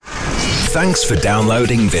Thanks for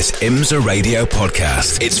downloading this IMSA Radio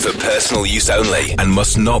podcast. It's for personal use only and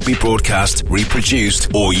must not be broadcast,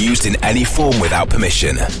 reproduced, or used in any form without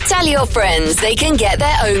permission. Tell your friends they can get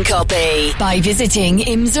their own copy by visiting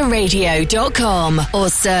imsaradio.com or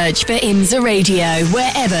search for IMSA Radio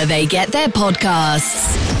wherever they get their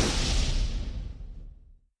podcasts.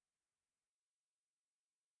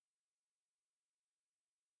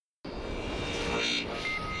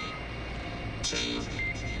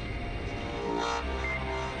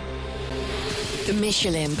 The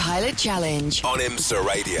Michelin Pilot Challenge on IMSA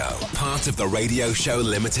Radio, part of the Radio Show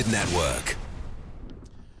Limited Network.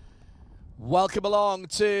 Welcome along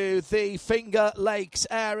to the Finger Lakes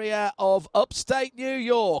area of upstate New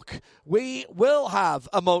York. We will have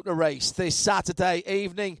a motor race this Saturday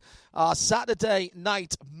evening. Our Saturday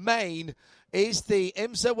night main is the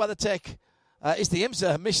IMSA WeatherTech. Is the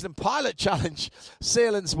IMSA Michelin Pilot Challenge,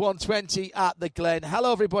 Sealands 120 at the Glen.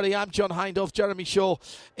 Hello, everybody. I'm John Hindhaugh. Jeremy Shaw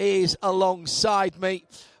is alongside me.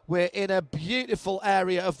 We're in a beautiful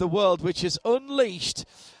area of the world which has unleashed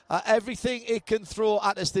everything it can throw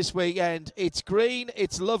at us this weekend. It's green,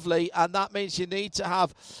 it's lovely, and that means you need to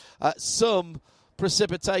have some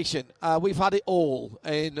precipitation. We've had it all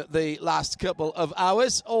in the last couple of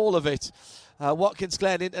hours, all of it. Watkins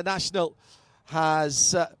Glen International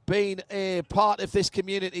has been a part of this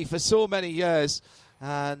community for so many years,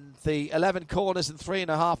 and the 11 corners and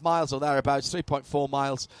 3.5 miles or thereabouts, 3.4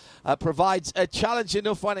 miles, provides a challenge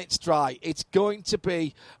enough when it's dry. It's going to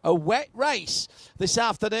be a wet race this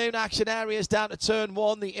afternoon. Action areas down to turn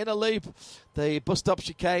 1, the inner loop, the bus stop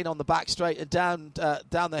chicane on the back straight, and down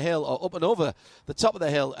the hill, or up and over the top of the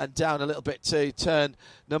hill and down a little bit to turn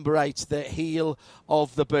number 8, the heel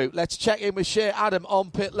of the boot. Let's check in with Shea Adam on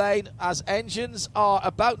pit lane as engines are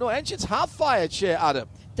about. No, engines have fired, Shea Adam.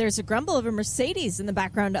 There's a grumble of a Mercedes in the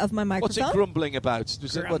background of my microphone. What's it grumbling about?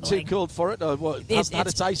 Was it too cold for it? Or what? Hasn't had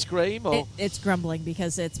its ice cream? Or? It's grumbling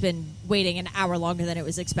because it's been waiting an hour longer than it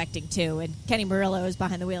was expecting to. And Kenny Murillo is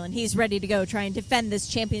behind the wheel, and he's ready to go try and defend this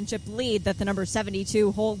championship lead that the number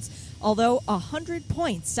 72 holds. Although 100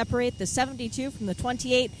 points separate the 72 from the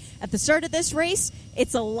 28 at the start of this race,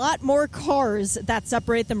 it's a lot more cars that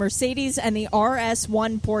separate the Mercedes and the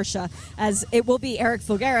RS1 Porsche, as it will be Eric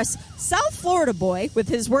Filgaris, South Florida boy, with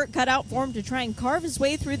his work cut out for him to try and carve his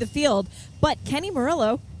way through the field. But Kenny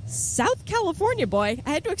Murillo, South California boy, I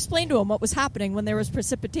had to explain to him what was happening when there was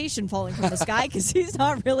precipitation falling from the sky because he's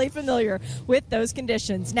not really familiar with those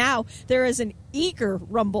conditions. Now, there is an eager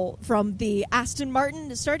rumble from the Aston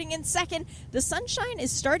Martin starting in second. The sunshine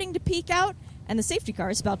is starting to peek out, and the safety car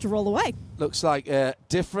is about to roll away. Looks like a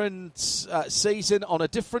different season on a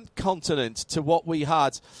different continent to what we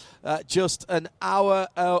had just an hour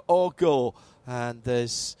ago. And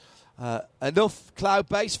there's enough cloud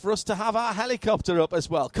base for us to have our helicopter up as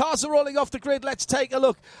well. Cars are rolling off the grid. Let's take a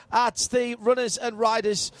look at the runners and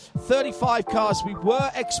riders. 35 cars we were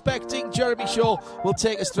expecting. Jeremy Shaw will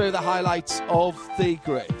take us through the highlights of the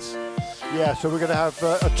grid. Yeah, so we're going to have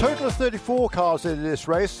a total of 34 cars in this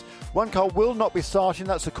race. One car will not be starting.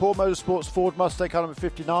 That's the Core Motorsports Ford Mustang car number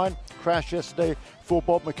 59. Crashed yesterday for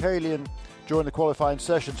Bob Michelin during the qualifying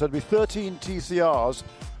session. So it'll be 13 TCRs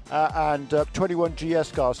and 21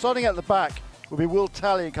 GS cars. Starting at the back will be Will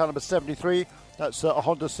Talley in car number 73. That's a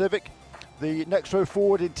Honda Civic. The next row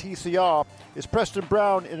forward in TCR is Preston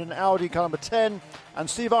Brown in an Audi car number 10 and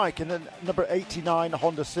Steve Ike in a number 89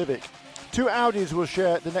 Honda Civic. Two Audis will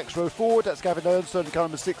share the next row forward. That's Gavin Ernstone in car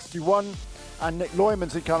number 61 and Nick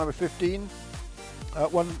Loymans in car number 15.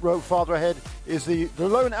 One row farther ahead is the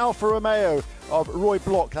lone Alfa Romeo of Roy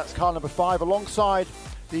Block. That's car number 5 alongside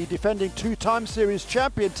the defending two-time series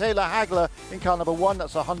champion Taylor Hagler in car number 1.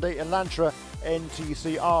 That's a Hyundai Elantra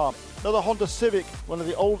NTCR. Another Honda Civic, one of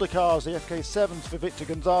the older cars, the FK7s for Victor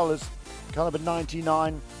Gonzalez. Car number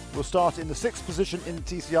 99 will start in the 6th position in the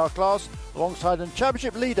TCR class alongside a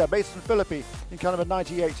championship leader Mason Philippi in car number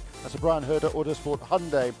 98. That's a Brian Herder Autosport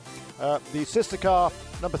Hyundai. The sister car,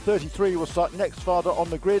 number 33, will start next farther on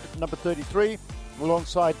the grid, number 33.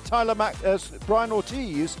 Alongside Brian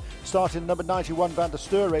Ortiz, starting number 91 Van der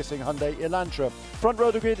Steur Racing Hyundai Elantra. Front row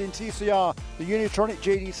of the grid in TCR, the Unitronic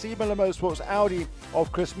JDC Miller Motorsports Audi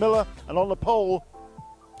of Chris Miller. And on the pole,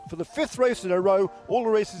 for the 5th race in a row, all the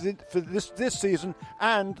races for this season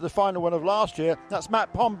and the final one of last year, that's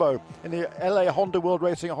Matt Pombo in the LA Honda World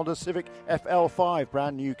Racing Honda Civic FL5,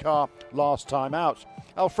 brand new car last time out.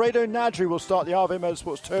 Alfredo Nadri will start the RV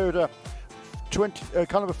Motorsports Toyota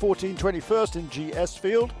car number 14, 21st in GS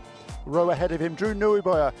field. Row ahead of him, Drew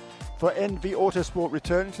Neuboyer for NV Autosport,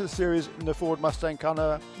 returning to the series in the Ford Mustang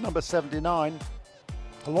car number 79.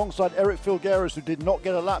 Alongside Eric Filgaris, who did not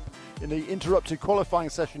get a lap in the interrupted qualifying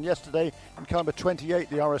session yesterday in car number 28,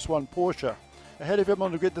 the RS1 Porsche. Ahead of him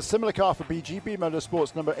on the grid, the similar car for BGB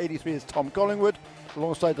Motorsports, number 83 is Tom Collingwood.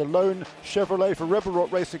 Alongside the lone Chevrolet for Rebel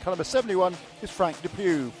Rock Racing, car number 71 is Frank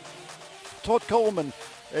Depew. Todd Coleman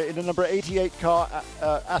in the number 88 car,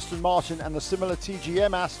 Aston Martin, and the similar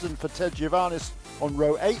TGM Aston for Ted Giovannis on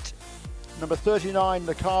row 8. Number 39,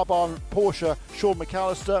 the Carbon Porsche, Sean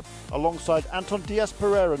McAllister, alongside Anton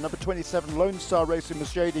Diaz-Pereira, number 27, Lone Star Racing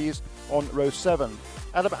Mercedes on row 7.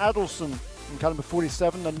 Adam Adelson in car number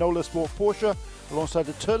 47, the Nola Sport Porsche, alongside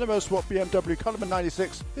the Turner Motorsport BMW, car number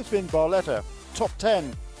 96, is Vin Barletta. Top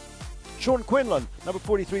 10. Sean Quinlan, number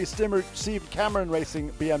 43, Steve Cameron Racing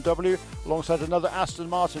BMW, alongside another Aston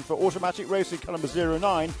Martin for Automatic Racing, car number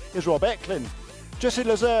 09, is Rob Ecklin. Jesse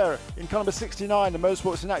Lazer in car number 69, the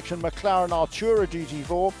Motorsports in Action McLaren Artura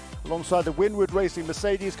GT4, alongside the Winwood Racing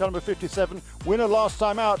Mercedes, car number 57, winner last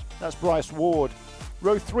time out, that's Bryce Ward.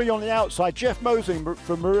 Row 3 on the outside, Jeff Mosing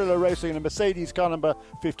from Murillo Racing in a Mercedes car number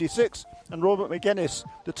 56, and Robert McGuinness,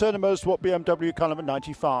 the Turner Motorsport BMW car number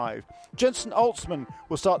 95. Jensen Altzman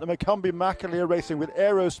will start the Macumbi Macaleer Racing with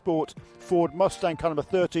Aerosport Ford Mustang car number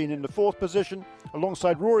 13 in the 4th position,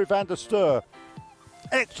 alongside Rory van der Steur.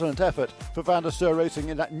 Excellent effort for Van der Steur Racing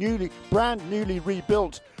in that brand newly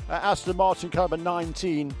rebuilt Aston Martin car number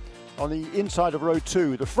 19 on the inside of row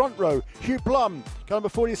 2. The front row, Hugh Plum, car number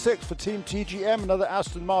 46 for Team TGM, another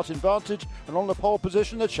Aston Martin Vantage, and on the pole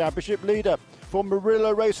position, the championship leader for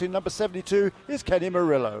Murillo Racing, number 72, is Kenny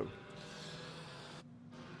Murillo.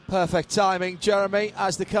 Perfect timing, Jeremy,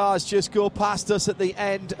 as the cars just go past us at the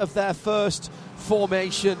end of their first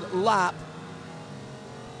formation lap.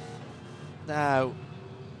 Now,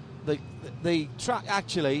 the track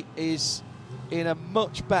actually is in a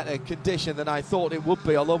much better condition than I thought it would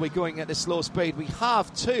be, although we're going at a slow speed. We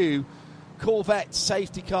have 2 Corvette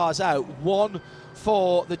safety cars out, one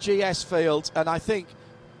for the GS field, and I think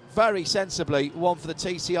very sensibly one for the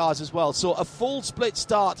TCRs as well. So a full split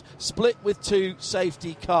start, split with 2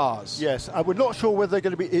 safety cars. Yes, we're not sure whether they're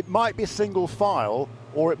going to be, it might be single file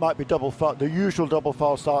or it might be double file, the usual double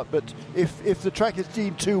file start, but if the track is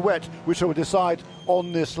deemed too wet, which I will decide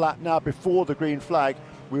on this lap now before the green flag,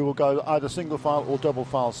 we will go either single file or double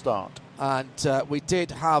file start. And we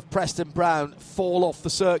did have Preston Brown fall off the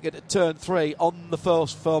circuit at turn 3 on the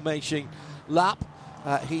first formation lap.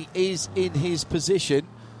 He is in his position,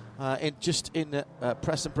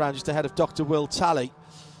 Preston Brown, just ahead of Dr. Will Talley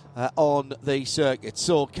on the circuit.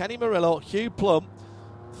 So Kenny Murillo, Hugh Plum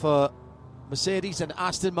for Mercedes and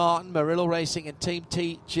Aston Martin, Murillo Racing and Team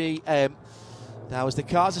TGM. Now, as the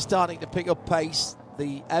cars are starting to pick up pace,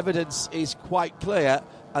 the evidence is quite clear,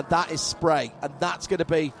 and that is spray, and that's going to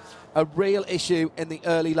be a real issue in the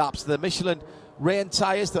early laps. The Michelin rain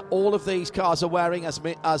tyres that all of these cars are wearing, as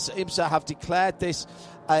IMSA have declared this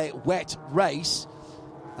a wet race,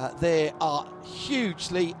 they are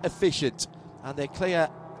hugely efficient, and they clear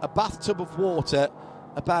a bathtub of water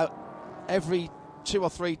about every 2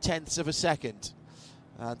 or 3 tenths of a second.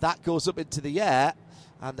 That goes up into the air,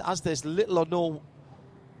 and as there's little or no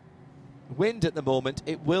wind at the moment,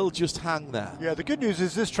 it will just hang there. Yeah, the good news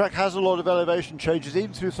is this track has a lot of elevation changes,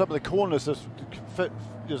 even through some of the corners.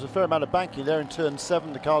 There's a fair amount of banking there in turn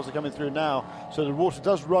 7. The cars are coming through now, so the water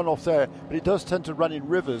does run off there, but it does tend to run in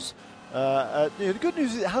rivers. The good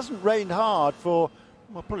news is it hasn't rained hard for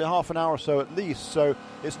probably half an hour or so at least, so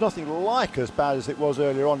it's nothing like as bad as it was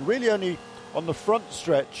earlier on. Really only on the front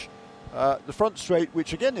stretch, the front straight,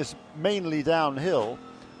 which again is mainly downhill,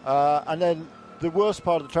 and then the worst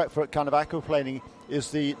part of the track for kind of aquaplaning is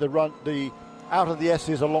the out of the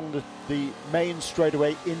S's along the main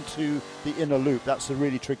straightaway into the inner loop. That's the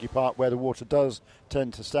really tricky part where the water does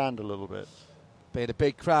tend to stand a little bit. Been a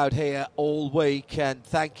big crowd here all week, and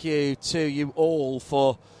thank you to you all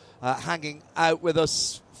for hanging out with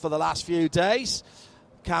us for the last few days.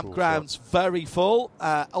 Campground's very full.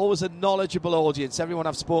 Always a knowledgeable audience. Everyone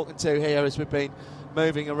I've spoken to here as we've been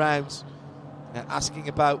moving around, asking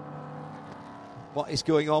about what is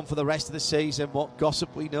going on for the rest of the season, what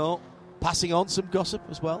gossip we know, passing on some gossip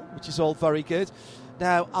as well, which is all very good.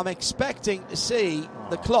 Now, I'm expecting to see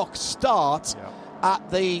the clock start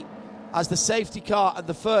as the safety car and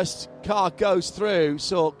the first car goes through.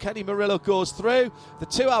 So Kenny Murillo goes through. The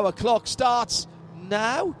 2-hour clock starts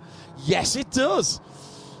now. Yes, it does.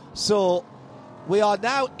 So we are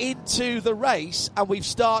now into the race, and we've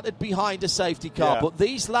started behind a safety car. But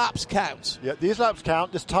these laps count. Yeah, these laps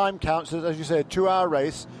count. This time counts. As you said, 2-hour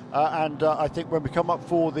race. And I think when we come up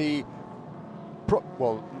for the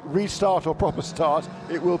restart or proper start,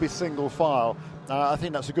 it will be single file. I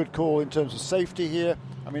think that's a good call in terms of safety here.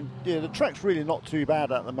 I mean, the track's really not too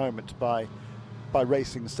bad at the moment by by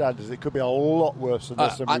racing standards, it could be a lot worse than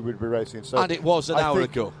this than we would be racing. So and it was an hour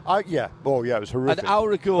ago. It was horrific. An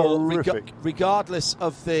hour ago, horrific. Regardless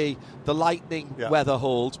of the lightning weather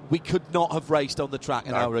hold, we could not have raced on the track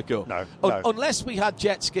an hour ago. No. Unless we had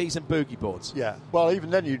jet skis and boogie boards. Yeah, well, even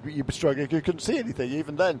then you'd be struggling. You couldn't see anything.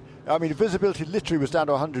 Even then, I mean, visibility literally was down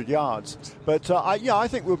to 100 yards. But I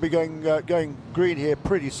think we'll be going green here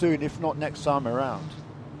pretty soon, if not next time around.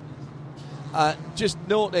 Just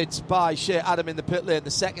noted by Shea Adam in the pit lane,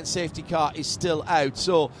 the second safety car is still out,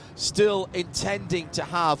 so still intending to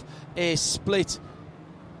have a split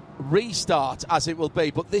restart, as it will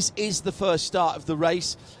be. But this is the first start of the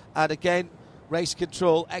race, and again, race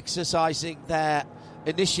control exercising their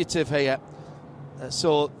initiative here.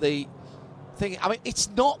 So the thing, I mean, it's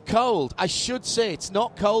not cold. I should say it's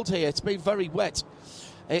not cold here. It's been very wet.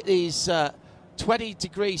 It is 20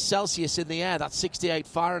 degrees Celsius in the air. That's 68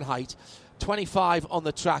 Fahrenheit. 25 on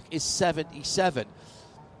the track is 77.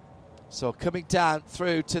 So coming down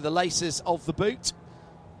through to the laces of the boot.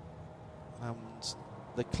 And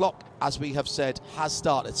the clock, as we have said, has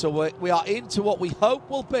started. So we are into what we hope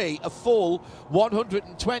will be a full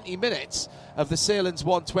 120 minutes of the Sealands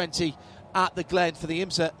 120 at the Glen for the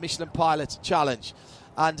IMSA Michelin Pilot Challenge.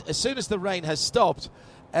 And as soon as the rain has stopped,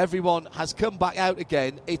 everyone has come back out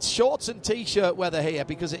again. It's shorts and T-shirt weather here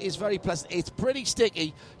because it is very pleasant. It's pretty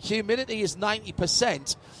sticky. Humidity is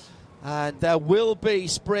 90%. And there will be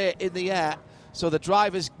spray in the air. So the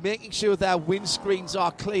drivers making sure their windscreens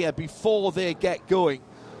are clear before they get going.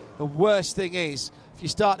 The worst thing is, if you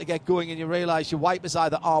start to get going and you realise your wipers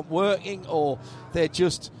either aren't working or they're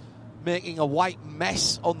just making a white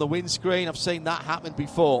mess on the windscreen. I've seen that happen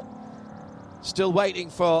before. Still waiting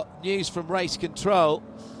for news from race control,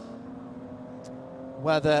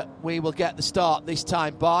 whether we will get the start this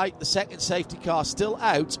time by. The second safety car still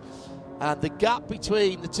out, and the gap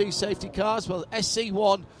between the two safety cars, well,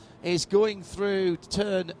 SC1 is going through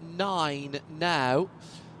turn 9 now,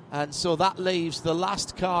 and so that leaves the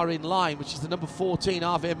last car in line, which is the number 14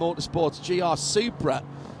 RV Motorsports GR Supra,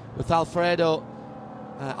 with Alfredo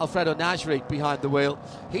Najri behind the wheel.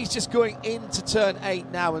 He's just going into turn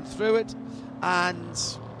 8 now and through it, and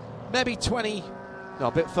maybe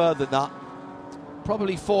a bit further than that,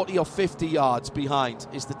 probably 40 or 50 yards behind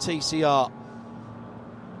is the TCR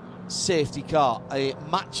safety car, a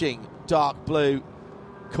matching dark blue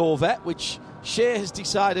Corvette, which Shea has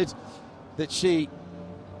decided that she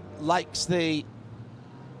likes the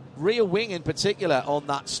rear wing in particular on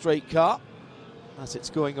that street car as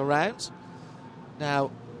it's going around.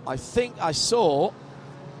 Now, I think I saw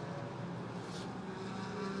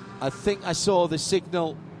the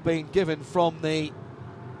signal being given from the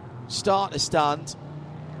starter stand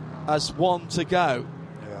as one to go.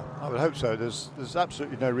 Yeah, I would hope so. There's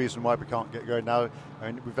absolutely no reason why we can't get going now. I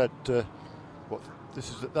mean, we've had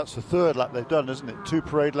that's the third lap they've done, isn't it? 2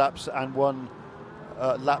 parade laps and 1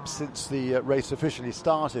 lap since the race officially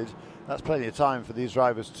started. That's plenty of time for these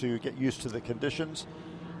drivers to get used to the conditions.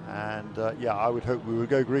 And I would hope we will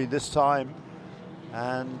go green this time,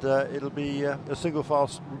 and it'll be a single file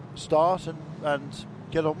start and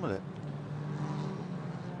get on with it.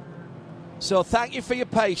 So thank you for your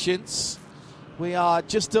patience. We are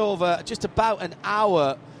just about an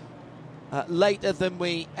hour later than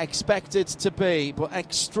we expected to be, but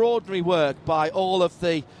extraordinary work by all of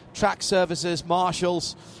the track services,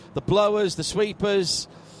 marshals, the blowers, the sweepers,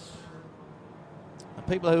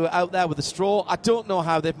 people who are out there with the straw. I don't know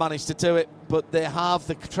how they've managed to do it, but they have.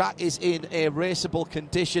 The track is in a raceable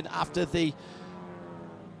condition after the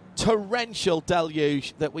torrential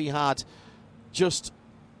deluge that we had just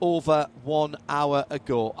over 1 hour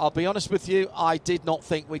ago. I'll be honest with you, I did not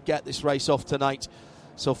think we'd get this race off tonight.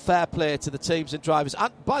 So fair play to the teams and drivers.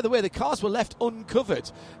 And by the way, the cars were left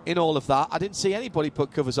uncovered in all of that. I didn't see anybody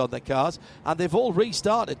put covers on their cars, and they've all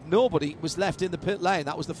restarted. Nobody was left in the pit lane.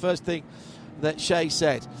 That was the first thing that Shea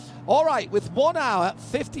said. All right, with 1 hour,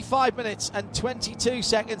 55 minutes and 22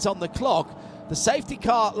 seconds on the clock, the safety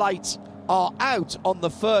car lights are out on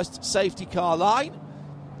the first safety car line.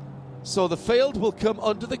 So the field will come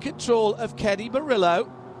under the control of Kenny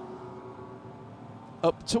Murillo.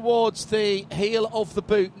 Up towards the heel of the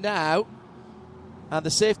boot now. And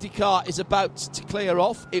the safety car is about to clear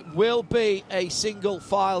off. It will be a single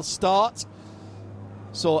file start.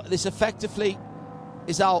 So this effectively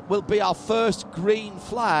will be our first green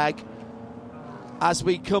flag as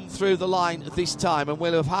we come through the line this time, and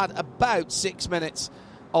we'll have had about 6 minutes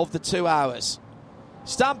of the 2 hours.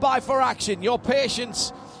 Stand by for action. Your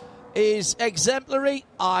patience is exemplary.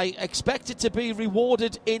 I expect it to be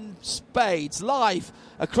rewarded in spades, live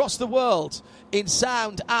across the world in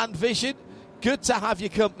sound and vision. Good to have your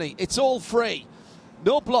company. It's all free.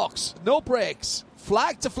 No blocks, no breaks.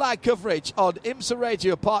 Flag-to-flag coverage on IMSA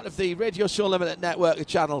Radio, part of the Radio Show Limited network of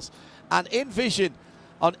channels, and in vision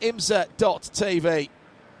on IMSA.tv.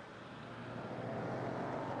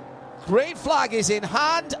 Green flag is in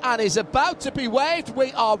hand and is about to be waved.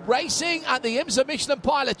 We are racing at the IMSA Michelin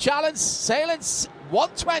Pilot Challenge, sailing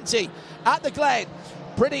 120 at the Glen.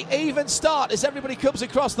 Pretty even start as everybody comes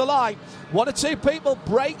across the line. One or two people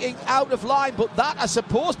breaking out of line, but that, I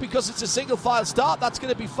suppose, because it's a single file start, that's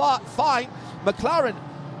going to be fine. McLaren,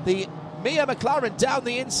 the Mia McLaren down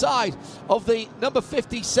the inside of the number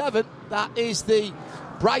 57. That is the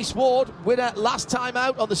Bryce Ward winner last time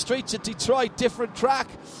out on the streets of Detroit. Different track,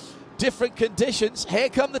 different conditions. Here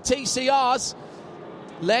come the TCRs,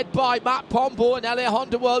 led by Matt Pombo and Elliot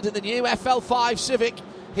Honderworld in the new FL5 Civic.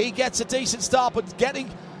 He gets a decent start, but getting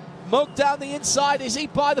mugged down the inside. Is he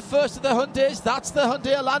by the first of the Hyundais? That's the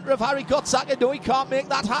Hyundai Elantra of Harry Kotsaka. No, he can't make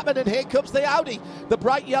that happen. And here comes the Audi, the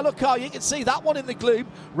bright yellow car. You can see that one in the gloom.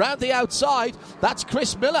 Round the outside, that's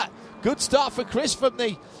Chris Miller. Good start for Chris from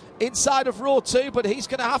the inside of row 2, but he's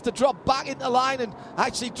going to have to drop back into line and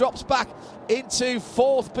actually drops back into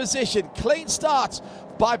 4th position. Clean start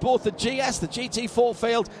by both the GS, the GT4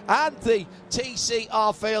 field, and the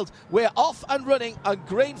TCR field. We're off and running on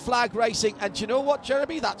green flag racing, and do you know what,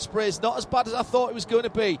 Jeremy? That spray is not as bad as I thought it was going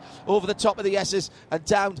to be over the top of the S's and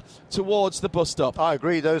down towards the bus stop. I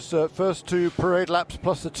agree. Those first 2 parade laps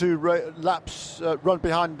plus the 2 laps run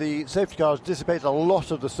behind the safety cars dissipate a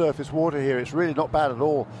lot of the surface water here. It's really not bad at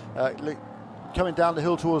all. Coming down the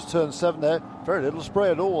hill towards turn 7 there, very little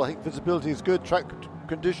spray at all. I think visibility is good. Track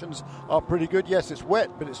conditions are pretty good. Yes, it's wet,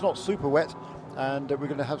 but it's not super wet, and we're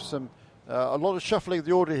going to have a lot of shuffling of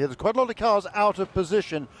the order here. There's quite a lot of cars out of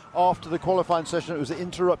position after the qualifying session. It was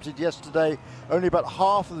interrupted yesterday. Only about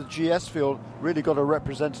half of the GS field really got a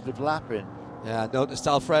representative lap in. Yeah, noticed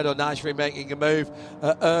Alfredo Najri making a move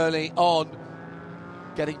early on,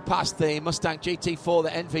 getting past the Mustang GT4, the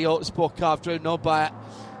NV Autosport car of Drew Nobile,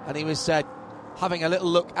 and he was having a little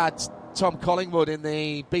look at Tom Collingwood in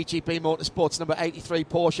the BGB Motorsports number 83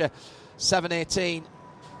 Porsche 718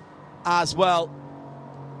 as well.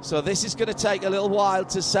 So this is going to take a little while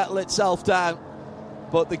to settle itself down,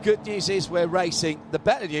 but the good news is we're racing. The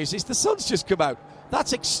better news is the sun's just come out.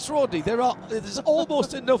 That's extraordinary. There's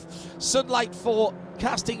almost enough sunlight for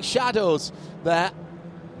casting shadows there.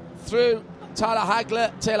 Through Taylor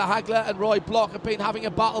Hagler and Roy Block have been having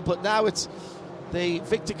a battle, but now it's the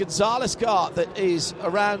Victor Gonzalez car that is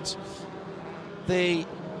around the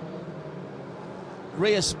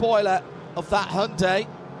rear spoiler of that Hyundai.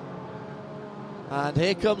 And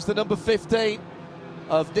here comes the number 15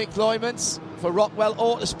 of Nick Loymans for Rockwell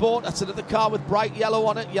Autosport. That's another car with bright yellow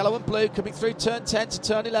on it, yellow and blue, coming through turn 10 to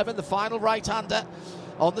turn 11, the final right-hander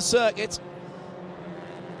on the circuit.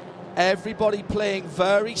 Everybody playing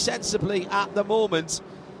very sensibly at the moment.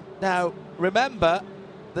 Now, remember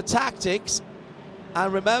the tactics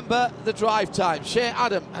and remember the drive time. Shea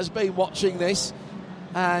Adam has been watching this,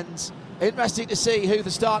 and interesting to see who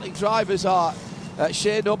the starting drivers are.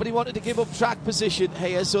 Shea, nobody wanted to give up track position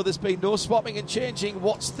here, so there's been no swapping and changing.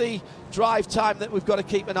 What's the drive time that we've got to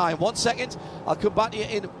keep an eye on? 1 second. I'll come back to you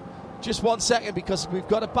in just 1 second, because we've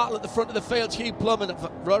got a battle at the front of the field. Hugh Plum and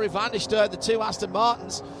Rory van der Steur, the 2 Aston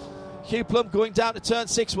Martins. Hugh Plum going down to turn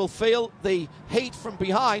 6 will feel the heat from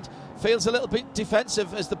behind. Feels a little bit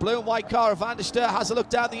defensive as the blue and white car of Van der Steur has a look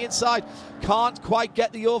down the inside. Can't quite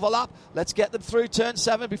get the overlap. Let's get them through turn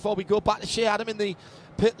 7 before we go back to Shea Adam in the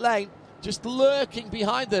pit lane. Just lurking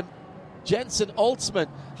behind them, Jensen Oldsman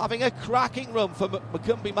having a cracking run for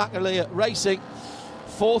Macumbi McAleer Racing.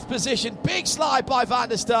 4th position, big slide by Van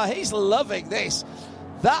der Steur. He's loving this.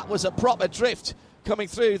 That was a proper drift coming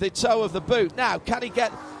through the toe of the boot. Now, can he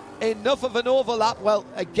get enough of an overlap? Well,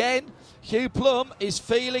 again, Hugh Plum is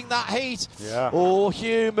feeling that heat. Yeah. Oh,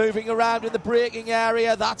 Hugh moving around in the braking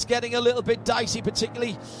area. That's getting a little bit dicey,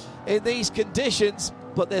 particularly in these conditions.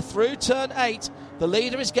 But they're through turn 8. The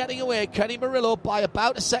leader is getting away, Kenny Murillo, by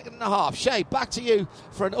about 1.5 seconds. Shea, back to you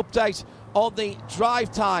for an update on the drive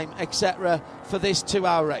time, etc., for this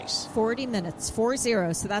 2-hour race. 40 minutes,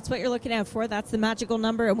 40. So that's what you're looking out for. That's the magical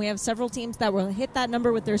number. And we have several teams that will hit that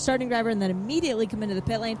number with their starting driver and then immediately come into the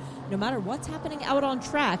pit lane, no matter what's happening out on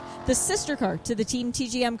track. The sister car to the Team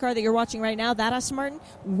TGM car that you're watching right now, that Aston Martin,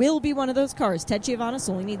 will be one of those cars. Ted Giovannis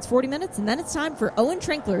only needs 40 minutes, and then it's time for Owen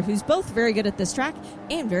Trinkler, who's both very good at this track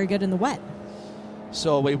and very good in the wet.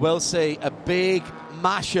 So we will see a big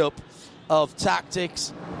mashup of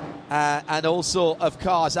tactics and also of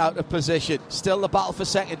cars out of position. Still the battle for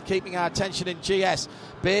second, keeping our attention in GS.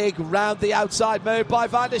 Big round the outside move by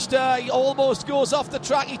Van der Steur. He almost goes off the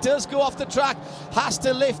track. He does go off the track. Has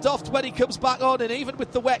to lift off when he comes back on. And even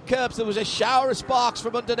with the wet curbs, there was a shower of sparks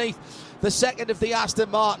from underneath the second of the Aston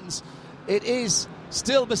Martins. It is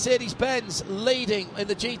still Mercedes-Benz leading in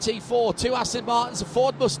the GT4. 2 Aston Martins, a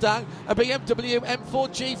Ford Mustang, a BMW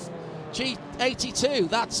M4 G82.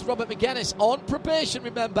 That's Robert McGuinness on probation,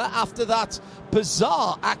 remember, after that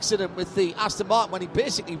bizarre accident with the Aston Martin when he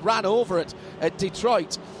basically ran over it at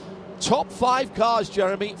Detroit. Top 5 cars,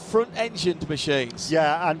 Jeremy, front-engined machines.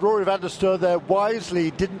 Yeah, and Rory van der Steur there wisely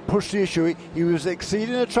didn't push the issue. He was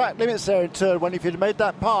exceeding the track limits there in turn 1. If he'd made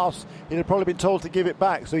that pass, he'd have probably been told to give it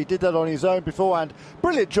back. So he did that on his own beforehand.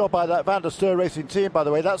 Brilliant job by that Van der Steur racing team, by the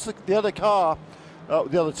way. That's the other car,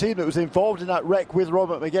 the other team that was involved in that wreck with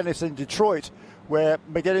Robert McGuinness in Detroit, where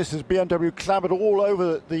McGuinness's BMW clambered all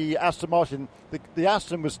over the Aston Martin. The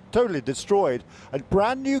Aston was totally destroyed. A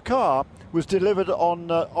brand new car was delivered on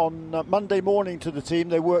Monday morning to the team.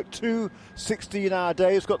 They worked 2 16-hour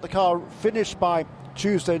days, got the car finished by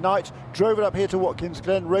Tuesday night, drove it up here to Watkins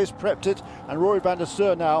Glen, race prepped it, and Rory van der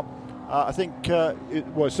Steur now, I think, it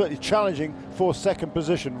was certainly challenging for second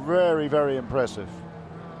position. Very, very impressive.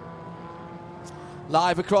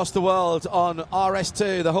 Live across the world on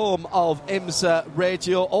RS2, the home of IMSA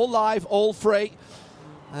Radio. All live, all free.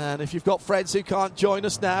 And if you've got friends who can't join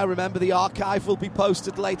us now, remember the archive will be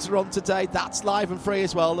posted later on today. That's live and free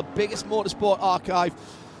as well. The biggest motorsport archive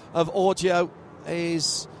of audio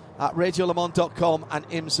is at radiolemans.com and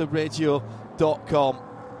imsaradio.com.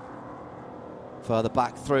 Further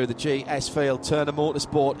back through the GS field, Turner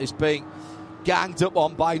Motorsport is being ganged up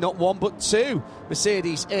on by not one but 2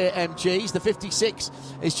 Mercedes AMGs. The 56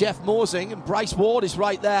 is Jeff Morsing, and Bryce Ward is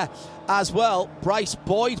right there as well. Bryce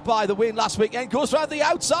buoyed by the win last weekend, goes round the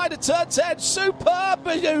outside of turn 10. Superb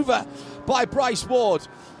manoeuvre by Bryce Ward.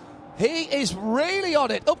 He is really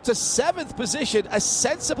on it, up to 7th position. A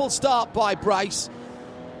sensible start by Bryce.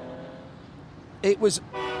 It was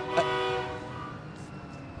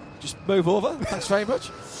just move over, thanks very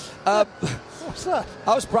much. What's that?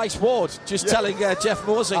 That was Bryce Ward just telling Jeff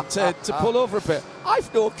Morsing to pull over a bit.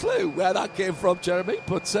 I've no clue where that came from, Jeremy,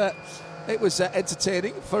 but it was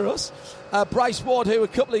entertaining for us. Bryce Ward, who a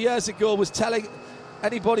couple of years ago was telling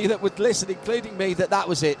anybody that would listen, including me, that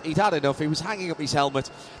was it. He'd had enough. He was hanging up his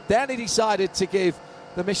helmet. Then he decided to give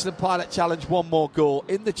the Michelin Pilot Challenge one more go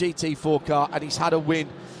in the GT4 car, and he's had a win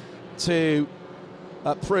to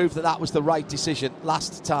prove that was the right decision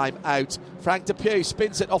last time out. Frank Depew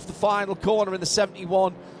spins it off the final corner in the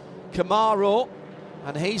 71 Camaro,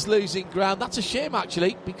 and he's losing ground. That's a shame,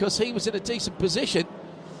 actually, because he was in a decent position,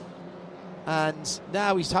 and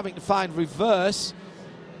now he's having to find reverse.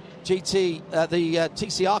 The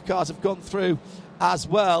TCR cars have gone through as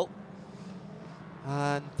well,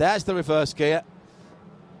 and there's the reverse gear.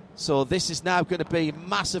 So this is now going to be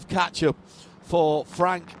massive catch-up for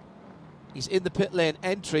Frank. He's in the pit lane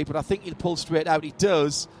entry, but I think he'll pull straight out. He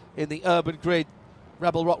does in the Urban Grid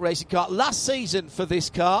Rebel Rock racing car. Last season for this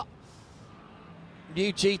car.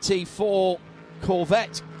 New GT4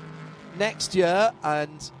 Corvette next year,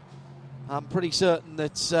 and I'm pretty certain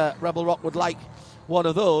that Rebel Rock would like one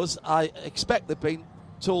of those. I expect they've been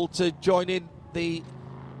told to join in the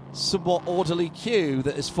somewhat orderly queue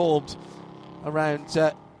that has formed around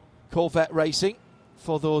Corvette racing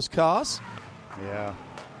for those cars. Yeah.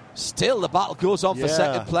 Still, the battle goes on for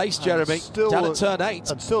second place, Jeremy. Down at turn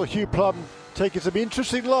 8. And still Hugh Plum taking some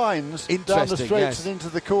interesting lines down the straights and into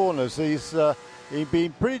the corners. He's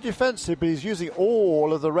been pretty defensive, but he's using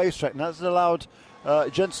all of the racetrack. And that's allowed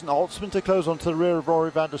Jensen Altzman to close onto the rear of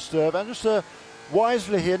Rory van der Steur. Van der Steur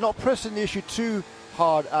wisely here, not pressing the issue too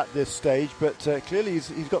hard at this stage, but clearly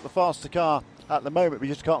he's got the faster car at the moment. We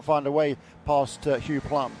just can't find a way past Hugh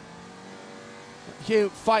Plum. Hugh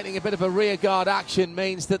fighting a bit of a rearguard action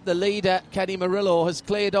means that the leader, Kenny Murillo, has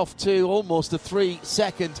cleared off to almost a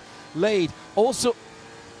 3-second lead. Also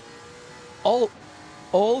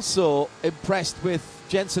impressed with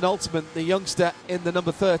Jensen Altzman, the youngster in the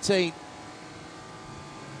number 13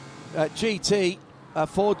 GT,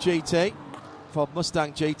 Ford GT, Ford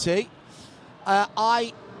Mustang GT.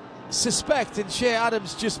 I suspect, and Shea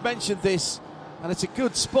Adams just mentioned this, and it's a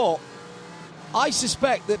good spot, I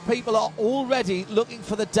suspect that people are already looking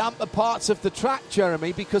for the damper parts of the track,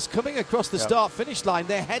 Jeremy, because coming across the start-finish line,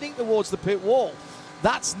 they're heading towards the pit wall.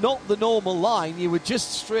 That's not the normal line. You would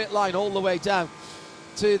just straight line all the way down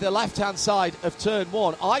to the left-hand side of turn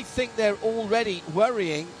 1. I think they're already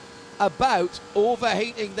worrying about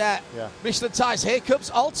overheating their Michelin tyres. Here comes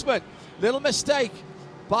Altzman. Little mistake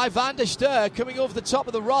by Van der Steur coming over the top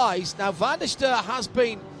of the rise. Now, Van der Steur has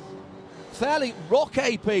been fairly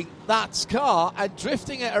rock-aping that car and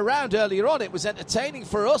drifting it around earlier on. It was entertaining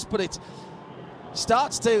for us, but it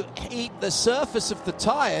starts to eat the surface of the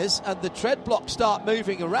tyres and the tread blocks start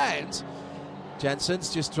moving around.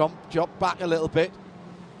 Jensen's just dropped back a little bit.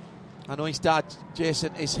 I know his dad,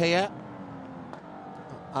 Jason, is here.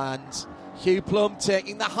 And Hugh Plum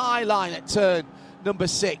taking the high line at turn number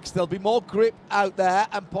 6. There'll be more grip out there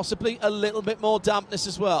and possibly a little bit more dampness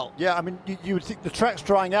as well. Yeah, I mean, you would think the track's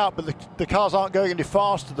drying out, but the cars aren't going any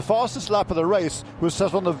faster. The fastest lap of the race was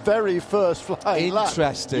set on the very first flying lap.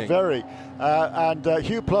 Interesting. Very. And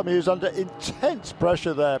Hugh Plum is under intense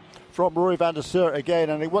pressure there from Rory van der Steur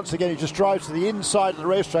again. And once again, he just drives to the inside of the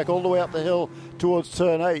racetrack all the way up the hill towards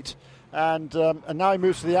turn 8. And now he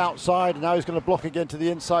moves to the outside, and now he's going to block again to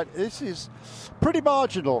the inside. This is pretty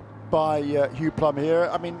marginal by Hugh Plum here.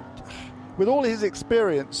 I mean, with all his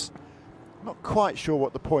experience, I'm not quite sure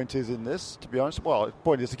what the point is in this, to be honest. Well, the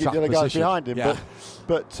point is to keep the other guys behind him. Yeah.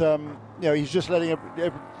 But he's just letting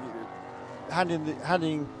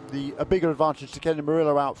handing a bigger advantage to Kenny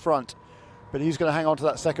Murillo out front. But he's going to hang on to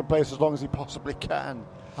that second place as long as he possibly can.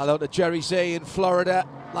 Hello to Jerry Z in Florida.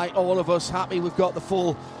 Like all of us, happy we've got the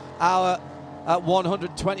full hour at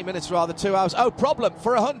 120 minutes, rather 2 hours. Oh, problem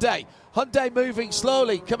for a Hyundai. Hyundai moving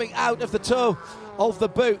slowly, coming out of the toe of the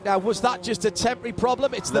boot. Now, was that just a temporary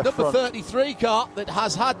problem? It's the number 33 car that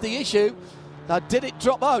has had the issue. Now, did it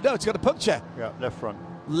drop? Oh, no, it's got a puncture. Yeah, left front.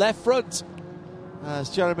 Left front, as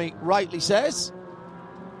Jeremy rightly says,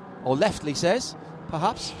 or leftly says,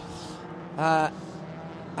 perhaps.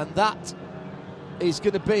 And that is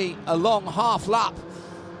going to be a long half lap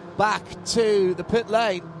back to the pit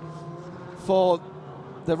lane for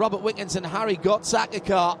the Robert Watkins and Harry Gottsacker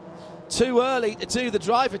car. Too early to do the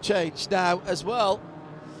driver change now as well.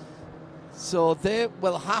 So they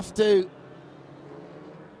will have to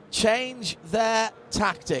change their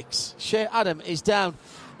tactics. Shea Adam is down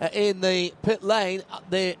in the pit lane.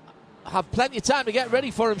 They have plenty of time to get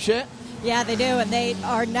ready for him, Shea. Yeah, they do, and they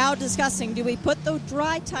are now discussing, do we put the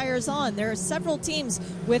dry tires on? There are several teams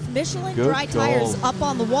with Michelin dry tires up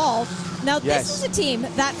on the wall. Now, this is a team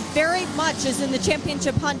that very much is in the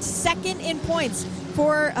championship hunt, second in points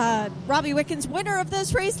for Robbie Watkins, winner of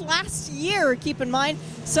this race last year, keep in mind.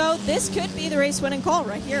 So this could be the race-winning call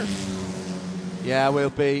right here. Yeah,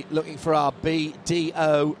 we'll be looking for our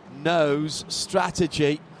BDO Knows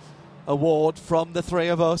strategy award from the three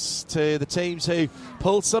of us to the teams who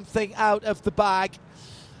pulled something out of the bag.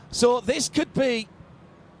 So this could be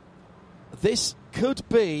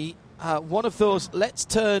one of those let's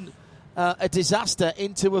turn a disaster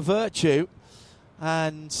into a virtue.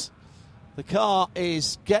 And the car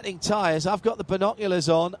is getting tyres. I've got the binoculars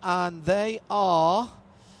on, and they are...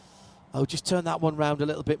 Oh, just turn that one round a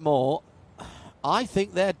little bit more. I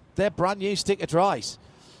think they're brand new sticker dries.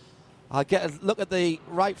 I'll get a look at the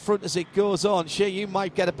right front as it goes on. Sure, you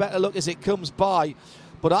might get a better look as it comes by.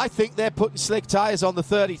 But I think they're putting slick tyres on the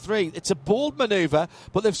 33. It's a bold manoeuvre,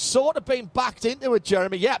 but they've sort of been backed into it,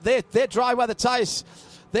 Jeremy. Yeah, they're dry weather tyres.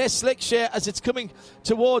 They're slick, Shea, as it's coming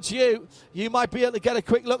towards you. You might be able to get a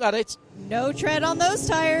quick look at it. No tread on those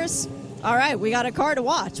tyres. All right, we got a car to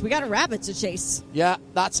watch. We got a rabbit to chase. Yeah,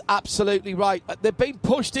 that's absolutely right. They've been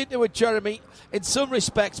pushed into it, Jeremy, in some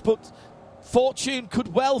respects, but fortune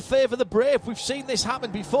could well favour the brave. We've seen this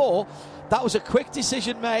happen before. That was a quick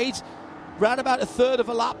decision made round about a third of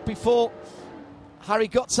a lap before Harry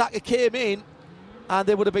Gottsacker came in, and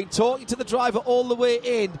they would have been talking to the driver all the way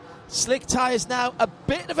in. Slick tyres now, a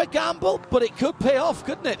bit of a gamble, but it could pay off,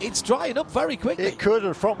 couldn't it? It's drying up very quickly. It could,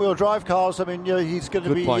 and front-wheel drive cars, I mean, he's going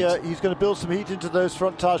to build some heat into those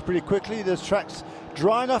front tyres pretty quickly. There's tracks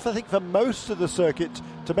dry enough, I think, for most of the circuit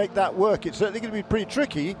to make that work. It's certainly going to be pretty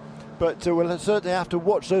tricky, but we'll certainly have to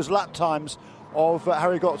watch those lap times of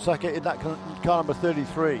Harry Gottsacker in that car number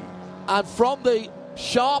 33. And from the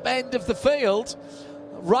sharp end of the field,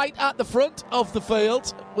 right at the front of the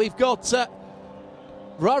field, we've got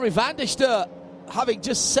Rory van der Steur having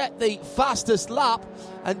just set the fastest lap,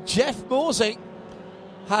 and Jeff Mosing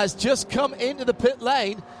has just come into the pit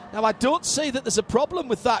lane. Now, I don't see that there's a problem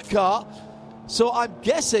with that car, so I'm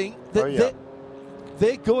guessing that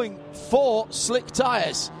they're going for slick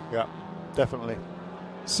tyres. Yeah, definitely.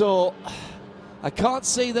 So I can't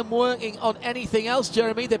see them working on anything else,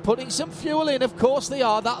 Jeremy. They're putting some fuel in, of course they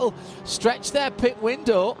are. That'll stretch their pit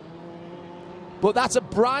window. But that's a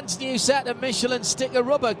brand new set of Michelin sticker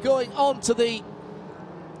rubber going on to the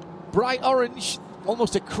bright orange,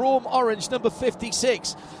 almost a chrome orange, number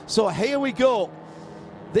 56. So here we go.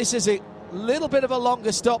 This is a little bit of a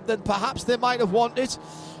longer stop than perhaps they might have wanted.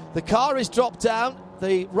 The car is dropped down.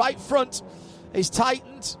 The right front is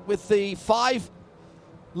tightened with the 5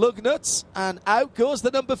 lug nuts, and out goes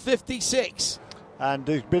the number 56. And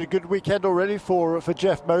it's been a good weekend already for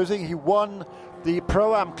Jeff Mosing. He won the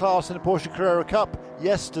Pro-Am class in the Porsche Carrera Cup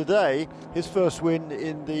yesterday, his first win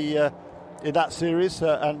in that series,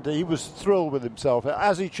 and he was thrilled with himself,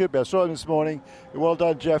 as he should be. I saw him this morning. Well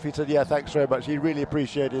done, Jeff. He said, yeah, thanks very much. He really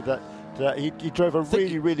appreciated that. He drove a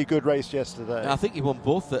really good race yesterday. I think he won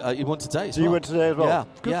both. He won today as well. He won today as well? Yeah.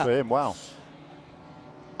 Good for him, wow.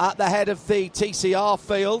 At the head of the TCR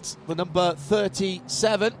field, the number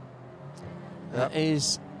 37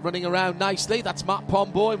 is running around nicely. That's Matt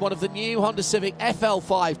Pombo in one of the new Honda Civic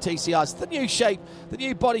FL5 TCRs. The new shape, the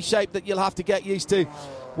new body shape that you'll have to get used to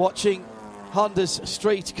watching Honda's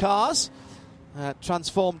street cars.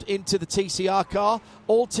 Transformed into the TCR car.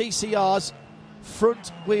 All TCRs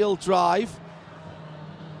front wheel drive,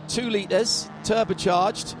 2 litres,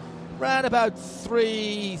 turbocharged, around about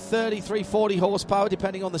 330, 340 horsepower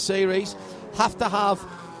depending on the series. Have to have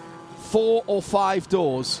 4 or 5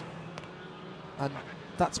 doors, and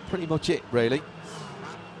that's pretty much it really.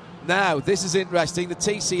 Now this is interesting, the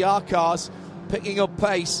TCR cars picking up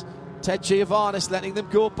pace. Ted Giovannis letting them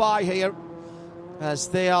go by here as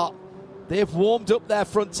they've warmed up their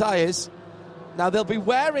front tyres. Now they'll be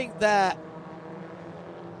wearing their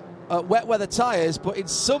wet weather tyres, but in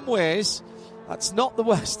some ways that's not the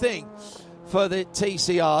worst thing for the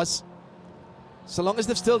TCRs. So long as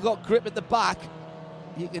they've still got grip at the back,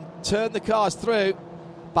 you can turn the cars through.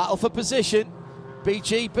 Battle for position.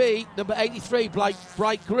 BGB number 83,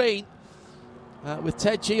 bright green, with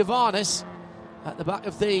Ted Giovannis at the back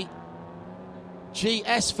of the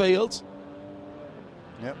GS field.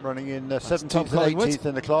 Yep, running in 17th and 18th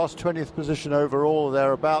in the class, 20th position overall,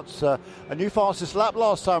 thereabouts. A new fastest lap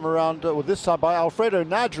last time around, this time by Alfredo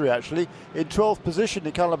Nadri, actually, in 12th position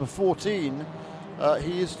in car number 14.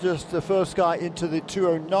 He is just the first guy into the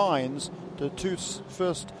 209s, the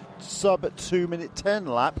first sub 2 minute 10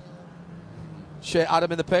 lap. Shea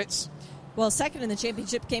Adam in the pits. Well, second in the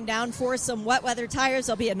championship came down for some wet weather tires,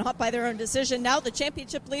 albeit not by their own decision. Now the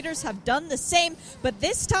championship leaders have done the same, but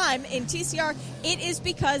this time in TCR, it is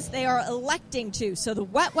because they are electing to. So the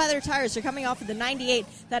wet weather tires are coming off of the 98.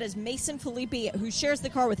 That is Mason Filippi, who shares the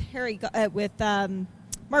car with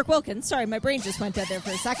Mark Wilkins. Sorry, my brain just went dead there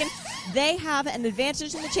for a second. They have an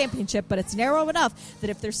advantage in the championship, but it's narrow enough that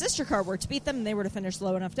if their sister car were to beat them and they were to finish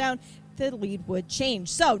low enough down, the lead would change.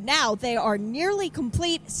 So now they are nearly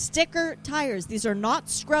complete sticker tires. These are not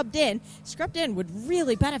scrubbed in. Scrubbed in would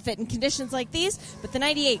really benefit in conditions like these, but the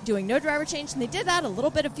 98 doing no driver change, and they did add a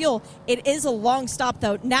little bit of fuel. It is a long stop,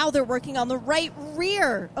 though. Now they're working on the right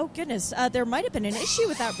rear. Oh, goodness. There might have been an issue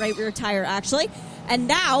with that right rear tire, actually. And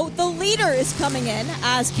now the leader is coming in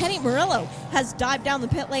as Kenny Murillo has dived down the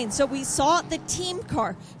pit lane. So we saw the team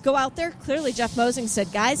car go out there. Clearly, Jeff Mosing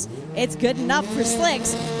said, guys, it's good enough for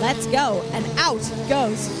slicks. Let's go. And out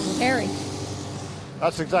goes Harry.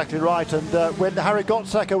 That's exactly right. And when Harry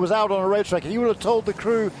Gottsacker was out on a racetrack, he would have told the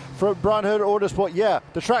crew from Brian Herder Autosport, yeah,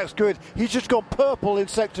 the track's good. He's just got purple in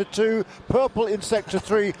Sector 2, purple in Sector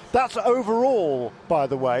 3. That's overall, by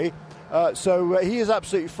the way. So he is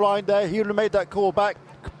absolutely flying there. He would have made that call back.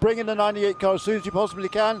 Bring in the 98 car as soon as you possibly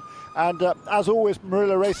can. And as always,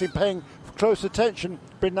 Murillo Racing paying close attention,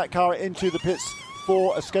 bring that car into the pits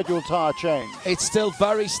for a scheduled tyre change. It's still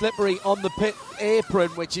very slippery on the pit apron,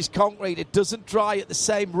 which is concrete. It doesn't dry at the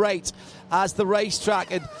same rate as the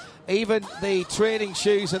racetrack, and even the training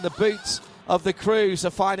shoes and the boots of the crews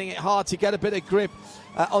are finding it hard to get a bit of grip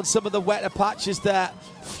on some of the wetter patches there.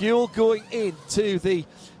 Fuel going into the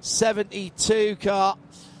 72 car.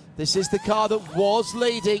 This is the car that was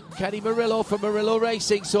leading, Kenny Murillo from Murillo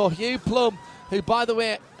Racing. So Hugh Plum, who, by the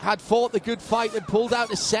way, had fought the good fight and pulled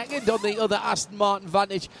out a second on the other Aston Martin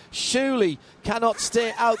Vantage, surely cannot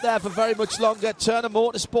stay out there for very much longer. Turner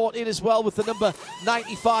Motorsport in as well with the number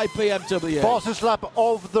 95 BMW. Fastest lap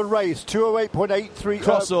of the race, 208.83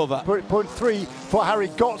 crossover. 0.3 for Harry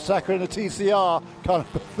Gottsacker in the TCR, car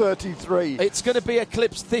number 33. It's going to be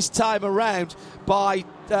eclipsed this time around by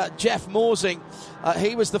Jeff Mosing.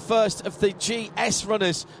 He was the first of the GS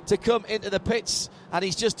runners to come into the pits, and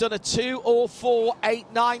he's just done a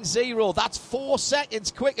 2:04.890. That's 4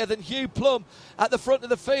 seconds quicker than Hugh Plum at the front of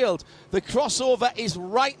the field. The crossover is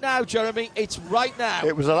right now, Jeremy. It's right now.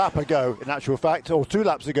 It was a lap ago, in actual fact, or 2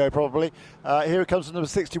 laps ago, probably. Here it comes the number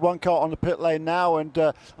 61 car on the pit lane now, and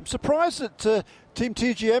I'm surprised that Team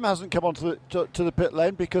TGM hasn't come onto to the pit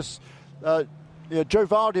lane because Joe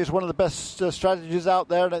Vardy is one of the best strategies out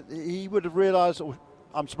there, and he would have realised.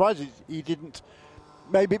 I'm surprised he didn't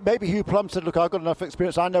maybe Hugh Plum said, look, I've got enough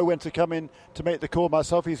experience. I know when to come in to make the call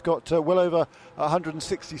myself. He's got well over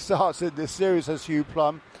 160 starts in this series, as Hugh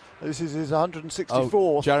Plum. This is his 164th.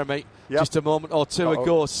 Oh, Jeremy, just a moment or two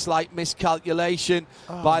ago, slight miscalculation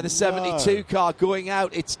by the 72 car going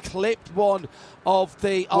out. It's clipped one of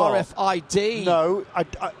the RFID. No,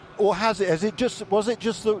 or has it? Was it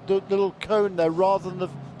just the little cone there rather than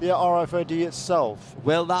the RFID itself?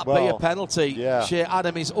 Will that be a penalty? Yeah. Shea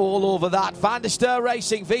Adam is all over that. Van der Steur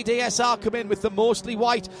Racing, VDSR come in with the mostly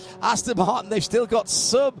white Aston Martin. They've still got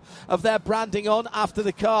some of their branding on after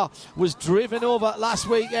the car was driven over last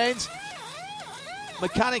weekend.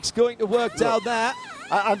 Mechanics going to work down there.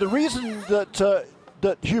 And the reason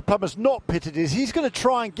that Hugh Plum has not pitted is he's going to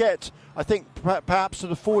try and get, I think, perhaps to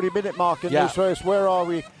the 40-minute mark in this race. Where are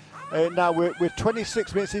we? Now we're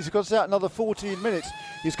 26 minutes. He's got to stay out another 14 minutes.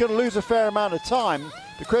 He's going to lose a fair amount of time.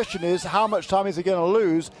 The question is, how much time is he going to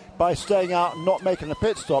lose by staying out and not making a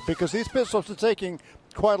pit stop? Because these pit stops are taking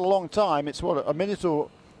quite a long time. It's a minute or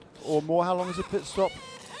more. How long is a pit stop?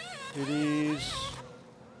 It is.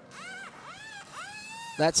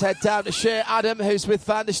 Let's head down to Shea Adam, who's with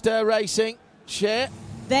Van der Steur Racing. Shea.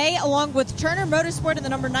 They, along with Turner Motorsport and the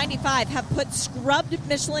number 95, have put scrubbed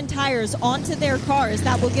Michelin tires onto their cars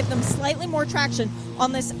that will give them slightly more traction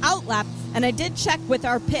on this outlap. And I did check with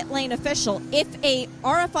our pit lane official. If a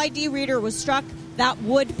RFID reader was struck, that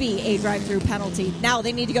would be a drive-through penalty. Now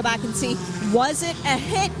they need to go back and see, was it a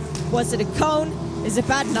hit? Was it a cone? Is it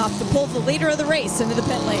bad enough to pull the leader of the race into the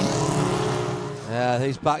pit lane? Yeah,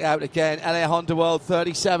 he's back out again. LA Honda World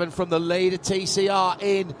 37 from the lead at TCR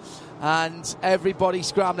in. And everybody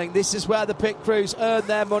scrambling. This is where the pit crews earn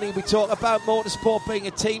their money. We talk about motorsport being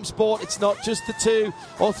a team sport. It's not just the 2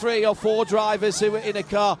 or 3 or 4 drivers who are in a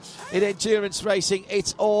car in endurance racing.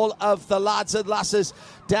 It's all of the lads and lasses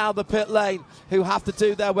down the pit lane who have to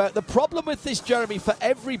do their work. The problem with this, Jeremy, for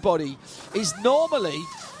everybody is normally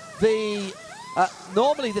the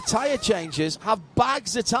tyre changers have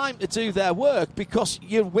bags of time to do their work because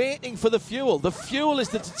you're waiting for the fuel. The fuel is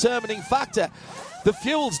the determining factor. The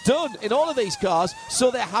fuel's done in all of these cars,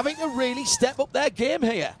 so they're having to really step up their game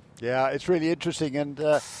here. Yeah, it's really interesting. And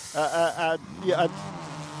the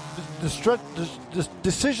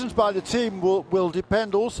decisions by the team will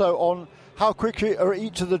depend also on how quickly are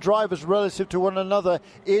each of the drivers relative to one another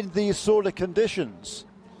in these sort of conditions.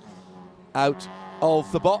 Out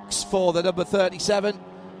of the box for the number 37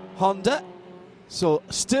 Honda. So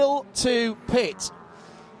still to pit.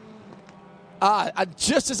 And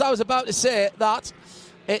just as I was about to say that,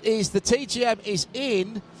 it is the TGM is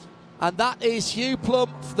in, and that is Hugh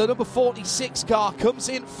Plum, the number 46 car, comes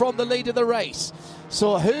in from the lead of the race.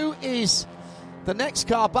 So who is the next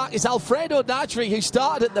car back? Is Alfredo Nadri, who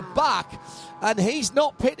started at the back, and he's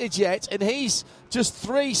not pitted yet, and he's just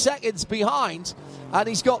 3 seconds behind, and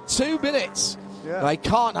he's got 2 minutes. Yeah. They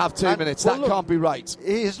can't have 2 minutes. That can't be right.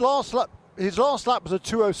 His last lap was a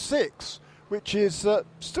 2:06. Which is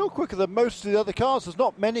still quicker than most of the other cars. There's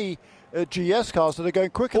not many GS cars that are going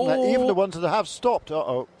quicker than that, even the ones that have stopped.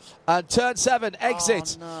 And turn 7,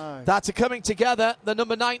 exit. No. That's coming together. The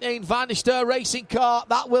number 19 Van der Steur Racing car.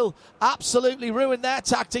 That will absolutely ruin their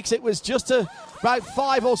tactics. It was just about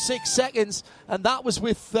 5 or 6 seconds, and that was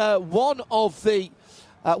with one of the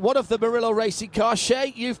Murillo Racing cars.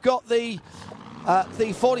 Shea, you've got the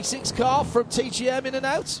 46 car from TGM in and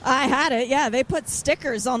out? I had it, yeah. They put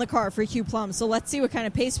stickers on the car for Hugh Plum, so let's see what kind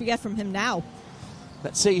of pace we get from him now.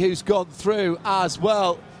 Let's see who's gone through as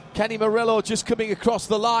well. Kenny Murillo just coming across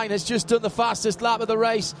the line, has just done the fastest lap of the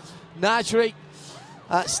race. Nadri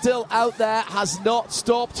still out there, has not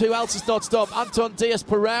stopped. Who else has not stopped? Anton Diaz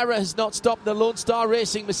Pereira has not stopped. The Lone Star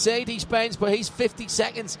Racing Mercedes-Benz, but he's 50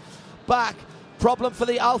 seconds back. Problem for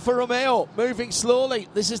the Alfa Romeo, moving slowly.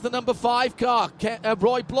 This is the number 5 car,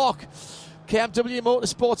 Roy Block, KMW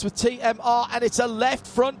Motorsports with TMR, and it's a left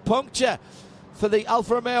front puncture for the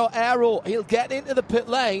Alfa Romeo Aero. He'll get into the pit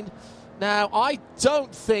lane. Now, I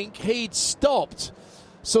don't think he'd stopped,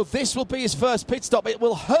 so this will be his first pit stop. It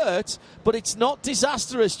will hurt, but it's not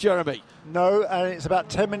disastrous, Jeremy. No, and it's about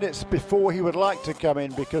 10 minutes before he would like to come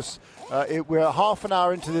in because we're half an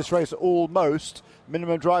hour into this race almost.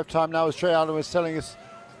 Minimum drive time now, as Shea Allen was telling us,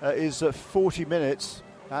 is 40 minutes.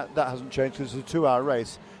 That hasn't changed because it's a 2-hour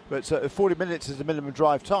race. But 40 minutes is the minimum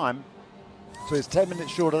drive time. So it's 10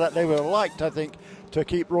 minutes short of that. They would have liked, I think, to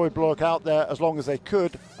keep Roy Block out there as long as they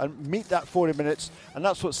could and meet that 40 minutes. And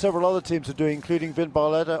that's what several other teams are doing, including Vin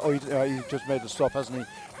Barletta. He just made a stop, hasn't he?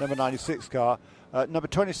 Number 96 car. Number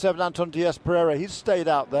 27, Anton Diaz Pereira. He's stayed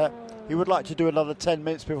out there. he would like to do another 10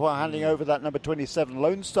 minutes before handing over that number 27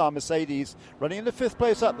 Lone Star Mercedes, running in the 5th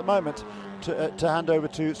place at the moment, to hand over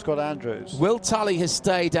to Scott Andrews. Will Talley has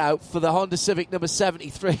stayed out for the Honda Civic number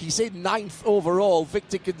 73. He's in 9th overall.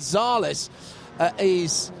 Victor Gonzalez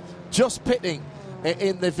is just pitting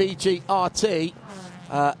in the VGRT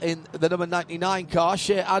in the number 99 car.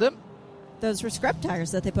 Shea Adam. Those were scrap tires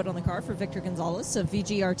that they put on the car for Victor Gonzalez of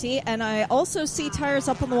VGRT. And I also see tires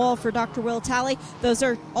up on the wall for Dr. Will Talley. Those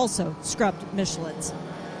are also scrubbed Michelins.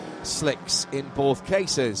 Slicks in both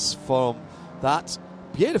cases from that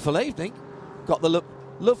beautiful evening. Got the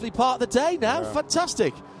lovely part of the day now. Yeah.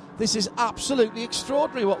 Fantastic. This is absolutely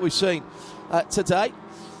extraordinary what we've seen today.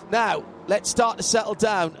 Now, let's start to settle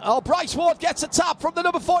down. Oh, Bryce Ward gets a tap from the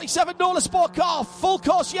number 47 Nola Sport car. Full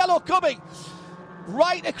course yellow coming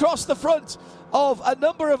right across the front of a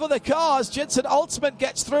number of other cars. Jensen Altman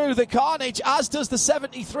gets through the carnage, as does the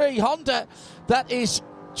 73 Honda that is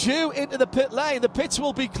due into the pit lane. The pits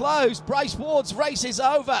will be closed. Bryce Ward's race is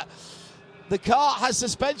over. The car has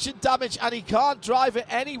suspension damage and he can't drive it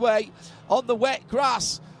anyway on the wet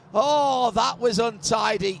grass. Oh, that was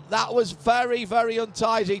untidy. That was very, very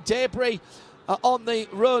untidy. Debris on the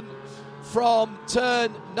run from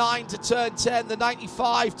turn 9 to turn 10. The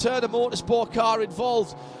 95 Turner Motorsport car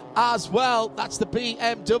involved as well. That's the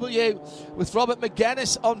BMW with Robert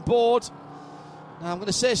McGuinness on board. Now, I'm going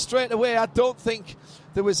to say straight away, I don't think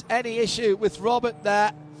there was any issue with Robert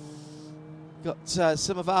there. Got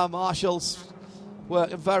some of our marshals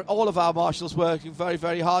working, all of our marshals working very,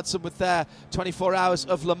 very hard. Some with their 24 hours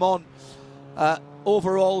of Le Mans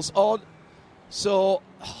overalls on. So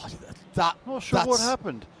not sure what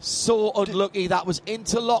happened. So unlucky. That was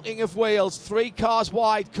interlocking of wheels, 3 cars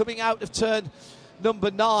wide coming out of turn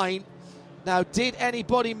number 9. Now, did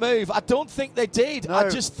anybody move? I don't think they did. No, I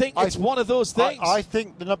just think it's one of those things. I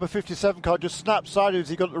think the number 57 car just snapped sideways.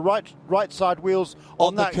 He got the right side wheels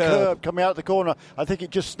on that curb coming out the corner. I think it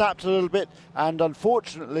just snapped a little bit, and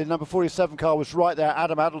unfortunately, the number 47 car was right there.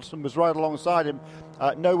 Adam Adelson was right alongside him.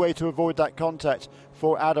 No way to avoid that contact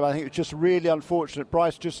for Adam. I think it was just really unfortunate.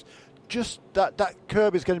 Bryce just that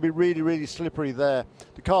curb is going to be really, really slippery there.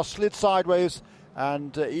 The car slid sideways,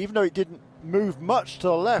 and even though it didn't move much to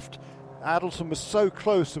the left, Adelson was so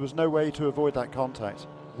close, there was no way to avoid that contact.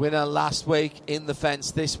 Winner last week in the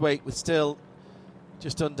fence this week with still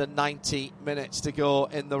just under 90 minutes to go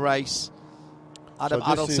in the race. Adam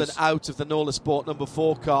Adelson out of the Nola Sport number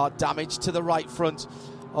 4 car. Damage to the right front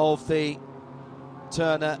of the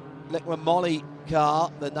Turner Liqman Molly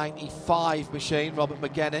car, the 95 machine, Robert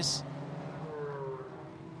McGuinness.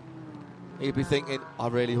 He'd be thinking, I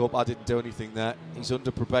really hope I didn't do anything there. He's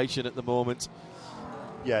under probation at the moment.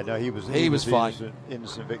 Yeah, no, he was fine.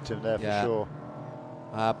 Innocent victim there for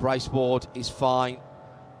sure. Bryce Ward is fine.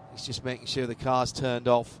 He's just making sure the car's turned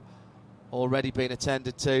off. Already been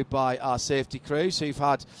attended to by our safety crews who've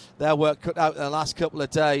had their work cut out in the last couple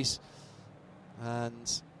of days,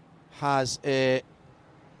 and has a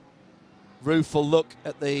rueful look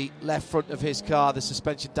at the left front of his car, the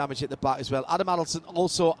suspension damage at the back as well. Adam Adelson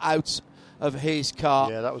also out of his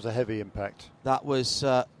car. Yeah, that was a heavy impact. That was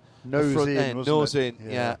nose in.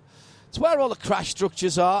 Yeah. It's where all the crash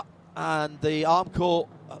structures are, and the Armco,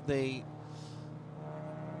 the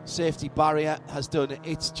safety barrier, has done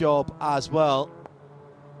its job as well.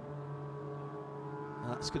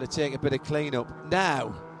 That's going to take a bit of clean-up.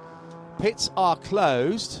 Now, pits are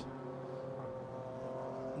closed.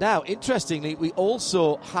 Now, interestingly, we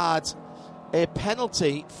also had a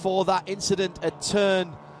penalty for that incident at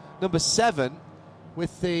turn number 7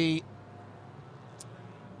 with the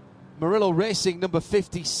Murillo Racing number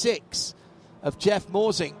 56 of Jeff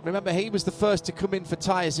Mosing. Remember, he was the first to come in for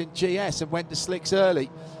tyres in GS and went to slicks early,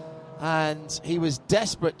 and he was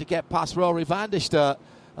desperate to get past Rory van der Steur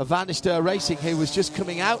of Van der Steur Racing, who was just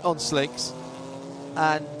coming out on slicks,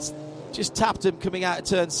 and just tapped him coming out of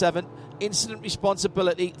turn 7. Incident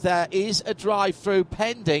responsibility. There is a drive-through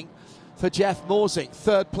pending for Jeff Mosing,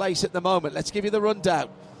 3rd place at the moment. Let's give you the rundown.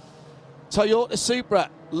 Toyota Supra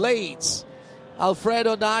leads.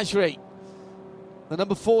 Alfredo Najri, the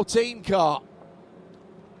number 14 car,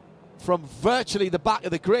 from virtually the back of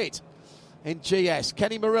the grid in GS.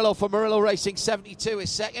 Kenny Murillo for Murillo Racing, 72 is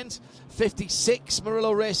second. 56,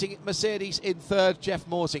 Murillo Racing Mercedes in 3rd, Jeff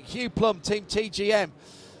Mosing. Hugh Plum, Team TGM,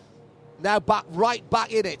 now right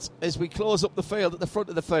back in it as we close up the field at the front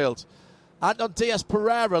of the field. Anton Diaz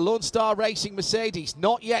Pereira, Lone Star Racing Mercedes,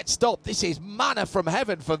 not yet stopped. This is manna from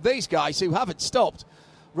heaven for these guys who haven't stopped.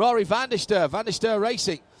 Rory van der Steur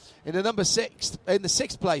Racing in the number 6, in the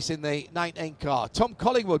 6th place in the 19 car. Tom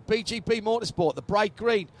Collingwood, BGB Motorsport, the bright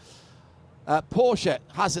green Porsche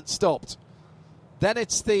hasn't stopped. Then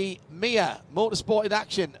it's the Mia Motorsport in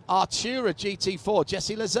Action Artura GT4.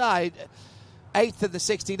 Jesse Lazare, 8th in the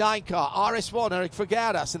 69 car. RS1 Eric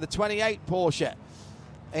Figueras in the 28 Porsche.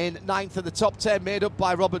 In 9th in the top 10, made up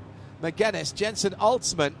by Robert McGuinness. Jensen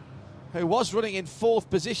Altzman, who was running in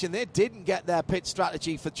 4th position, they didn't get their pit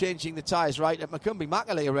strategy for changing the tyres right at Macumbi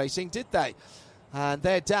Macaleer Racing, did they? And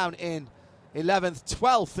they're down in 11th.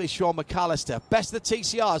 12th is Sean McAllister. Best of the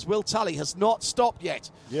TCRs, Will Talley has not stopped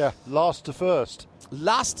yet. Yeah, last to first.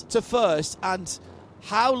 Last to first, and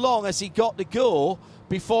how long has he got to go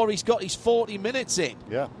before he's got his 40 minutes in?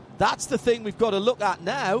 Yeah. That's the thing we've got to look at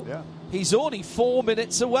now. Yeah. He's only 4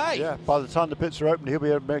 minutes away. Yeah, by the time the pits are open, he'll be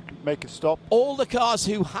able to make a stop. All the cars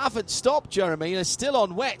who haven't stopped, Jeremy, are still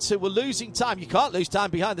on wets, who were losing time. You can't lose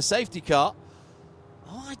time behind the safety car.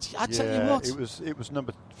 Oh, I tell you what. It was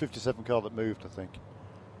number 57 car that moved, I think.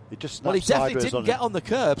 It just snapped. Well, he definitely didn't get on the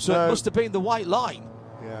curb, so No. it must have been the white line.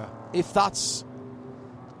 Yeah. If that's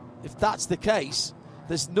the case,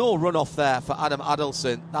 there's no runoff there for Adam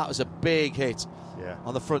Adelson. That was a big hit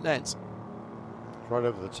on the front end. Right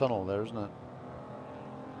over the tunnel there, isn't it?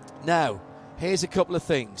 Now, here's a couple of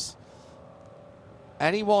things.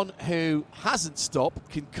 Anyone who hasn't stopped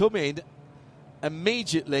can come in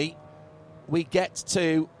immediately. We get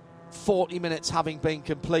to 40 minutes having been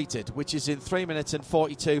completed, which is in 3 minutes and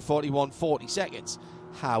 42, 41, 40 seconds.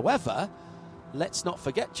 However, let's not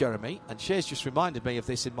forget, Jeremy, and Shea's just reminded me of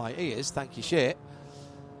this in my ears, thank you, Shea,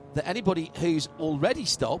 that anybody who's already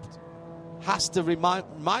stopped has to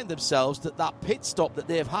remind themselves that pit stop that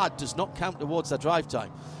they've had does not count towards their drive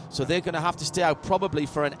time. So they're going to have to stay out probably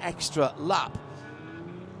for an extra lap.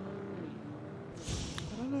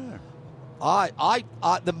 I don't know.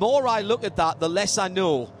 I the more I look at that, the less I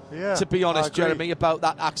know, to be honest, Jeremy, about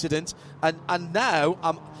that accident. And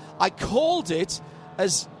now I called it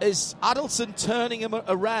as Adelson turning him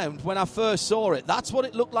around when I first saw it. That's what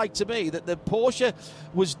it looked like to me, that the Porsche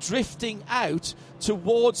was drifting out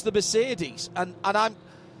towards the Mercedes. And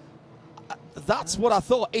that's what I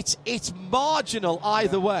thought. It's marginal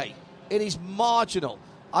either way. It is marginal.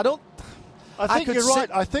 I think you're right.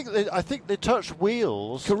 I think they touched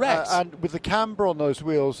wheels. Correct. And with the camber on those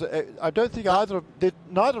wheels, I don't think neither of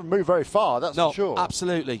them moved very far. That's for sure.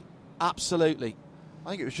 Absolutely. I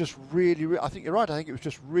think it was just really. I think you're right. I think it was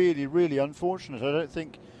just really, really unfortunate. I don't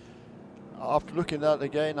think, after looking at it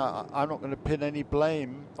again, I'm not going to pin any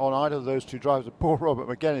blame on either of those two drivers. Poor Robert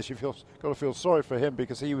McGuinness, you've got to feel sorry for him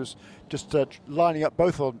because he was just lining up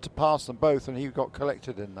both of them to pass them both, and he got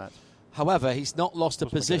collected in that. However, he's not lost a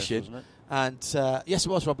position. McGuinness, wasn't it? And yes, it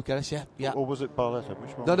was Robert McGuinness. Yeah. Or was it Barletta?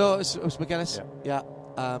 Which one? No, it was McGuinness.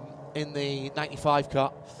 Yeah. In the 95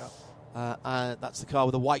 car. Yeah. That's the car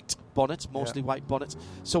with a white bonnet, mostly white bonnet.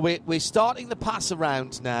 So we're starting the pass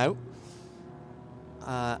around now.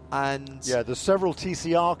 And there's several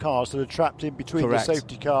TCR cars that are trapped in between the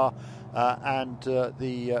safety car and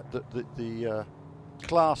the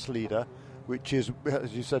class leader, which is,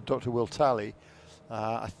 as you said, Dr. Will Talley.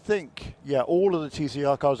 I think, all of the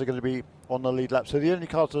TCR cars are going to be on the lead lap. So the only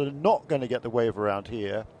cars that are not going to get the wave around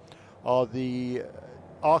here are the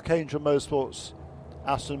Archangel Motorsports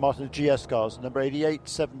Aston Martin GS cars. Number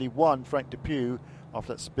 8871, Frank Depew,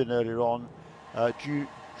 after that spin earlier on. Drew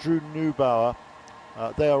Neubauer.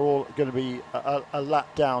 They are all going to be a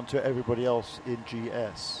lap down to everybody else in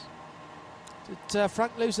GS. Did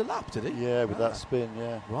Frank lose a lap, did he? Yeah, with that spin,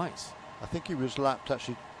 Right. I think he was lapped,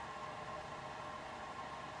 actually.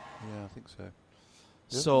 Yeah, I think so.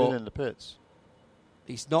 He's been in the pits.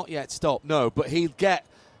 He's not yet stopped, no, but he'll get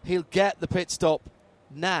the pit stop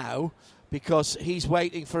now because he's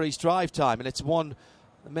waiting for his drive time, and it's 1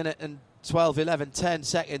 minute and 12, 11, 10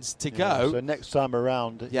 seconds to go. So next time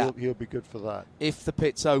around, he'll be good for that. If the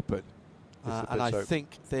pit's open. I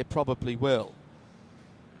think they probably will.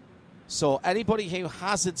 So anybody who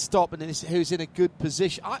hasn't stopped and who's in a good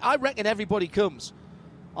position, I reckon everybody comes.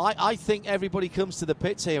 I think everybody comes to the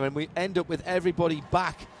pits here, and we end up with everybody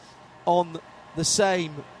back on the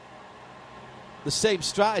same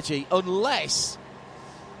strategy, unless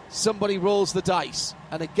somebody rolls the dice.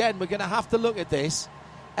 And again, we're going to have to look at this.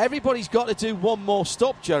 Everybody's got to do one more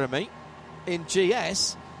stop, Jeremy, in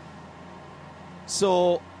GS.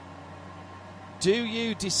 So, do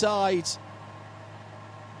you decide,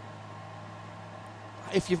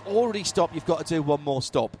 if you've already stopped, you've got to do one more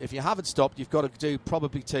stop. If you haven't stopped, you've got to do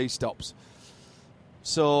probably 2 stops.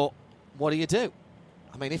 So, what do?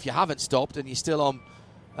 I mean, if you haven't stopped and you're still on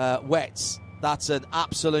wets, that's an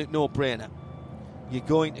absolute no-brainer. You're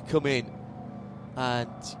going to come in, and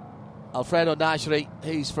Alfredo Najri,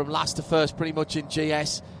 who's from last to first pretty much in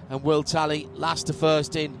GS, and Will Talley, last to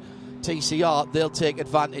first in TCR, they'll take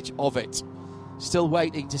advantage of it. Still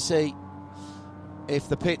waiting to see if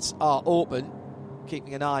the pits are open.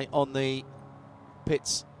 Keeping an eye on the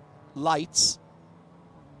pits lights.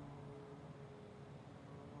 Yeah.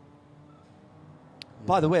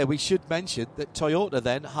 By the way, we should mention that Toyota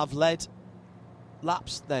then have led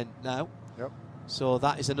laps then now. Yep. So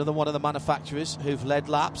that is another one of the manufacturers who've led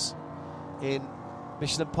laps in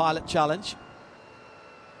Michelin Pilot Challenge.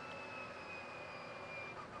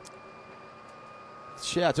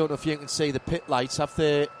 Shea, I don't know if you can see the pit lights. Have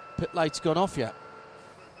the pit lights gone off yet?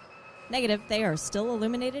 Negative. They are still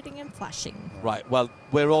illuminating and flashing. Right, well,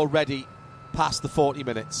 we're already past the 40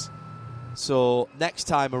 minutes. So next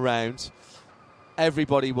time around,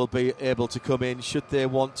 everybody will be able to come in should they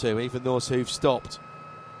want to, even those who've stopped.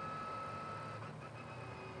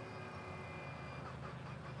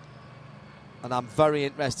 And I'm very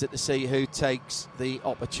interested to see who takes the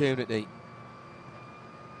opportunity.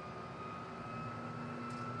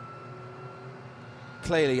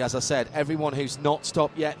 Clearly, as I said, everyone who's not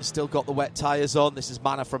stopped yet has still got the wet tyres on. This is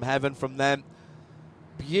manna from heaven from them.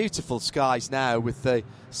 Beautiful skies now with the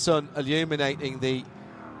sun illuminating the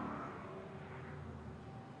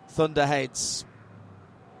Thunderheads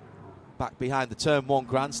back behind the Turn 1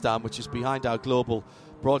 grandstand, which is behind our global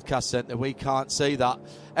broadcast centre. We can't see that.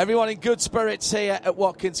 Everyone in good spirits here at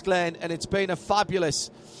Watkins Glen, and it's been a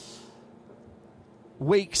fabulous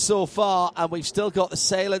week so far, and we've still got the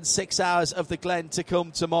sailing 6 hours of the Glen to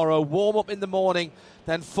come tomorrow. Warm up in the morning,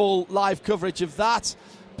 then full live coverage of that,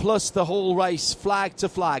 plus the whole race flag to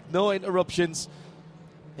flag, no interruptions.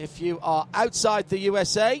 If you are outside the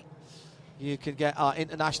USA, you can get our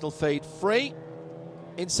international feed free.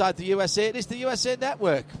 Inside the USA, it is the USA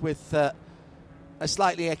Network with a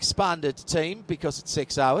slightly expanded team because it's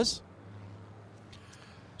 6 hours.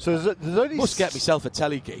 So there's only must get myself a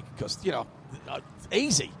telly gig because, you know,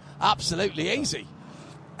 easy, absolutely easy.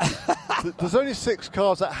 There's only 6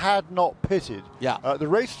 cars that had not pitted. Yeah. The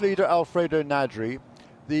race leader, Alfredo Nadri.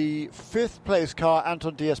 The 5th place car,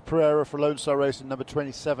 Anton Diaz-Pereira for Lone Star Racing, number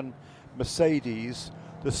 27, Mercedes.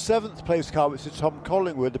 The 7th place car, which is Tom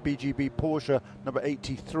Collingwood, the BGB Porsche, number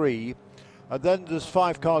 83. And then there's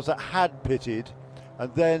 5 cars that had pitted.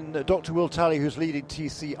 And then Dr. Will Talley, who's leading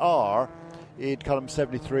TCR in column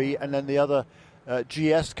 73. And then the other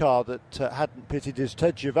GS car that hadn't pitted is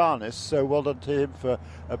Ted Giovannis, so well done to him for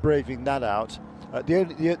braving that out.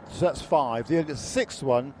 So that's 5. The 6th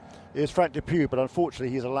one is Frank Depew, but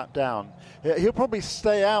unfortunately he's a lap down. He'll probably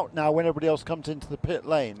stay out now when everybody else comes into the pit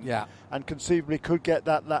lane, and conceivably could get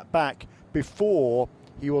that lap back before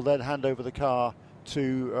he will then hand over the car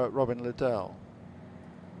to Robin Liddell.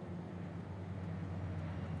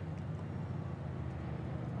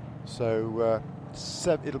 So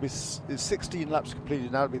it'll be 16 laps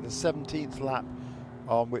completed now. It'll be the 17th lap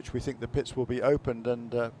on which we think the pits will be opened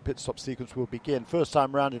and pit stop sequence will begin. First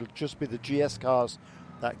time round, it'll just be the GS cars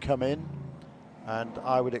that come in, and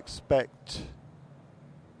I would expect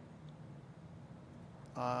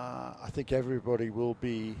I think everybody will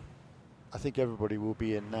be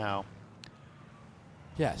in now.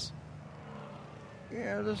 Yes.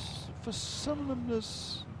 Yeah, for some of them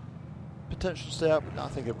there's potential to stay up, but I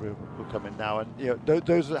think everybody will come in now. And you know,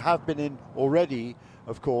 those that have been in already,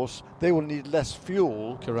 of course, they will need less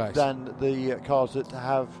fuel than the cars that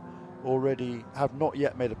have not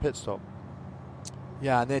yet made a pit stop.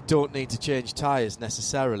 Yeah, and they don't need to change tyres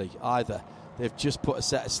necessarily either. They've just put a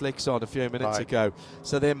set of slicks on a few minutes ago,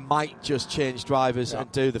 so they might just change drivers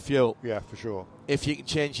and do the fuel. Yeah, for sure. If you can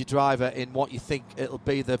change your driver in what you think it'll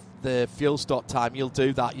be the fuel stop time, you'll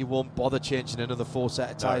do that. You won't bother changing another 4 set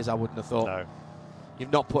of tyres, I wouldn't have thought. No.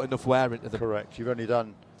 You've not put enough wear into them. Correct. You've only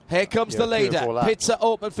done... Here comes the leader. Pits are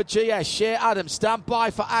open for GS. Shea Adams, stand by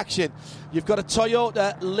for action. You've got a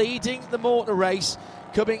Toyota leading the motor race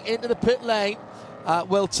coming into the pit lane.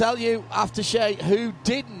 We'll tell you after Shea who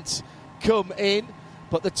didn't come in,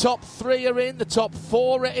 but the top 3 are in, the top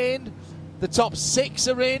 4 are in, the top 6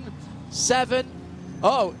 are in, 7.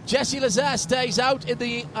 Oh, Jesse Lazare stays out in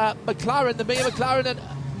the McLaren, the Mia McLaren,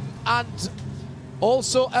 and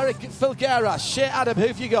also Eric Filgueira. Shea Adam, who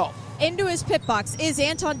have you got? Into his pit box is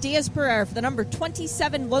Anton Diaz-Pereira for the number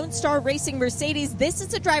 27 Lone Star Racing Mercedes. This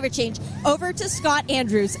is a driver change over to Scott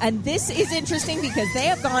Andrews, and this is interesting because they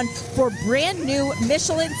have gone for brand new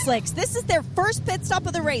Michelin slicks. This is their first pit stop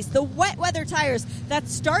of the race. The wet weather tires that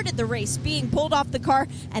started the race being pulled off the car,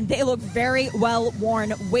 and they look very well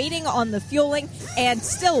worn, waiting on the fueling and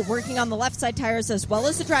still working on the left side tires as well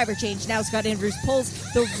as the driver change. Now Scott Andrews pulls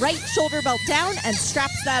the right shoulder belt down and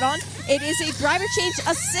straps that on. It is a driver change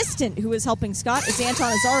assistant who is helping Scott, as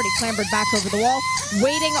Anton has already clambered back over the wall,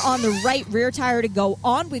 waiting on the right rear tire to go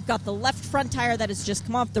on. We've got the left front tire that has just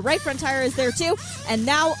come off. The right front tire is there too, and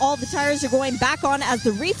now all the tires are going back on as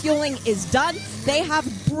the refueling is done. They have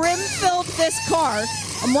brim-filled this car.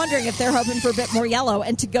 I'm wondering if they're hoping for a bit more yellow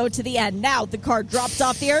and to go to the end. Now the car drops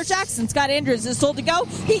off the air jacks and Scott Andrews is told to go.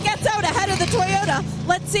 He gets out ahead of the Toyota.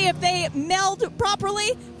 Let's see if they meld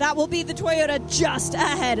properly. That will be the Toyota just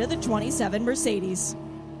ahead of the 27 Mercedes.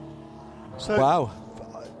 So, wow.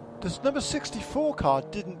 This number 64 car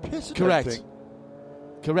didn't pit. Correct.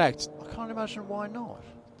 I can't imagine why not.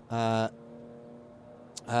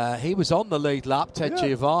 He was on the lead lap, Ted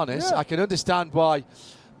Giovannis. Yeah. I can understand why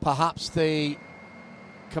perhaps the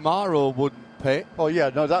Camaro wouldn't pit. Oh, yeah,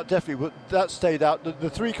 no, that definitely would. That stayed out. The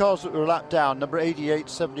three cars that were lapped down, number 88,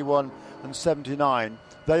 71, and 79,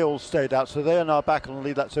 they all stayed out. So they are now back on the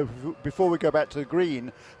lead lap. So before we go back to the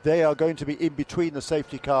green, they are going to be in between the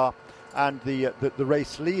safety car and the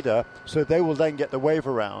race leader. So they will then get the wave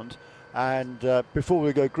around. And before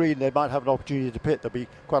we go green, they might have an opportunity to pit. They'll be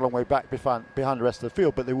quite a long way back behind the rest of the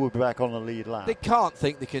field, but they will be back on the lead lap. They can't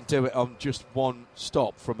think they can do it on just one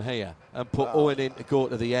stop from here and put Owen in to go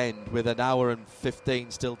to the end with an hour and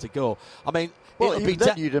 15 still to go. I mean, well, even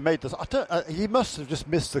then you'd have made this. He must have just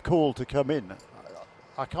missed the call to come in.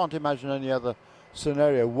 I can't imagine any other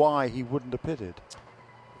scenario why he wouldn't have pitted.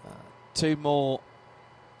 2 more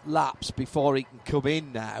laps before he can come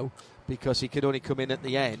in now, because he could only come in at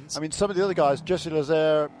the end. I mean, some of the other guys, Jesse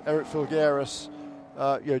Lazaire, Eric Filgueras,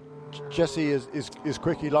 Jesse is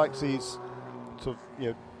quick. He likes these sort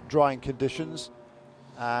of drying conditions,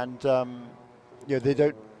 and they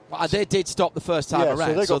don't. Well, they did stop the first time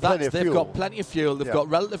around, so they've got plenty of fuel. They've got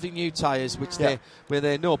relatively new tyres, which they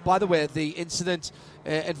know. By the way, the incident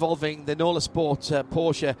involving the Nola Sport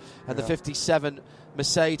Porsche and the 57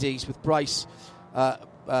 Mercedes with Bryce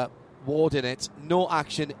Ward in it, no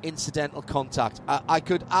action, incidental contact. I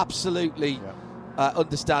could absolutely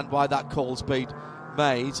understand why that call's been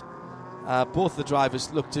made. Both the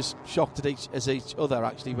drivers looked as shocked as each other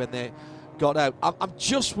actually when they got out. I'm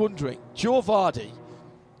just wondering, Joe Vardy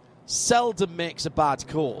seldom makes a bad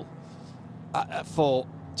call for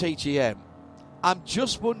TGM. I'm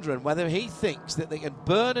just wondering whether he thinks that they can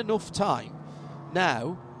burn enough time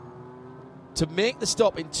now to make the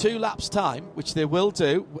stop in 2 laps' time, which they will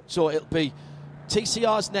do. So it'll be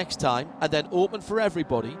TCR's next time and then open for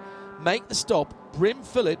everybody. Make the stop, brim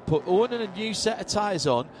fill it, put Owen in a new set of tyres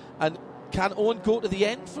on, and can Owen go to the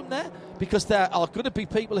end from there? Because there are going to be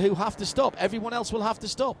people who have to stop. Everyone else will have to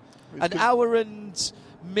stop. An hour and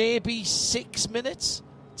maybe 6 minutes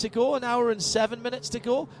to go, an hour and 7 minutes to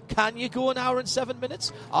go. Can you go an hour and 7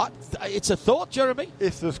 minutes? It's a thought, Jeremy.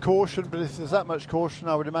 If there's caution, but if there's that much caution,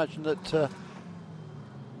 I would imagine that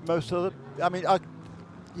most of the... I mean,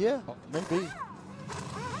 maybe.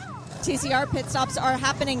 TCR pit stops are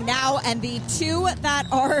happening now, and the 2 that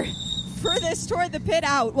are furthest toward the pit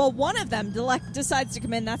out, well, one of them decides to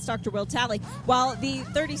come in. That's Dr. Will Talley, while the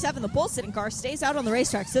 37, the pole-sitting car, stays out on the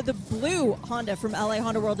racetrack. So the blue Honda from LA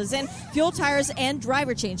Honda World is in. Fuel, tires, and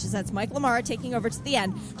driver changes. That's Mike Lamara taking over to the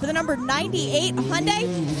end. For the number 98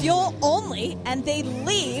 Hyundai, fuel only, and they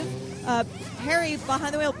leave Harry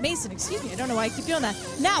behind the wheel. Mason, excuse me. I don't know why I keep doing that.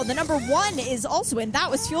 Now, the number 1 is also in.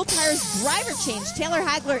 That was fuel, tires, driver change. Taylor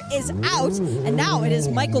Hagler is out, and now it is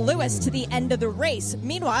Michael Lewis to the end of the race.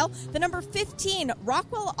 Meanwhile, the number 15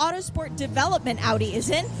 Rockwell Autosport Development Audi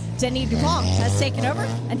is in. Denis Dupont has taken over,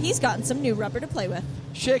 and he's gotten some new rubber to play with.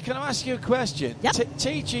 Shay, can I ask you a question? Yep.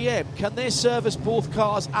 TGM, can they service both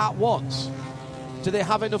cars at once? Do they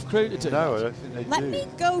have enough crew to do No, that? I don't think they do. Let me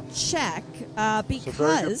go check, It's a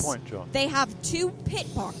very good because point, John. they have 2 pit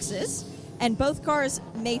boxes, and both cars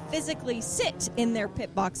may physically sit in their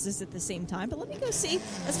pit boxes at the same time. But let me go see,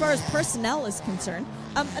 as far as personnel is concerned.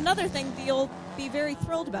 Another thing that you'll be very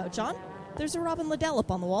thrilled about, John, there's a Robin Liddell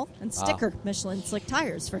up on the wall, and sticker Michelin slick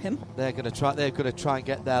tires for him. They're going to try and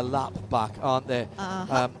get their lap back, aren't they?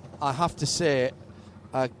 Uh-huh. I have to say,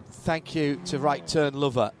 thank you to Right Turn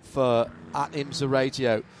Lover for at IMSA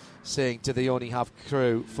Radio saying, do they only have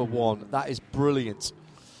crew for 1? That is brilliant.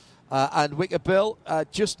 And Wicker Bill,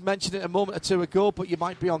 just mentioned it a moment or 2 ago, but you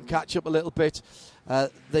might be on catch up a little bit.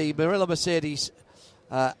 The Murillo Mercedes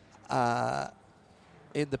in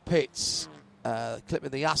the pits,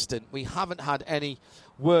 clipping the Aston. We haven't had any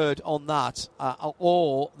word on that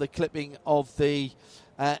or the clipping of the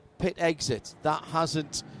pit exit. That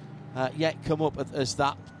hasn't yet come up as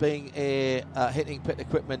that being a hitting pit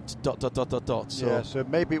equipment ... So, so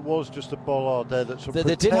maybe it was just a bollard there that sort of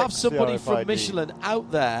they did have protects the somebody from RFID. Michelin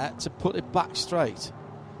out there to put it back straight.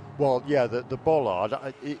 Well, yeah, the bollard.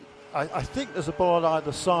 I think there's a ball on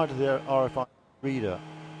either side of the RFI reader.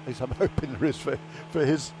 At least I'm hoping there is for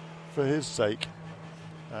his sake.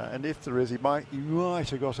 And if there is, he might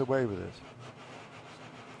have got away with it.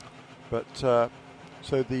 But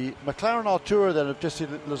so the McLaren Artura then of Jesse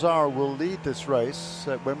Lazaro will lead this race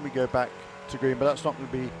when we go back to green, but that's not going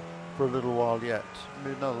to be for a little while yet.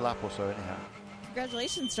 Maybe another lap or so anyhow.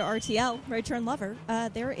 Congratulations to RTL, Right Turn Lover.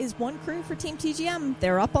 There is one crew for Team TGM.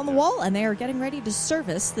 They're up on the wall, and they are getting ready to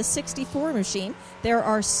service the 64 machine. There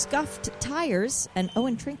are scuffed tires, and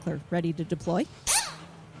Owen Trinkler ready to deploy.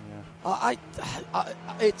 Yeah.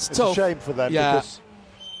 It's a tough. shame for them, yeah.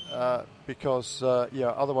 because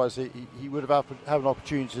otherwise he would have had an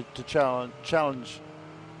opportunity to challenge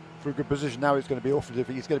for a good position. Now he's going to be awful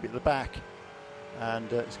difficult. He's going to be at the back,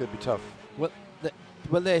 and it's going to be tough.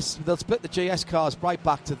 Well, they'll split the GS cars right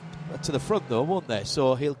back to the front, though, won't they?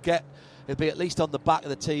 So he'll be at least on the back of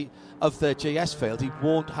the GS field. He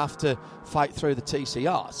won't have to fight through the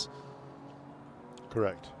TCRs.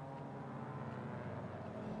 Correct.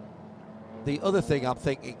 The other thing I'm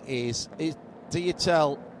thinking is do you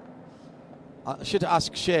tell? I should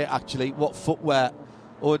ask Shea actually what footwear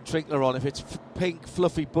Owen Trinkler on. If it's pink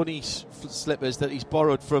fluffy bunny slippers that he's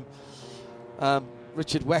borrowed from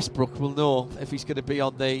Richard Westbrook, we'll know if he's going to be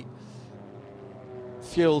on the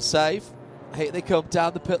fuel save. Here they come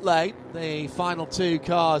down the pit lane. The final two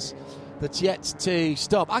cars that's yet to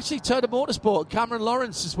stop. Actually, Turner Motorsport, Cameron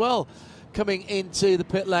Lawrence as well, coming into the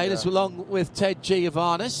pit lane as along with Ted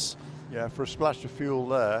Giovannis. Yeah, for a splash of fuel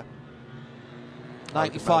there.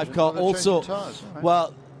 95 car also. Tires, right?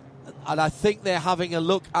 Well, and I think they're having a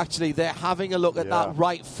look. Actually, they're having a look at that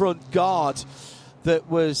right front guard that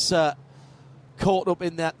was caught up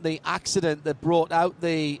in the accident that brought out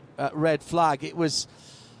the red flag. It was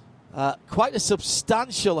quite a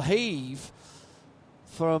substantial heave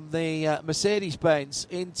from the Mercedes-Benz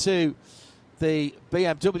into the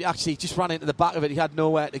BMW. Actually, he just ran into the back of it. He had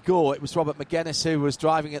nowhere to go. It was Robert McGuinness who was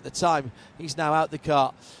driving at the time. He's now out the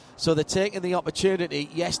car. So they're taking the opportunity,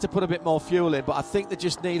 yes, to put a bit more fuel in, but I think they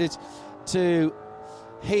just needed to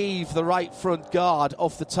heave the right front guard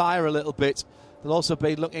off the tyre a little bit. They'll also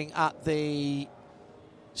be looking at the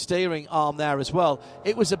steering arm there as well.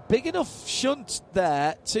 It was a big enough shunt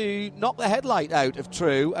there to knock the headlight out of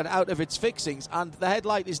True and out of its fixings, and the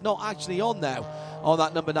headlight is not actually on now on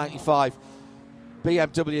that number 95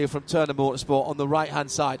 BMW from Turner Motorsport on the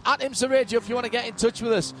right-hand side. At IMSA Radio, if you want to get in touch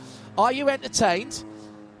with us. Are you entertained?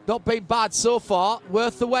 Not been bad so far.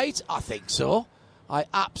 Worth the wait? I think so. I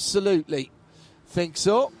absolutely think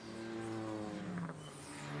so.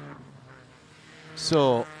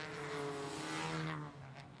 So,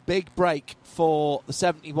 big break for the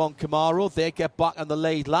 71 Camaro. They get back on the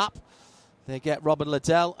lead lap. They get Robin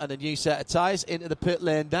Liddell and a new set of tyres into the pit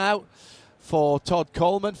lane now for Todd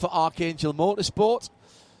Coleman for Archangel Motorsport.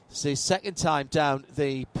 It's his second time down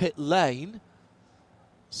the pit lane.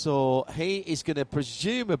 So he is going to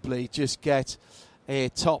presumably just get a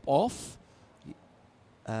top off.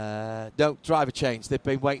 No, driver change. They've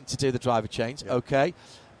been waiting to do the driver change. Yep. Okay.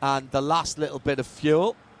 And the last little bit of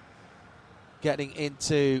fuel getting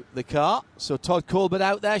into the car. So Todd Coleman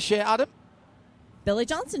out there, Shea Adam. Billy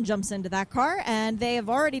Johnson jumps into that car, and they have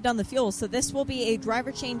already done the fuel, so this will be a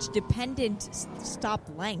driver change dependent stop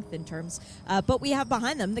length in terms. But we have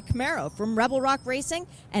behind them the Camaro from Rebel Rock Racing,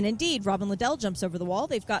 and indeed Robin Liddell jumps over the wall.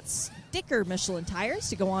 They've got sticker Michelin tires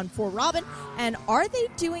to go on for Robin. And are they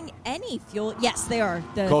doing any fuel? Yes, they are.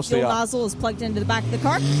 The fuel nozzle is plugged into the back of the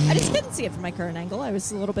car. I just couldn't see it from my current angle. I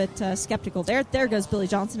was a little bit skeptical there. There goes Billy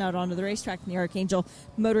Johnson out onto the racetrack in the Archangel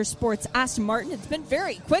Motorsports Aston Martin. It's been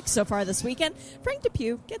very quick so far this weekend. Frank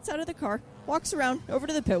Depew gets out of the car, walks around over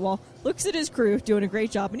to the pit wall, looks at his crew doing a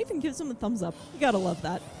great job, and even gives them a thumbs up. You gotta love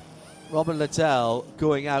that. Robin Liddell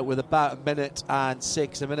going out with about an hour and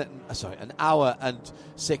 6,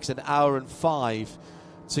 an hour and 5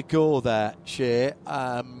 to go there, Shea.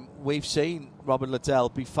 We've seen Robin Liddell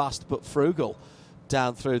be fast but frugal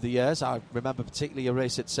down through the years. I remember particularly a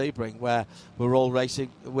race at Sebring where we're all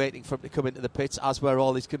racing, waiting for him to come into the pits, as were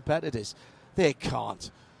all his competitors. They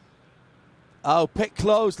can't. Oh, pit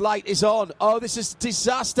closed, light is on. Oh, this is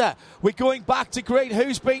disaster. We're going back to green.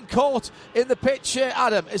 Who's been caught in the pit, Shea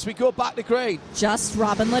Adam, as we go back to green? Just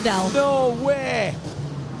Robin Liddell. No way.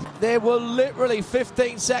 They were literally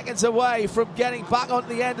 15 seconds away from getting back onto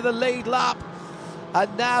the end of the lead lap.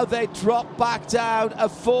 And now they drop back down a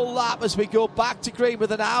full lap as we go back to green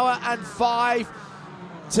with an hour and 5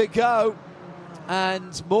 to go.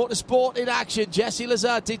 And Motorsport in action. Jesse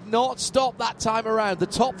Lazare did not stop that time around. The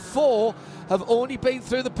top 4 have only been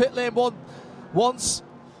through the pit lane once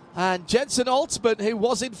And Jensen Altman, who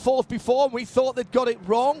was in fourth before, and we thought they'd got it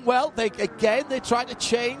wrong. Well, they're trying to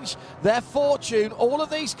change their fortune. All of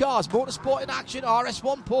these cars, Motorsport in Action,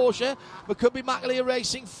 RS1 Porsche, McCumbee McAleer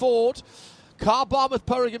Racing Ford, Car Barmouth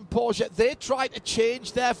Purrigan Porsche, they're trying to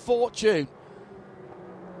change their fortune.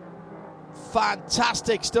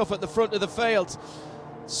 Fantastic stuff at the front of the field.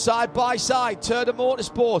 Side by side, Turner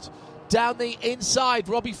Motorsport. Down the inside,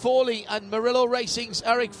 Robbie Foley and Murillo Racing's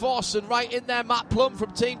Eric Voss, and right in there, Matt Plum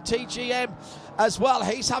from Team TGM as well.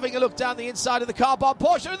 He's having a look down the inside of the car barn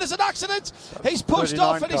Porsche, and there's an accident. He's pushed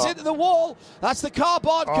off and he's into the wall. That's the car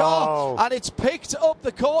barn car, and it's picked up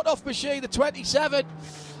the caught-off machine, the 27,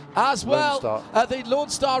 as well. The Lone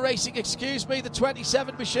Star Racing, the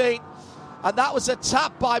 27 machine, and that was a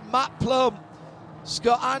tap by Matt Plum.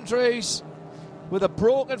 Scott Andrews with a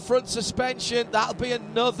broken front suspension. That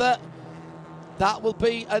will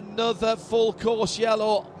be another full course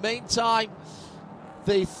yellow. Meantime,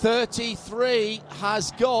 the 33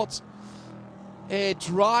 has got a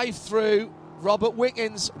drive through. Robert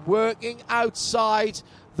Wickens working outside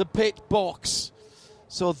the pit box.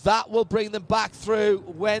 So that will bring them back through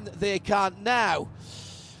when they can. Now,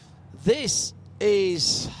 this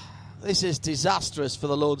is disastrous for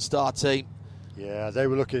the Lone Star team. Yeah, they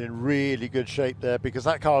were looking in really good shape there because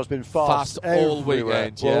that car has been fast all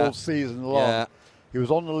weekend, all season long. Yeah. He was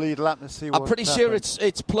on the lead lap. Let's see what I'm pretty sure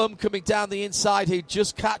it's Plum coming down the inside who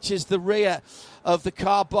just catches the rear of the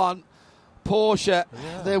Carbon Porsche.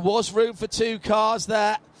 Yeah. There was room for two cars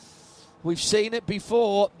there. We've seen it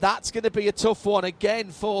before. That's going to be a tough one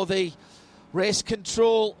again for the race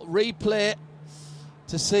control replay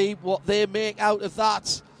to see what they make out of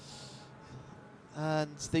that.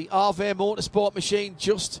 And the RV Motorsport machine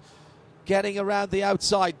just getting around the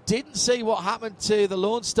outside. Didn't see what happened to the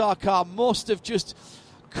Lone Star car. Must have just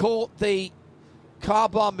caught the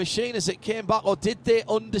Carbon machine as it came back. Or did they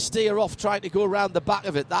understeer off trying to go around the back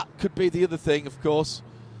of it? That could be the other thing, of course.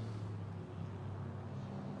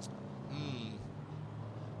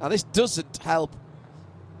 Now, this doesn't help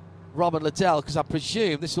Robin Liddell because I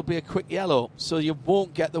presume this will be a quick yellow. So you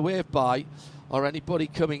won't get the wave by or anybody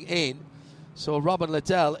coming in. So Robin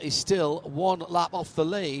Liddell is still one lap off the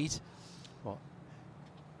lead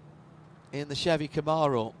in the Chevy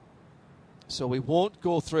Camaro. So we won't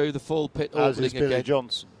go through the full pit opening again. As is Billy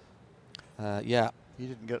Johnson. Yeah. He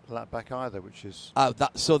didn't get the lap back either, which is...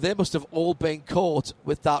 so they must have all been caught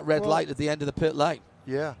with that red light at the end of the pit lane.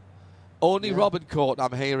 Yeah. Only Robin caught,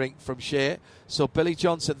 I'm hearing from Shea. So Billy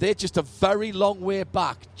Johnson, they're just a very long way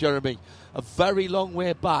back, Jeremy. A very long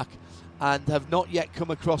way back. And have not yet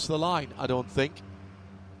come across the line, I don't think.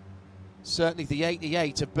 Certainly the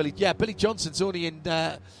 88 of Billy... Yeah, Billy Johnson's only in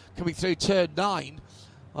coming through turn 9,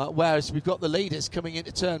 whereas we've got the leaders coming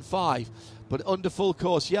into turn 5. But under full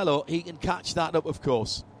course yellow, he can catch that up, of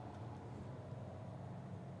course.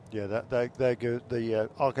 Yeah, there goes the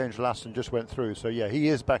Archangel Aston just went through. So, yeah, he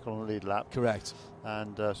is back on the lead lap. Correct.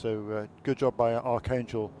 And so good job by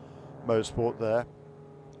Archangel Motorsport there.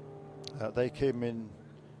 They came in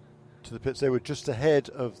to the pits. They were just ahead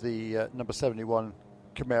of the number 71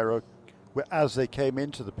 Camaro as they came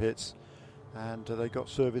into the pits, and they got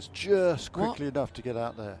service just quickly enough to get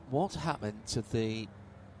out there. What happened to the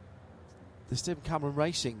Stephen Cameron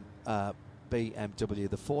Racing BMW,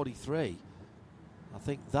 the 43? I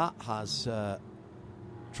think that has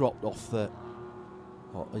dropped off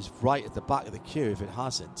is right at the back of the queue if it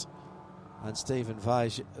hasn't. And Stephen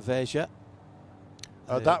Veja.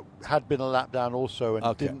 That had been a lap down also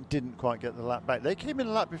and didn't quite get the lap back. They came in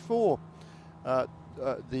a lap before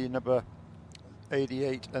the number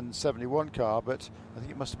 88 and 71 car, but I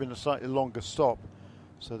think it must have been a slightly longer stop,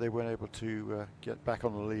 so they weren't able to get back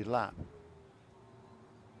on the lead lap.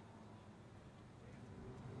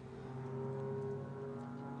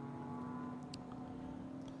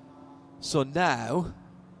 So now,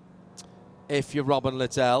 if you're Robin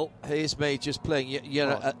Liddell, here's me just playing.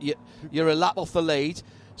 You're a lap off the lead,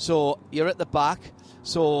 so you're at the back.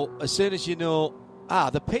 So as soon as you know,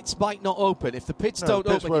 the pits might not open. If the pits don't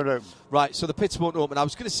open, won't open. Right, so the pits won't open. I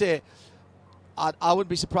was going to say, I wouldn't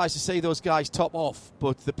be surprised to see those guys top off,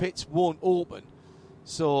 but the pits won't open,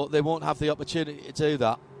 so they won't have the opportunity to do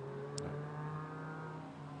that.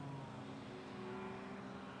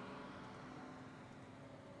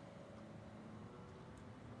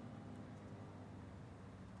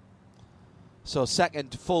 So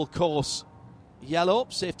second full course yellow,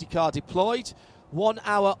 safety car deployed, 1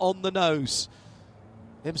 hour on the nose.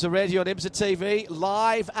 IMSA Radio and IMSA TV,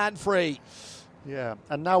 live and free. Yeah,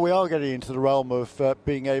 and now we are getting into the realm of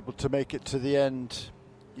being able to make it to the end,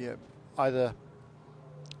 either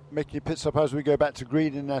making a pit stop as we go back to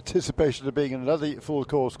green in anticipation of being another full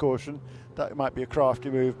course caution. That might be a crafty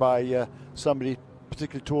move by somebody,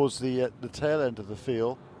 particularly towards the tail end of the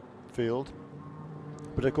field.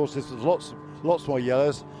 But of course, there's lots more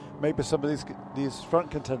yellows. Maybe some of these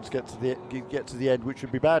front contenders get to the end, which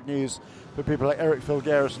would be bad news for people like Eric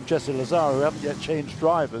Filgaris and Jesse Lazaro, who haven't yet changed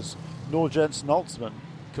drivers, nor Jensen Holtzman.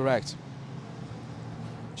 Correct.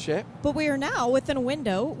 Shit. But we are now within a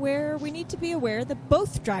window where we need to be aware that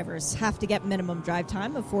both drivers have to get minimum drive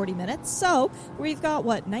time of 40 minutes. So we've got,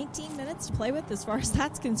 19 minutes to play with as far as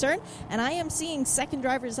that's concerned. And I am seeing second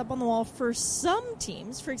drivers up on the wall for some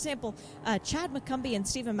teams. For example, Chad McCumbee and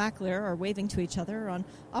Stephen McAleer are waving to each other on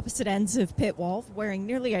opposite ends of pit wall, wearing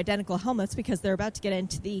nearly identical helmets because they're about to get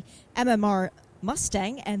into the MMR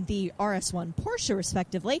Mustang and the RS1 Porsche,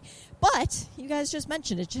 respectively. But you guys just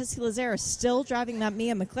mentioned it. Jesse Lazaro still driving that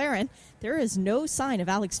Mia McLaren. There is no sign of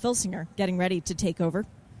Alex Filsinger getting ready to take over.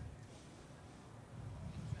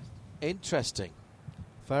 Interesting.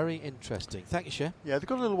 Very interesting. Thank you, Shea. Yeah, they've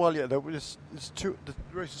got a little while yet. The race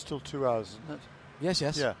is still 2 hours, isn't it? Yes.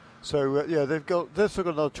 Yeah. So they've still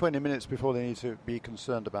got another 20 minutes before they need to be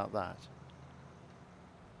concerned about that.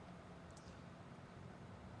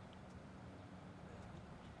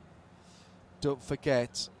 Don't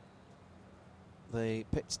forget, the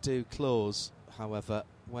pits do close, however,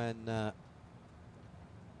 when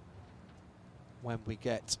we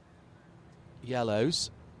get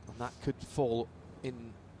yellows, and that could fall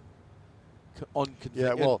in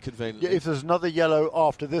inconveniently. If there's another yellow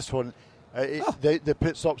after this one, the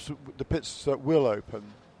pits will open.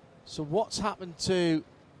 So what's happened to?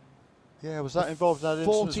 Yeah, was that involved in that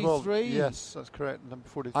incident as well? 43? Yes, that's correct. Number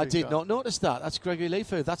 43. I did not notice that. That's Gregory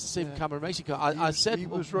Leifu. That's the same Cameron racing car. I said he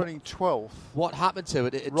was running 12th. What happened to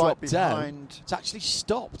it? It right dropped behind. down. It's actually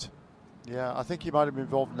stopped. Yeah, I think he might have been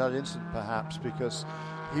involved in that incident, perhaps, because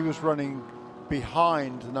he was running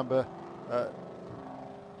behind the number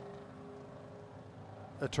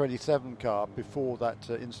a 27 car before that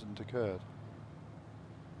incident occurred.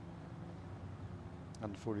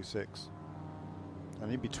 And 46.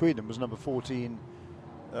 And in between them was number 14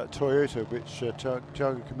 Toyota, which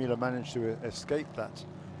Thiago Camilo managed to escape that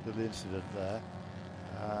little incident there,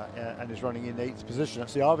 and is running in 8th position.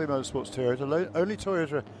 That's the RV Motorsports Toyota, only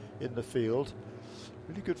Toyota in the field.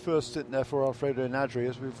 Really good first stint there for Alfredo Nadri,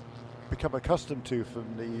 as we've become accustomed to from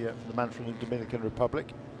the man from the Dominican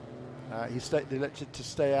Republic. He elected to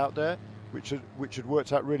stay out there, which had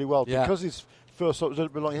worked out really well because his first stop was a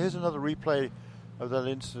little bit long. Here's another replay of that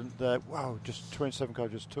incident there. Wow, just 27 car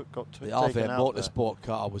just got taken out. The RV Motorsport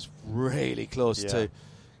car was really close to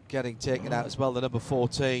getting taken out as well. The number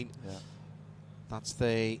 14. Yeah. That's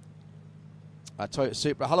the Toyota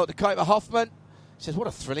Supra. Hello to Kuiper Hoffman. He says, what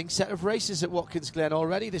a thrilling set of races at Watkins Glen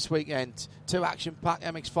already this weekend. 2 action-packed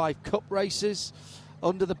MX-5 Cup races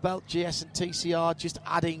under the belt. GS and TCR just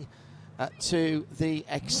adding to the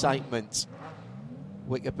excitement.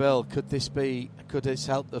 Wicker Bill, could this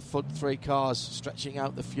help the front 3 cars stretching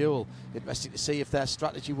out the fuel? Interesting to see if their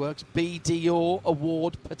strategy works. BDO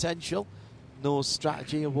award potential. No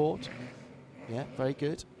strategy award. Yeah, very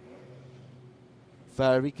good.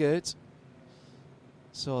 Very good.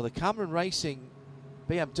 So the Cameron Racing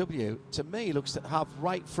BMW, to me, looks to have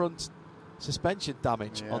right front suspension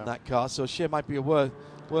damage on that car. So she might be worth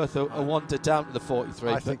a wander down to the 43.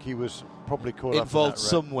 I think he was probably caught up involved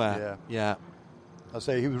somewhere. Yeah. I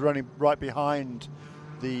say he was running right behind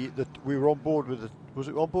the. We were on board with the. Was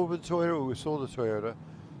it on board with the Toyota? Or we saw the Toyota,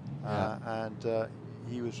 and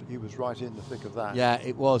he was right in the thick of that. Yeah,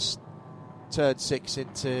 it was turn 6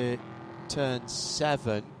 into turn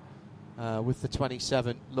 7 with the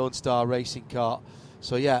 27 Lone Star Racing car.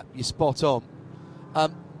 So yeah, you're spot on.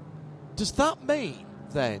 Does that mean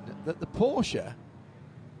then that the Porsche,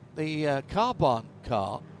 the Carbon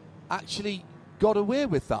car, actually got away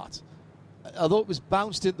with that? Although it was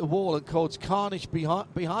bounced into the wall and caused carnage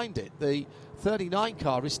behind it, the 39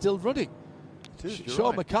 car is still running. It is,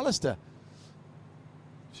 Sean right. McAllister.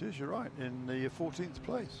 It is, you're right, in the 14th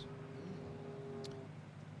place.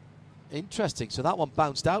 Interesting. So that one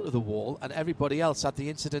bounced out of the wall, and everybody else had the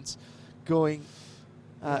incidents going,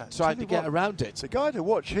 trying to get around it. The guy to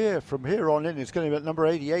watch here from here on in is going to be at number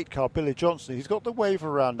 88 car, Billy Johnson. He's got the wave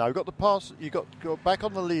around now. You've got the pass. You got back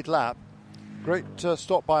on the lead lap. Great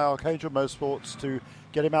stop by Archangel Motorsports to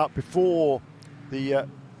get him out before the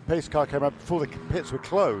pace car came out, before the pits were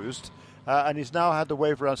closed. And he's now had the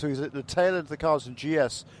wave around, so he's at the tail end of the cars in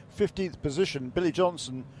GS, 15th position. Billy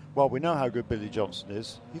Johnson, well, we know how good Billy Johnson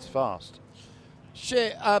is. He's fast.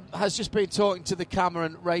 She has just been talking to the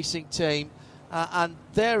Cameron Racing team, and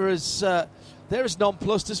they're as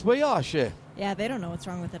nonplussed as we are, Shea. Yeah, they don't know what's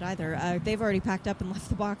wrong with it either. They've already packed up and left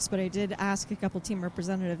the box, but I did ask a couple team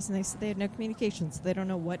representatives, and they said they had no communications. They don't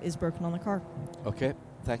know what is broken on the car. Okay,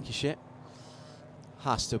 thank you, Shit.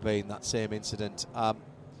 Has to have been that same incident.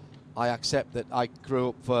 I accept that I grew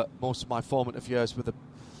up for most of my formative years with a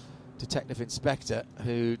detective inspector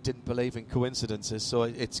who didn't believe in coincidences, so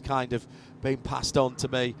it's kind of been passed on to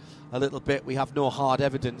me a little bit. We have no hard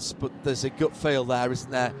evidence, but there's a gut feel there,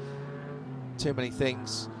 isn't there? Too many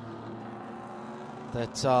things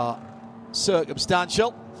that are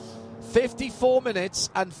circumstantial. 54 minutes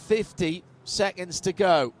and 50 seconds to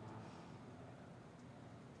go.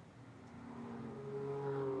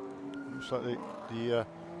 Looks like the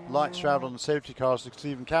lights are out on the safety cars.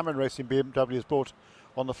 Stephen Cameron Racing BMW has brought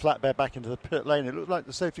on the flatbed back into the pit lane. It looked like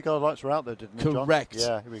the safety car lights were out there, didn't it, John? Correct.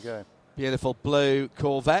 Yeah, here we go. Beautiful blue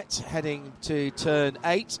Corvette heading to turn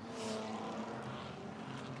 8.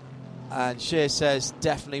 And Shear says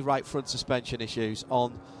definitely right front suspension issues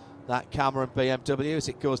on that Cameron BMW as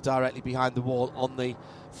it goes directly behind the wall on the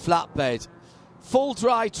flatbed. Full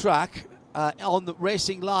dry track on the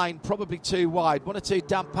racing line, probably too wide. 1 or 2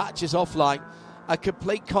 damp patches offline. A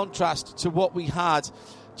complete contrast to what we had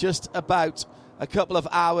just about a couple of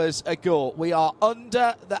hours ago. We are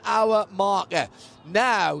under the hour marker.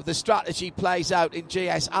 Now the strategy plays out in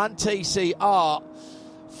GS and TCR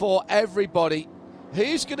for everybody.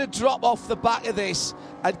 Who's going to drop off the back of this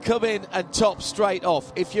and come in and top straight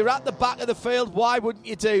off? If you're at the back of the field, why wouldn't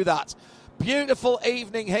you do that? Beautiful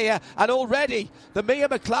evening here, and already the Mia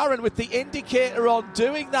McLaren with the indicator on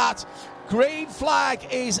doing that. Green flag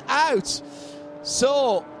is out.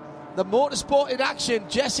 So the Motorsport in action,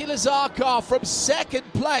 Jesse Lazar car from second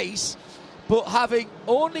place, but having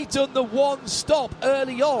only done the one stop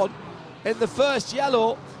early on in the first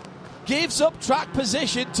yellow, gives up track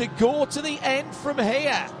position to go to the end from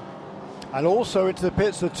here. And also into the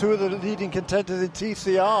pits, the 2 of the leading contenders in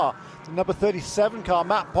TCR. The number 37 car,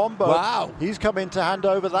 Matt Pombo. Wow. He's come in to hand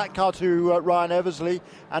over that car to Ryan Eversley.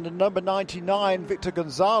 And the number 99, Victor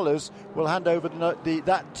Gonzalez, will hand over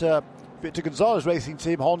that Victor Gonzalez Racing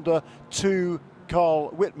Team Honda to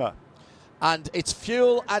Carl Whitmer. And it's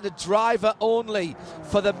fuel and a driver only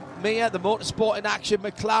for the Mia, the Motorsport in action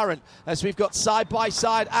McLaren, as we've got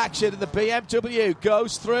side-by-side action, and the BMW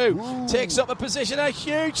goes through. Ooh. Takes up a position, a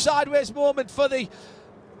huge sideways moment for the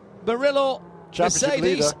Murillo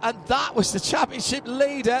Mercedes, and that was the championship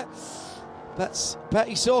leader. Bet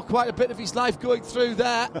he saw quite a bit of his life going through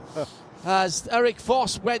there. As Eric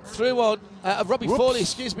Foss went through on Robbie Foley,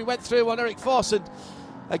 went through on Eric Foss, and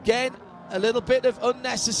again a little bit of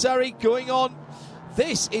unnecessary going on.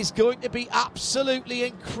 This is going to be absolutely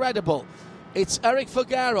incredible. It's Eric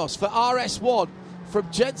Figueros for RS1 from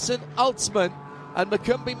Jensen Altsman and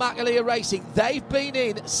Macumbi Makalia Racing. They've been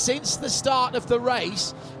in since the start of the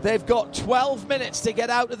race. They've got 12 minutes to get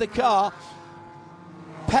out of the car.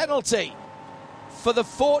 Penalty for the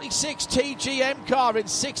 46 TGM car in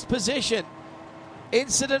 6th position.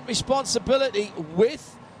 Incident responsibility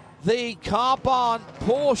with the Car Barn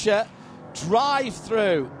Porsche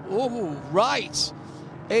drive-through. Oh, right.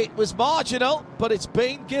 It was marginal, but it's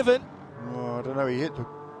been given. Oh, I don't know. He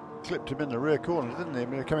clipped him in the rear corner, didn't he? I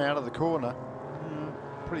mean, coming out of the corner.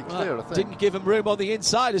 Pretty clear, I think. Didn't give him room on the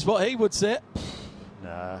inside, is what he would say.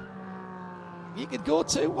 Nah. You could go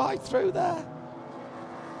too wide through there.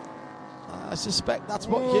 I suspect that's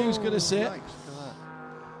what Hugh's going to say.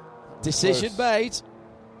 Decision made.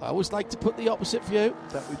 I always like to put the opposite view.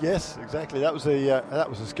 Yes, exactly. That was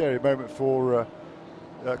a scary moment for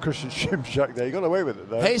Christian Shimshak there. He got away with it,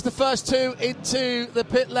 though. Here's the first 2 into the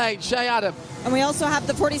pit lane. Shay Adam. And we also have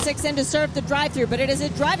the 46 in to serve the drive-through, but it is a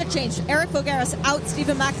driver change. Eric Fogaris out,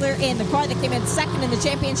 Stephen Mackler in. The car that came in second in the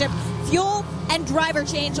championship. Fuel and driver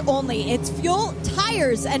change only. It's fuel,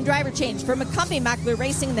 tires, and driver change for McCumbee Mackler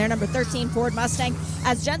Racing, their number 13 Ford Mustang,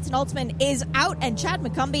 as Jensen Altsman is out, and Chad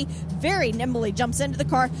McCumbee very nimbly jumps into the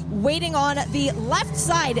car, waiting on the left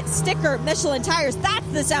side sticker Michelin tires. That's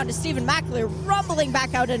the sound of Stephen Mackler rumbling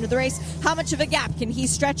back out into the race. How much of a gap can he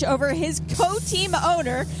stretch over his co-team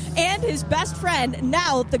owner and his best friend?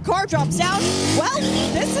 Now the car drops down. Well,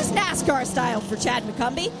 this is NASCAR style for Chad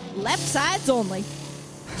McCumbee. Left sides only.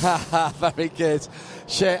 Very good.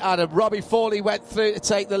 Adam. Robbie Foley went through to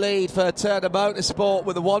take the lead for Turner Motorsport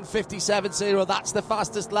with a 1:57.0. That's the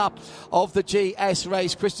fastest lap of the GS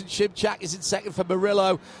race. Christian Shimchak is in second for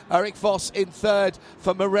Murillo. Eric Foss in third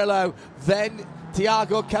for Murillo. Then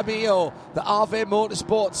Tiago Camillo, the RV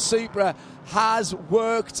Motorsport Supra, has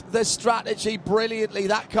worked the strategy brilliantly.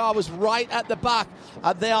 That car was right at the back,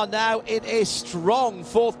 and they are now in a strong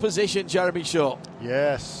 4th position, Jeremy Shaw.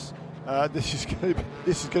 Yes. This is going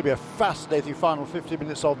to be a fascinating final 50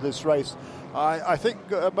 minutes of this race. I think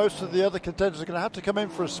most of the other contenders are going to have to come in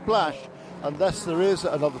for a splash unless there is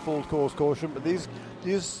another full course caution. But these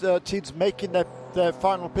teams making their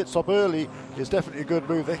final pit stop early is definitely a good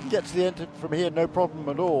move. They can get to the end from here no problem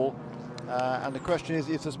at all. And the question is,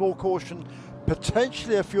 if there's more caution,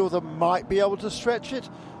 potentially a few of them might be able to stretch it.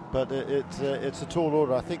 But it's a tall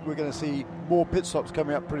order. I think we're going to see more pit stops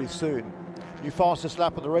coming up pretty soon. New fastest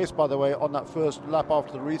lap of the race, by the way, on that first lap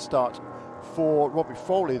after the restart for Robbie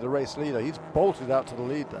Foley, the race leader. He's bolted out to the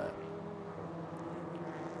lead there.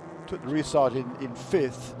 Took the restart in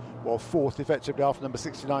fifth, well, fourth effectively after number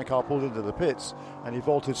 69 car pulled into the pits, and he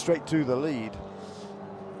vaulted straight to the lead.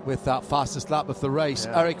 With that fastest lap of the race,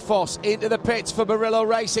 Eric Foss into the pits for Murillo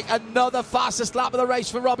Racing. Another fastest lap of the race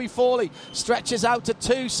for Robbie Foley. Stretches out to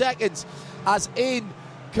 2 seconds as in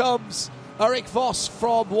comes Eric Foss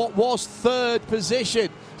from what was third position.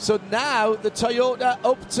 So now the Toyota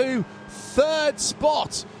up to third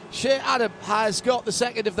spot. Shea Adam has got the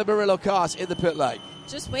second of the Murillo cars in the pit lane.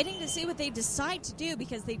 Just waiting to see what they decide to do,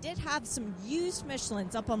 because they did have some used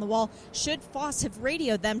Michelins up on the wall. Should Foss have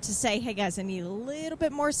radioed them to say, hey guys, I need a little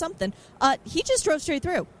bit more something, he just drove straight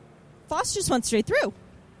through. Foss just went straight through.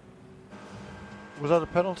 Was that a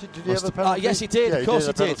penalty? Did he have a penalty? Yes, he did. Of course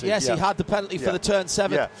he did. Yes, he had the penalty for the turn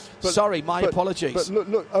 7. Yeah. Sorry, my apologies. But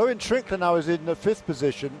look, Owen Trinkler now is in the 5th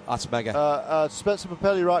position. That's mega. Spencer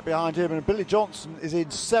Papelli right behind him, and Billy Johnson is in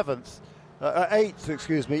 8th,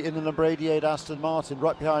 in the number 88 Aston Martin,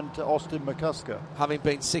 right behind Austin McCusker. Having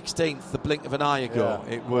been 16th the blink of an eye ago,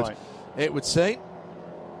 it would seem.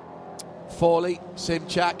 Foley,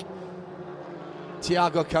 Simchak,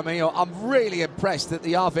 Tiago Camillo. I'm really impressed at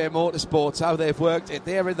the RV Motorsports, how they've worked it.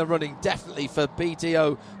 They're in the running definitely for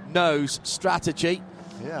BDO Knows strategy.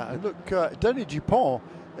 Yeah, and look, Denis Dupont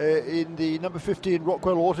in the number 15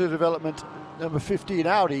 Rockwell Auto Development, number 15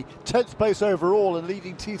 Audi, 10th place overall and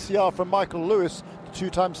leading TCR from Michael Lewis, the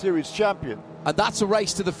two-time series champion. And that's a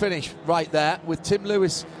race to the finish right there with Tim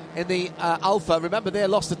Lewis in the Alpha. Remember, they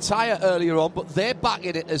lost a tyre earlier on, but they're back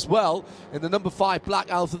in it as well in the number 5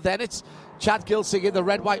 Black Alpha. Then it's Chad Gilsing in the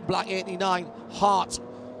red, white, black 89 Hart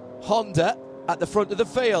Honda at the front of the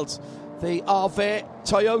field. The RV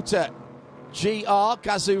Toyota GR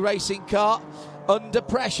Gazoo racing car under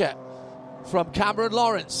pressure from Cameron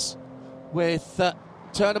Lawrence with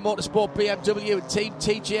Turner Motorsport BMW and Team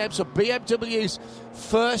TGM. So BMW's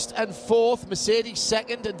 1st and 4th, Mercedes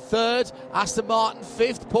 2nd and 3rd, Aston Martin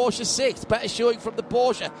 5th, Porsche 6th. Better showing from the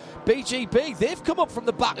Porsche. BGB, they've come up from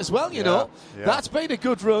the back as well, you know. Yeah. That's been a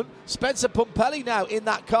good run. Spencer Pumpelly now in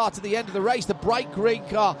that car to the end of the race, the bright green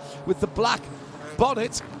car with the black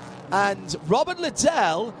bonnet. And Robin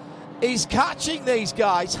Liddell is catching these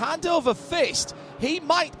guys hand over fist. He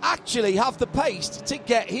might actually have the pace to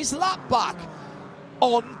get his lap back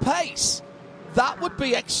on pace. That would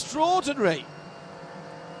be extraordinary.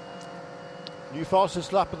 New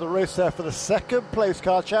fastest lap of the race there for the second place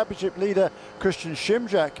car championship leader Christian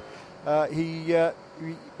Shimjak.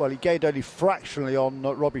 He gained only fractionally on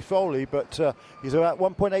Robbie Foley, but he's about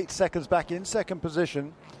 1.8 seconds back in second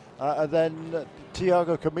position. And then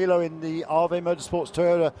Tiago Camillo in the RV Motorsports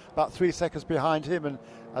Toyota about 3 seconds behind him, and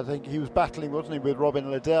I think he was battling, wasn't he, with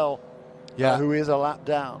Robin Liddell, who is a lap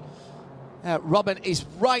down. Robin is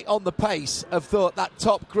right on the pace of that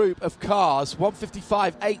top group of cars,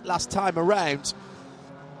 155.8 last time around,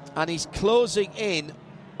 and he's closing in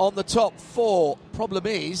on the top 4. Problem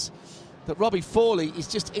is that Robbie Foley is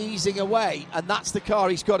just easing away, and that's the car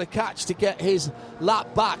he's got to catch to get his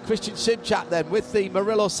lap back. Christian Simchat then with the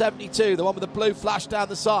Murillo 72, the one with the blue flash down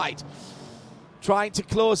the side, trying to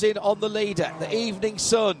close in on the leader. The evening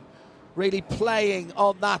sun really playing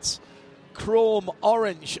on that chrome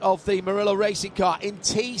orange of the Murillo racing car. In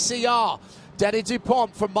TCR, Denis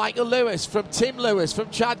Dupont from Michael Lewis, from Tim Lewis,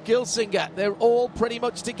 from Chad Gilsinger. They're all pretty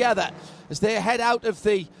much together as they head out of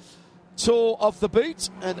the toe of the boot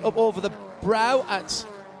and up over the brow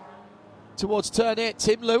towards turn 8.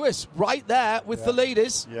 Tim Lewis right there with the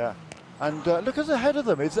leaders. Yeah. And look who's ahead of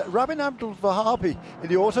them. It's Rabin Abdul-Vahabi in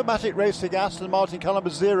the automatic racing Aston Martin car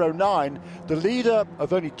number 09, the leader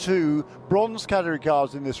of only 2 bronze category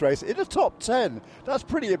cars in this race, in the top 10. That's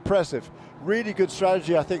pretty impressive. Really good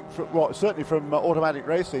strategy, I think, certainly from automatic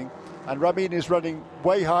racing. And Rabin is running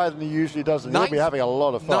way higher than he usually does, and he'll be having a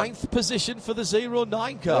lot of fun. 9th position for the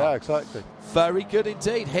 09 car. Yeah, exactly. Very good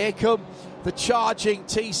indeed. Here come the charging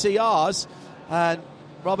TCRs, and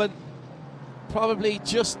Robin probably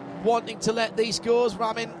just wanting to let these go as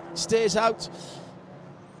Ramin stays out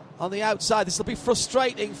on the outside. This will be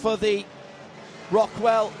frustrating for the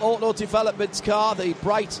Rockwell Auto Development car, the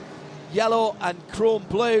bright yellow and chrome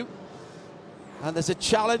blue. And there's a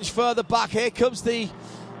challenge further back. Here comes the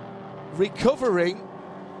recovering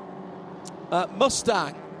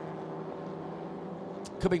Mustang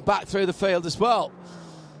coming back through the field as well.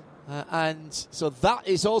 And so that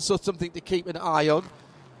is also something to keep an eye on.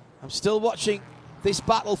 I'm still watching this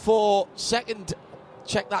battle for second,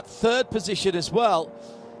 check that third position as well,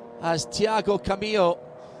 as Tiago Camillo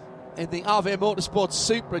in the RV Motorsport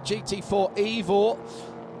Supra GT4 Evo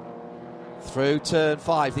through turn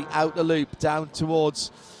 5, the outer loop down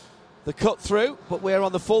towards the cut through, but we're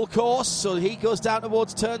on the full course, so he goes down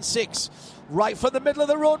towards turn 6, right from the middle of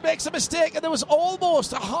the road, makes a mistake, and there was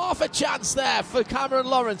almost a half a chance there for Cameron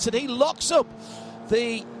Lawrence, and he locks up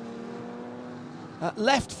the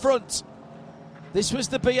left front. This was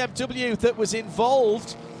the BMW that was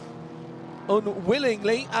involved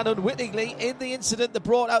unwillingly and unwittingly in the incident that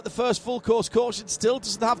brought out the first full course caution. Still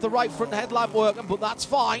doesn't have the right front headlamp working, but that's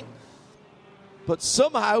fine. But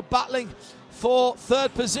somehow battling for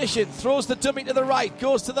third position, throws the dummy to the right,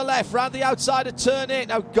 goes to the left, round the outside of turn 8.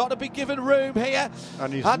 Now got to be given room here,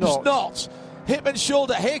 and he's not. Hip and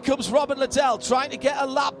shoulder. Here comes Robin Liddell trying to get a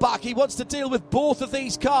lap back. He wants to deal with both of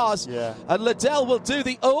these cars, and Liddell will do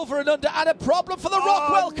the over and under, and a problem for the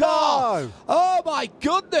Rockwell car. No. Oh my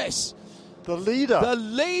goodness! The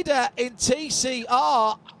leader in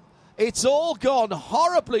TCR. It's all gone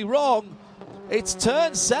horribly wrong. It's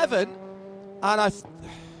turn 7. And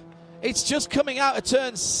it's just coming out of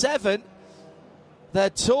turn 7.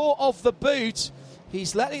 The toe of the boot.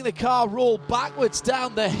 He's letting the car roll backwards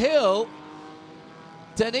down the hill.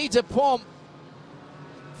 Denis Dupont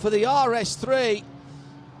for the RS3.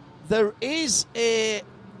 There is a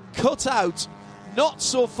cutout not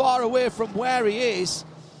so far away from where he is.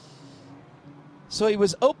 So he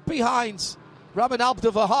was up behind Ramin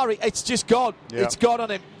Abdulvahari. It's just gone. Yep. It's gone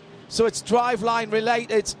on him. So it's driveline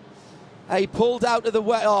related. He pulled out of the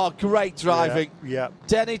way. Oh, great driving. Yeah.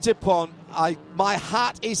 Denis Dupont, my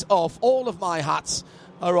hat is off. All of my hats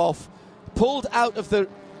are off. Pulled out of the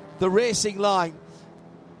racing line.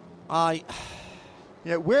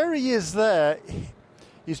 Where he is there,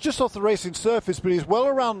 he's just off the racing surface, but he's well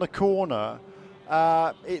around the corner.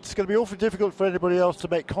 It's going to be awfully difficult for anybody else to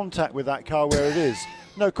make contact with that car where it is.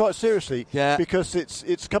 No, quite seriously, because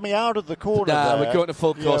it's coming out of the corner. No, there. we're going to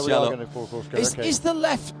full course yellow. Going to full course Is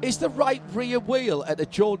the right rear wheel at a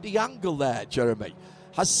jaunty angle there, Jeremy?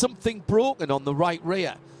 Has something broken on the right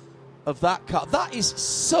rear of that car? That is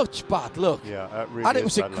such bad luck. Yeah, that really and it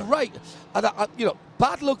is was bad luck. great, and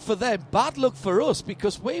bad luck for them, bad luck for us,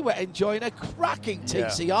 because we were enjoying a cracking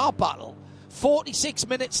TCR battle. 46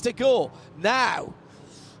 minutes to go now.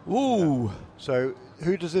 Ooh. So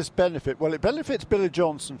who does this benefit? Well, it benefits Billy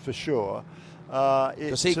Johnson for sure.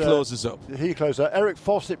 Because he closes up. He closes up. Eric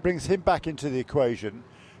Fawcett brings him back into the equation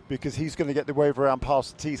because he's going to get the wave around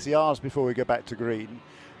past the TCRs before we go back to green.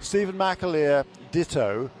 Stephen McAleer,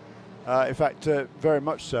 ditto. In fact, very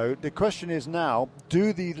much so. The question is now,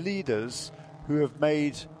 do the leaders who have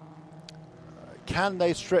made... can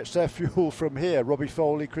they stretch their fuel from here? Robbie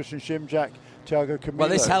Foley, Christian Shimjak, Tiago Camillo. Well,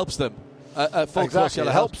 this helps them. Full course it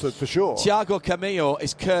yellow helps them for sure. Tiago Camillo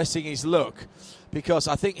is cursing his luck because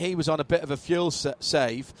I think he was on a bit of a fuel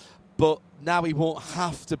save, but now he won't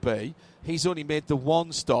have to be. He's only made the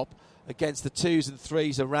one stop against the 2s and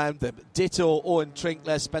 3s around them. Ditto Owen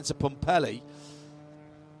Trinkler, Spencer Pumpelly.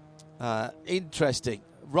 Interesting.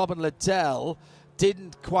 Robin Liddell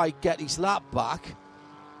didn't quite get his lap back,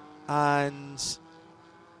 and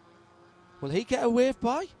will he get a wave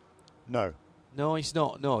by? No, he's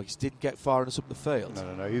not. No, he didn't get far enough up the field.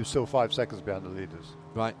 No. He was still 5 seconds behind the leaders.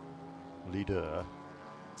 Right. Leader.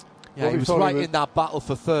 Yeah, he was right in that battle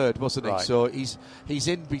for third, wasn't he? Right. So he's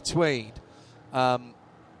in between Owen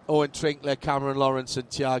Trinkler, Cameron Lawrence and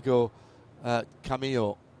Tiago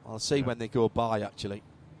Camillo. I'll see when they go by, actually.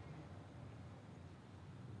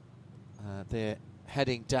 They're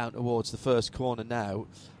heading down towards the first corner now.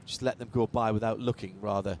 Just let them go by without looking,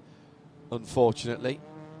 rather, unfortunately.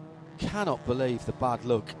 Cannot believe the bad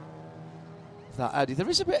luck of that Audi. There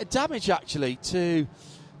is a bit of damage, actually, to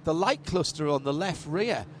the light cluster on the left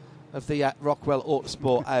rear of the Rockwell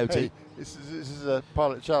Autosport Audi. Hey, this is a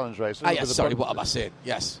pilot challenge race. Sorry, what am I saying?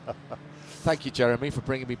 Yes. Thank you, Jeremy, for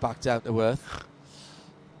bringing me back down to earth.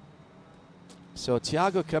 So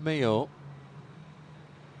Tiago Camillo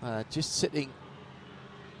just sitting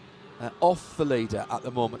off the leader at the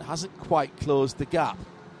moment, hasn't quite closed the gap.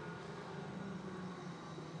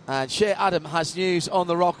 And Shea Adam has news on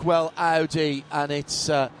the Rockwell Audi, and it's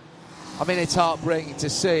heartbreaking to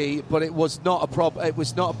see, but it was not a problem. It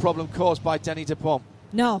was not a problem caused by Denis Dupont.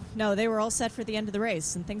 No, they were all set for the end of the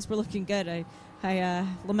race, and things were looking good. I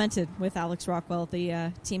lamented with Alex Rockwell,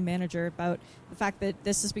 the team manager, about the fact that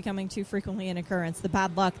this is becoming too frequently an occurrence, the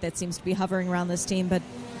bad luck that seems to be hovering around this team, but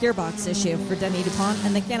gearbox issue for Denis Dupont,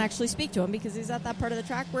 and they can't actually speak to him because he's at that part of the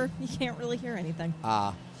track where you can't really hear anything.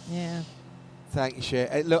 Yeah. Thank you, Shea.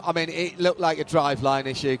 It looked like a driveline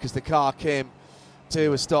issue because the car came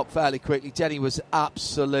to a stop fairly quickly. Denny was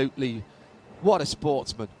absolutely, what a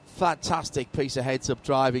sportsman. Fantastic piece of heads-up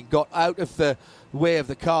driving. Got out of the way of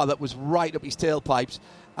the car that was right up his tailpipes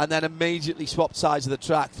and then immediately swapped sides of the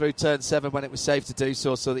track through turn 7 when it was safe to do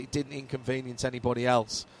so that it didn't inconvenience anybody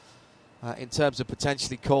else in terms of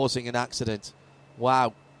potentially causing an accident.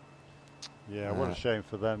 Wow. Yeah, what a shame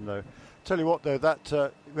for them, though. Tell you what, though, that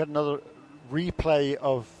we had another replay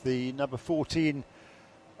of the number 14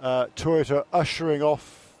 Toyota ushering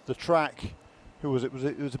off the track. Who was it?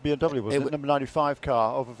 It was a BMW, wasn't it? Number 95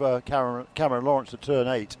 car of Cameron Lawrence at turn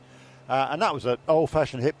 8. And that was an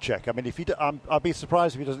old-fashioned hip check. I mean, I'd be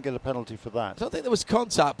surprised if he doesn't get a penalty for that. I don't think there was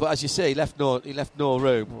contact, but as you say, he left no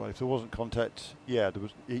room. Well, if there wasn't contact,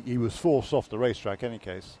 he was forced off the racetrack in any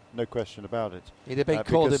case. No question about it. He'd have been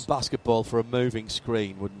called in basketball for a moving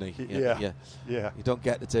screen, wouldn't he? Yeah. You don't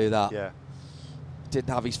get to do that. Yeah. Didn't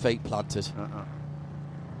have his feet planted.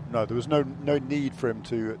 No, there was no need for him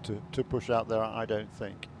to push out there, I don't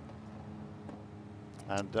think.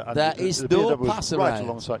 And there is no pass around. Right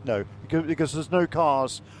alongside. No, because there's no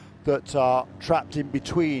cars that are trapped in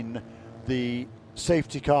between the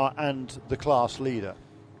safety car and the class leader.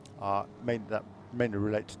 Mainly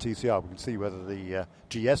relate to TCR. We can see whether the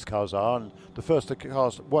GS cars are. And the first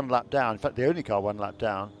cars one lap down. In fact, the only car one lap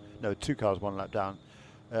down. No, 2 cars one lap down.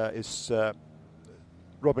 Is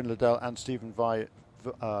Robin Liddell and Stephen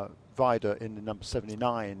Vida in the number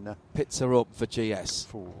 79. Pits are open for GS.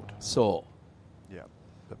 Ford. So. Yeah.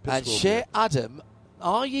 And Shea Adam,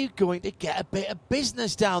 are you going to get a bit of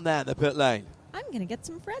business down there in the pit lane? I'm going to get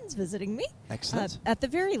some friends visiting me. Excellent. At the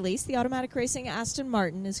very least, the Automatic Racing Aston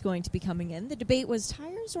Martin is going to be coming in. The debate was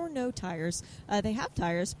tires or no tires. They have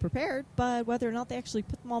tires prepared, but whether or not they actually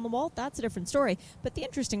put them on the wall, that's a different story. But the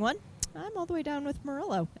interesting one, I'm all the way down with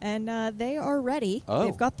Murillo, and they are ready. Oh.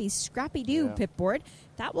 They've got the Scrappy-Doo pit board.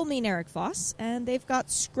 That will mean Eric Foss, and they've got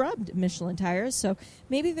scrubbed Michelin tires, so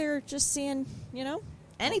maybe they're just seeing,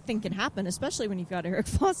 anything can happen, especially when you've got Eric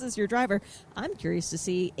Foss as your driver. I'm curious to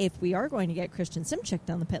see if we are going to get Christian Simchick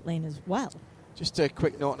down the pit lane as well. Just a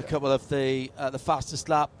quick note on a couple of the fastest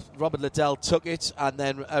lap. Robert Liddell took it, and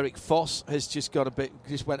then Eric Foss has just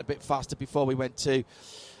went a bit faster before we went to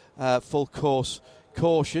full course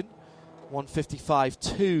caution.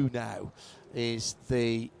 1:55.2 now is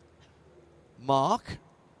the mark.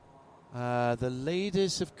 The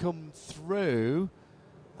leaders have come through.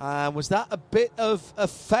 Was that a bit of a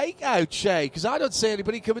fake out, Shay? Because I don't see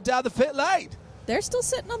anybody coming down the pit lane. They're still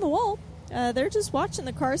sitting on the wall. They're just watching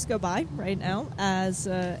the cars go by right now as,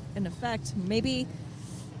 in effect, maybe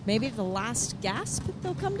the last gasp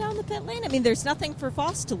they'll come down the pit lane. I mean, there's nothing for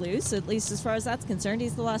Foss to lose, at least as far as that's concerned.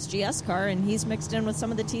 He's the last GS car, and he's mixed in with some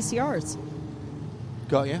of the TCRs.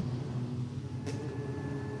 Got you.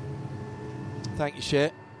 Thank you,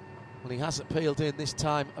 Shay. Well, he hasn't peeled in this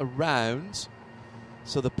time around.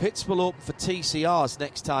 So the pits will open for TCRs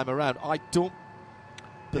next time around. I don't.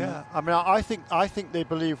 Yeah, I mean, I think they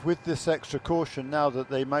believe with this extra caution now that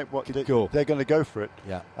they might they're going to go for it.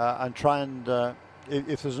 Yeah. And try and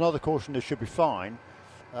if there's another caution, they should be fine.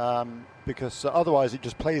 Because otherwise, it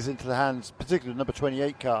just plays into the hands, particularly the number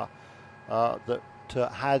 28 car that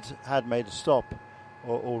had made a stop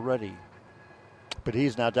already. But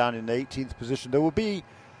he's now down in the 18th position. There will be.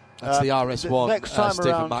 That's the RS1 next time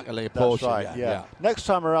Stephen around, McAleer Porsche. Right, yeah. Next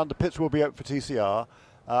time around, the pits will be open for TCR.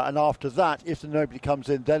 And after that, if nobody comes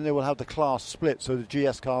in, then they will have the class split. So the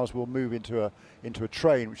GS cars will move into a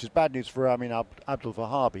train, which is bad news for Abdul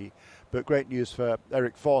Vahabi, but great news for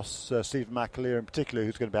Eric Foss, Stephen McAleer in particular,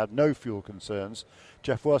 who's going to have no fuel concerns.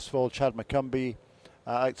 Jeff Worsfold, Chad McCumbee,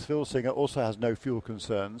 Alex Filsinger also has no fuel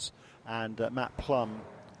concerns, and Matt Plum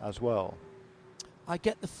as well. I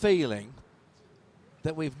get the feeling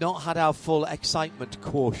that we've not had our full excitement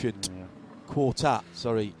quarter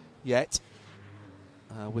yet.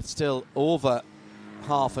 With still over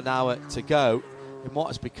half an hour to go in what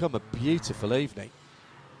has become a beautiful evening.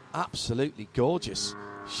 Absolutely gorgeous.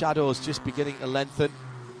 Shadows just beginning to lengthen,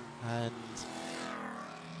 and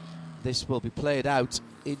this will be played out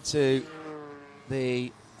into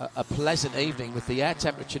a pleasant evening with the air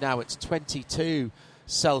temperature now at 22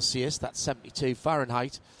 Celsius, that's 72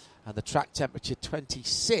 Fahrenheit, and the track temperature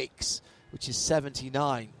 26, which is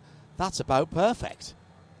 79. That's about perfect.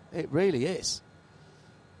 It really is.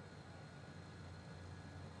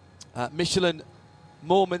 Michelin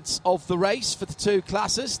moments of the race for the two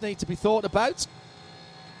classes need to be thought about.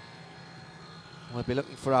 We'll be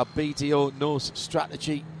looking for our BDO nose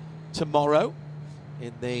strategy tomorrow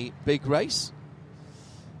in the big race.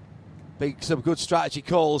 Some good strategy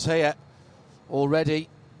calls here already,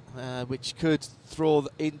 which could throw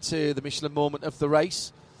into the Michelin moment of the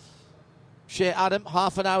race. Shea Adam,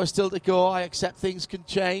 half an hour still to go. I accept things can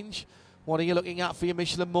change. What are you looking at for your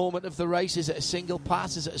Michelin moment of the race? Is it a single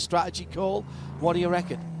pass? Is it a strategy call? What do you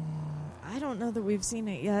reckon? I don't know that we've seen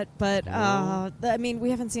it yet, but we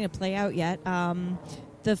haven't seen it play out yet.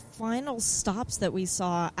 The final stops that we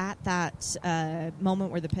saw at that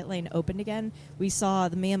moment where the pit lane opened again, we saw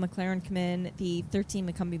the Mia McLaren come in, the 13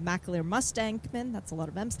 McCumbee McAleer Mustang come in, that's a lot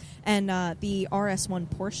of M's, and the RS1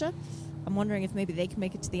 Porsche. I'm wondering if maybe they can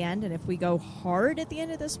make it to the end, and if we go hard at the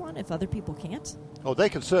end of this one, if other people can't. Oh, they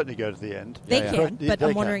can certainly go to the end. They can, but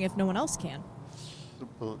I'm wondering if no one else can.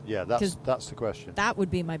 Well, yeah, that's the question. That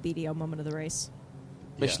would be my BDO moment of the race.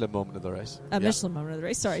 Michelin moment of the race. Michelin moment of the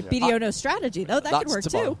race, sorry. Yeah. BDO no strategy, though. That could work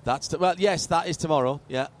tomorrow. Too. Yes, that is tomorrow.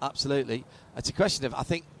 Yeah, absolutely. It's a question of, I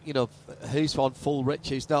think, who's on full rich,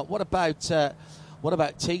 who's not. What about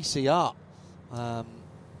TCR?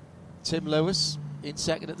 Tim Lewis in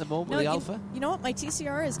second at the moment, the Alpha. You know what? My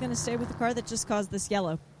TCR is going to stay with the car that just caused this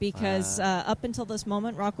yellow, because up until this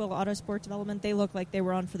moment, Rockwell Autosport Development, they looked like they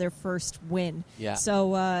were on for their first win. Yeah.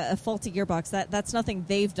 So a faulty gearbox, that's nothing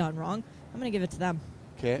they've done wrong. I'm going to give it to them.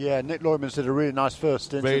 Okay. Yeah, Nick Leumans did a really nice first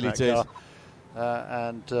stint in that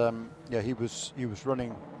car. He was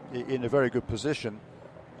running in a very good position,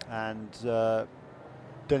 and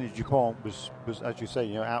Denis Dupont was, as you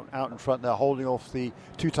say, out in front there, holding off the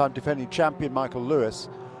two-time defending champion Michael Lewis,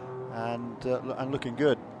 and looking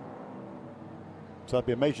good. So that'd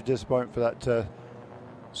be a major disappointment for that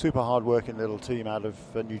super hard-working little team out of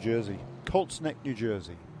New Jersey, Colts Neck, New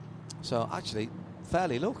Jersey. So actually,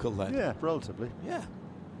 fairly local then. Yeah, relatively. Yeah.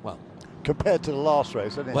 Well, compared to the last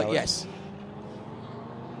race, anyhow. Well, yes.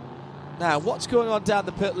 Now, what's going on down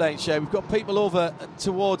the pit lane, Shay? We've got people over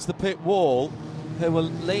towards the pit wall who were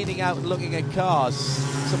leaning out and looking at cars.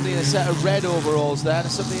 Somebody in a set of red overalls there, and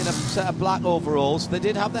somebody in a set of black overalls. They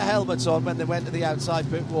did have their helmets on when they went to the outside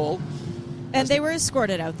pit wall. And they were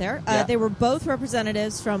escorted out there. They were both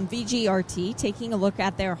representatives from VGRT taking a look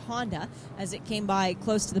at their Honda as it came by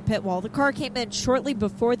close to the pit wall. The car came in shortly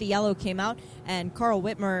before the yellow came out, and Carl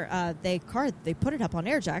Whitmer, they put it up on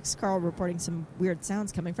air jacks. Carl reporting some weird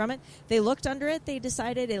sounds coming from it. They looked under it. They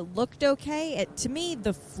decided it looked okay. To me,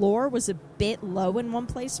 the floor was a bit low in one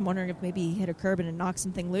place. I'm wondering if maybe he hit a curb and it knocked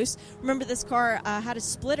something loose. Remember, this car had a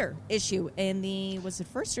splitter issue in the, was it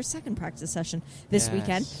first or second practice session this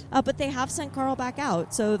weekend? But they have sent Carl back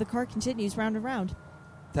out, so the car continues round and round.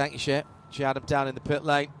 Thank you, Shep. She had him down in the pit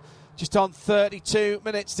lane. Just on 32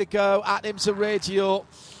 minutes to go at IMSA Radio.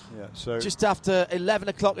 Yeah, so just after 11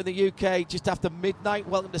 o'clock in the UK, just after midnight.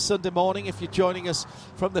 Welcome to Sunday morning if you're joining us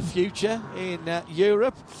from the future in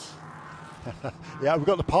Europe. Yeah, we've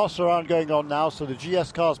got the pass around going on now, so the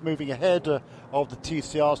GS cars moving ahead of the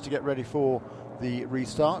TCRs to get ready for the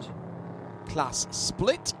restart. Class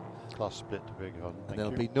split. Class split, big one. And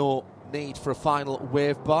there'll be no need for a final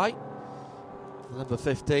wave by. Number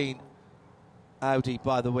 15 Audi,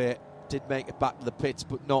 by the way, did make it back to the pits,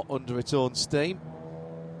 but not under its own steam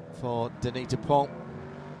for Denis Dupont.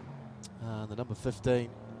 And the number 15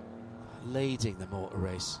 leading the motor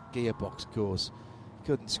race. Gearbox goes.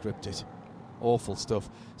 Couldn't script it. Awful stuff.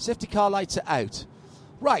 Safety car lights are out.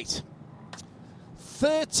 Right.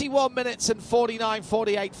 31 minutes and 49,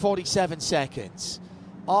 48, 47 seconds.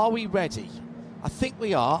 Are we ready? I think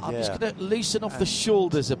we are. I'm just going to loosen off the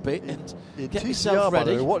shoulders a bit and get myself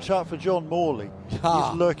ready. Watch out for John Morley. He's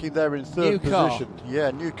lurking there in third position. Yeah,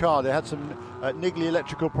 new car. They had some niggly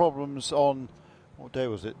electrical problems on, what day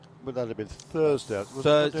was it? Would that have been Thursday?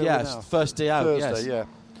 First day out. Thursday,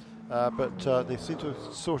 but they seem to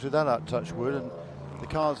have sorted that out, touch wood. And the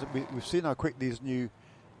cars, we've seen how quick these new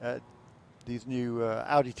Audi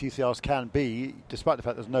TCRs can be, despite the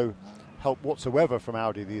fact there's no help whatsoever from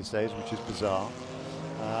Audi these days, which is bizarre.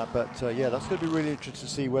 That's going to be really interesting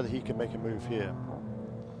to see whether he can make a move here.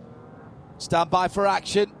 Stand by for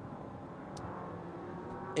action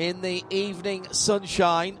in the evening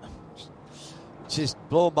sunshine, which is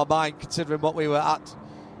blowing my mind considering what we were at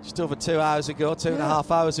just over 2 hours ago,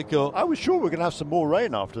 2.5 hours ago. I was sure we were going to have some more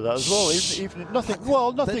rain after that as well. Even nothing.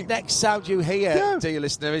 The next sound you hear, dear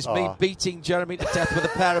listener, is me beating Jeremy to death with a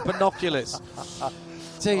pair of binoculars.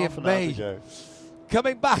 Dear me.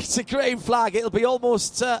 Coming back to green flag, it'll be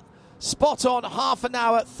almost spot on half an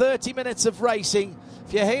hour, 30 minutes of racing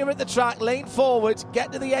If you're here at the track, lean forward,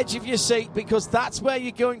 get to the edge of your seat, because that's where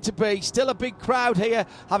you're going to be. Still a big crowd here,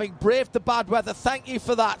 having braved the bad weather. Thank you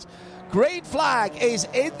for that. Green flag is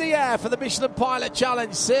in the air for the Michelin Pilot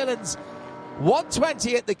Challenge. Sealand's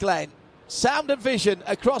 120 at the Glen. Sound and vision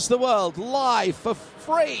across the world, live for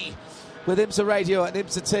free with IMSA Radio and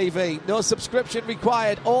IMSA TV. No subscription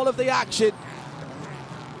required. All of the action.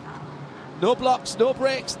 No blocks, no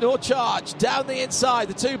brakes, no charge. Down the inside,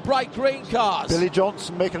 the two bright green cars. Billy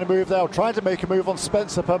Johnson making a move there, trying to make a move on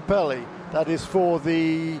Spencer Pampelli. That is for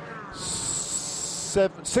the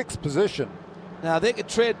sixth position. Now, they could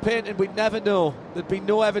trade paint and we'd never know. There'd be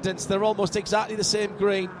no evidence. They're almost exactly the same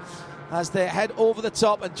green as they head over the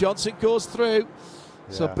top, and Johnson goes through. Yeah.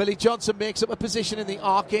 So Billy Johnson makes up a position in the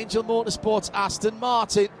Archangel Motorsports Aston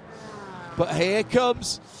Martin. But here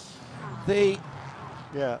comes the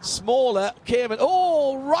smaller Cayman.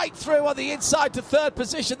 Oh, right through on the inside to third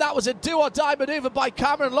position. That was a do-or-die manoeuvre by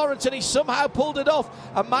Cameron Lawrence, and he somehow pulled it off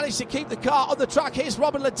and managed to keep the car on the track. Here's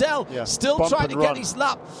Robin Liddell, still trying to get his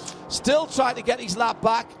lap. Still trying to get his lap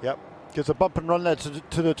back. Yep. Gives a bump and run there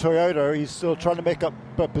to the Toyota. He's still trying to make up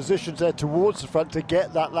positions there towards the front to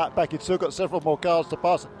get that lap back. He's still got several more cars to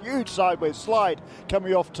pass. Huge sideways slide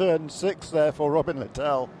coming off turn 6 there for Robin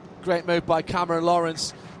Liddell. Great move by Cameron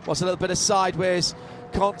Lawrence. Was a little bit of sideways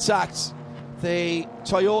contact. The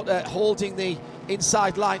Toyota holding the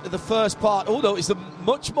inside line to the first part. Oh no, it's a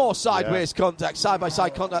much more sideways contact,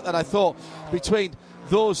 side-by-side contact than I thought between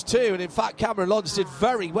those two. And in fact, Cameron Lawrence did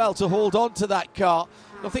very well to hold on to that car.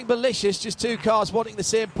 Nothing malicious, just two cars wanting the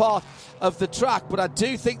same part of the track. But I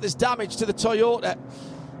do think there's damage to the Toyota.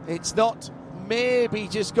 It's not maybe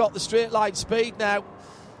just got the straight line speed now.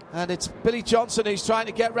 And it's Billy Johnson who's trying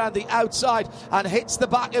to get round the outside and hits the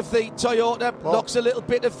back of the Toyota, knocks a little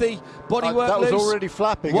bit of the bodywork loose. That was already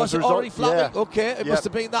flapping. Was it already flapping? Yeah. Okay, it must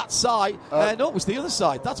have been that side. No, it was the other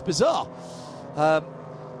side. That's bizarre.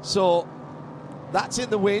 So that's in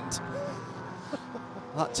the wind.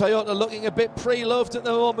 That Toyota looking a bit pre-loved at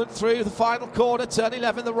the moment through the final corner, turn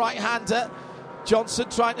 11, the right-hander. Johnson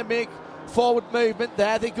trying to make forward movement.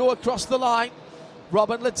 There they go across the line.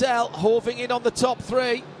 Robin Liddell hoving in on the top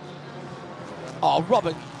 3. Oh,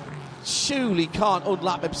 Robin surely can't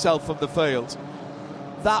unlap himself from the field.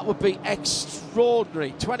 That would be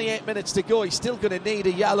extraordinary. 28 minutes to go. He's still going to need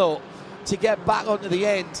a yellow to get back onto the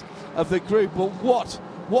end of the group. But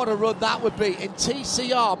what a run that would be. In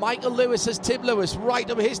TCR, Michael Lewis has Tim Lewis right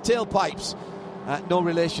up his tailpipes. No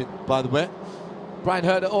relation, by the way. Brian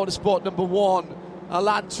Herder, Autosport number 1.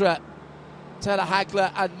 Elantra, Taylor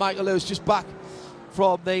Hagler and Michael Lewis just back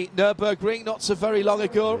from the Nürburgring not so very long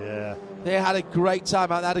ago. Yeah. They had a great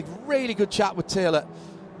time out. They had a really good chat with Taylor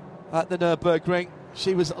at the Nürburgring.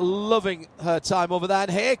 She was loving her time over there.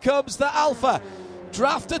 And here comes the Alpha.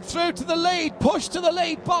 Drafted through to the lead, pushed to the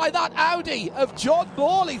lead by that Audi of John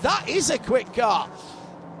Morley. That is a quick car.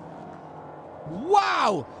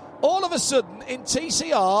 Wow! All of a sudden, in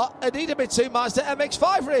TCR, an Idemitsu Mazda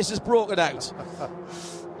MX-5 race has broken out.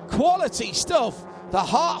 Quality stuff. The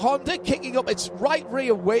Hart Honda kicking up its right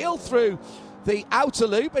rear wheel through the outer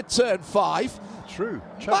loop at turn 5. True.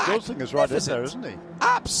 Chad Gilsing right in there, isn't he?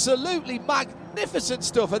 Absolutely magnificent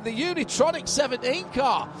stuff. And the Unitronic 17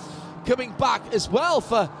 car coming back as well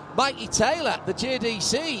for Mikey Taylor, the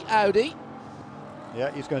JDC Audi.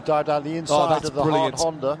 Yeah, he's going to dive down the inside of the Hart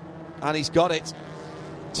Honda. And he's got it.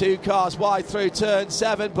 2 cars wide through turn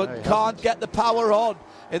 7, but can't get the power on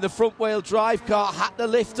in the front wheel drive car. Had to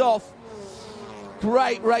lift off.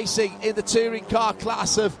 Great racing in the touring car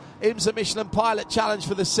class of IMSA Michelin Pilot Challenge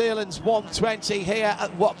for the Sealand's 120 here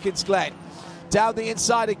at Watkins Glen. Down the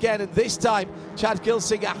inside again, and this time Chad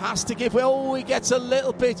Gilsinger has to give way. Oh, he gets a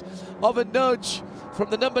little bit of a nudge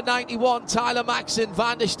from the number 91 Tyler Maxson,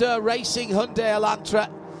 Van der Steur Racing Hyundai Elantra.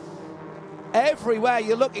 Everywhere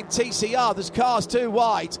you look in TCR, there's cars too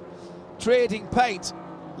wide. Trading paint.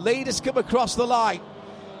 Leaders come across the line.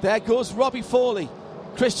 There goes Robbie Foley.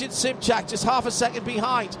 Christian Simchak just half a second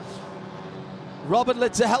behind. Robin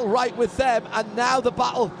Liddell right with them, and now the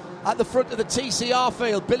battle at the front of the TCR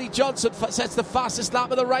field. Billy Johnson sets the fastest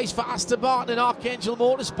lap of the race for Aston Martin and Archangel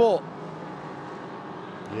Motorsport.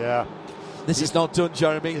 Yeah. This is not done,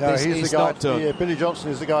 Jeremy. This is not done. Yeah, Billy Johnson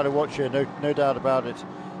is the guy to watch here, no doubt about it.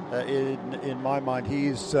 In my mind,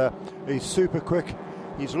 he's super quick.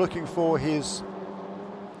 He's looking for his...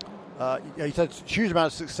 he's had a huge amount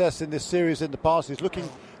of success in this series in the past. He's looking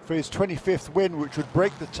for his 25th win, which would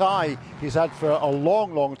break the tie he's had for a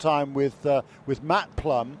long, long time with Matt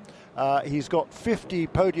Plum. He's got 50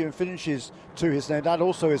 podium finishes to his name. That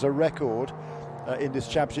also is a record in this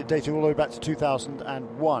championship, dating all the way back to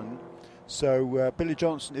 2001. So Billy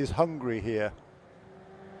Johnson is hungry here.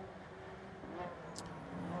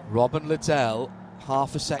 Robin Liddell,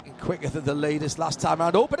 half a second quicker than the leaders last time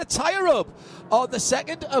round. Oh, but a tyre up on the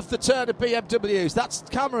second of the turn of BMWs. That's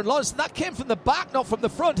Cameron Lawrence. That came from the back, not from the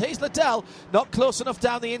front. Here's Liddell, not close enough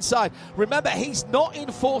down the inside. Remember, he's not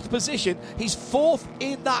in fourth position. He's fourth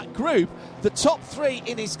in that group. The top three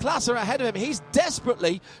in his class are ahead of him. He's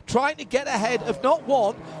desperately trying to get ahead of not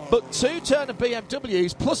one, but two Turner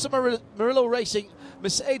BMWs, plus a Murillo Racing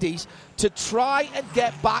Mercedes, to try and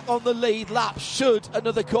get back on the lead lap should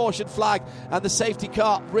another caution flag and the safety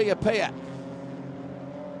car reappear.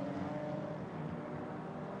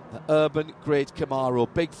 The Urban Grid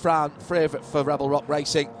Camaro, big fan favourite for Rebel Rock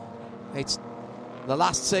Racing. It's the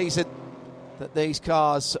last season that these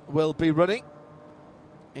cars will be running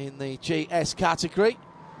in the GS category.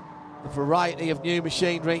 A variety of new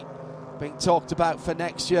machinery being talked about for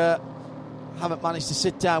next year. Haven't managed to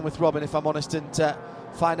sit down with Robin, if I'm honest, and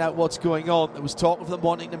find out what's going on. There was talk of them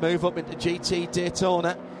wanting to move up into GT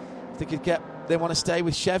Daytona. If they want to stay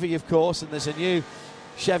with Chevy, of course, and there's a new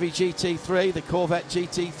Chevy GT3, the Corvette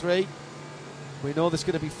GT3. We know there's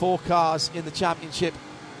going to be 4 cars in the championship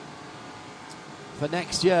for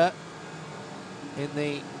next year, in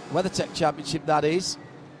the WeatherTech Championship, that is.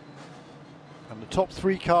 And the top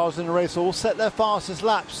 3 cars in the race all set their fastest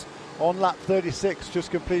laps on lap 36,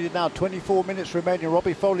 just completed now. 24 minutes remaining.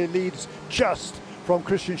 Robbie Foley leads just from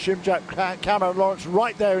Christian Shimjack. Cameron Lawrence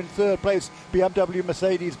right there in third place. BMW,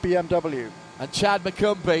 Mercedes, BMW. And Chad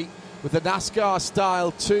McCumbee with the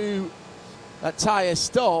NASCAR-style 2 tyre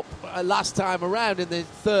stop last time around in the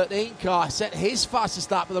 13 car. Set his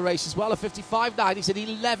fastest lap of the race as well, a 55.9. He's in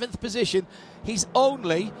 11th position. He's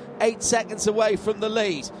only 8 seconds away from the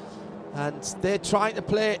lead. And they're trying to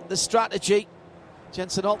play the strategy.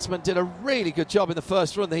 Jensen Altman did a really good job in the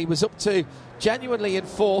first run. He was up to genuinely in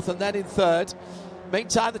 4th and then in 3rd.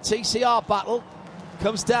 Meantime, the TCR battle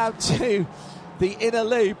comes down to the inner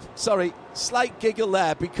loop. Sorry, slight giggle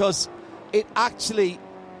there, because it actually,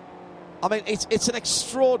 I mean, it's an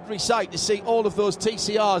extraordinary sight to see all of those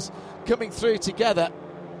TCRs coming through together.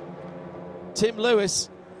 Tim Lewis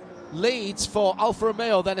leads for Alfa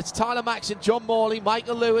Romeo. Then it's Tyler Maxson, John Morley,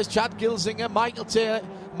 Michael Lewis, Chad Gilzinger, Mikey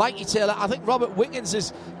Taylor. I think Robert Wiggins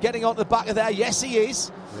is getting on the back of there. Yes, he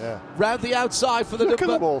is. Yeah. Round the outside for the Look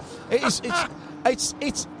number. at them all.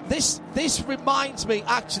 This reminds me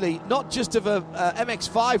actually not just of a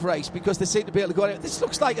MX5 race, because they seem to be able to go anywhere. This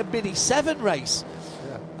looks like a Mini 7 race.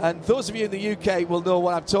 Yeah. And those of you in the UK will know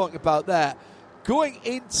what I'm talking about there. Going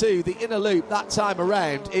into the inner loop that time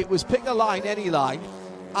around, it was pick a line, any line.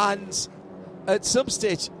 And at some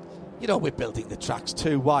stage, we're building the tracks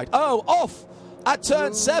too wide. Oh, off at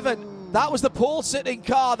turn 7. That was the pole-sitting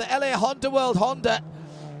car, the LA Honda World Honda,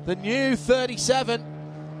 the new 37.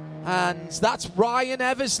 And that's Ryan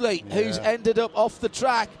Eversley, who's ended up off the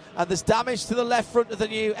track. And there's damage to the left front of the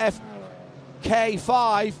new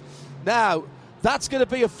FK5. Now, that's going to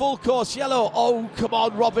be a full course yellow. Oh, come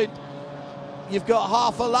on, Robin. You've got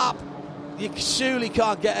half a lap. You surely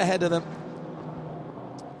can't get ahead of them.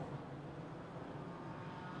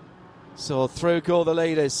 So through go the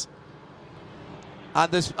leaders.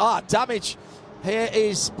 And there's damage. Here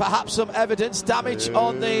is perhaps some evidence. Damage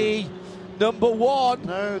on the number 1.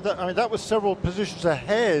 No, that was several positions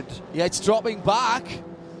ahead. Yeah, it's dropping back.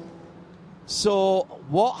 So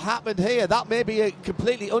what happened here? That may be a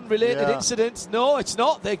completely unrelated incident. No, it's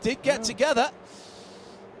not. They did get together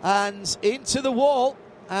and into the wall.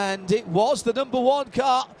 And it was the number 1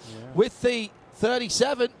 car with the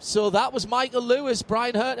 37. So that was Michael Lewis,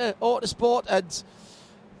 Brian Herter, Autosport, and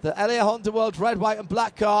the LA Honda World red, white and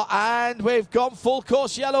black car. And we've gone full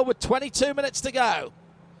course yellow with 22 minutes to go.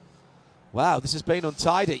 Wow, this has been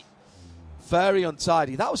untidy. Very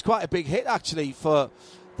untidy. That was quite a big hit, actually, for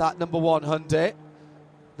that number 1 Hyundai.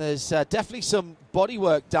 There's definitely some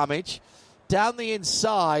bodywork damage. Down the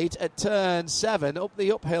inside at turn 7, up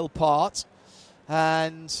the uphill part.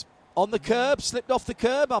 And on the curb, slipped off the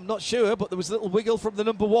curb, I'm not sure, but there was a little wiggle from the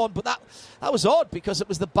number 1. But that was odd, because it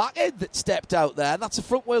was the back end that stepped out there. And that's a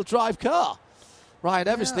front-wheel drive car. Ryan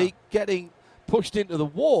Eversley getting pushed into the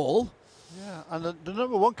wall. Yeah, and the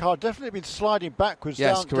number 1 car definitely been sliding backwards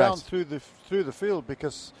down through the field,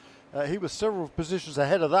 because he was several positions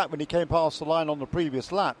ahead of that when he came past the line on the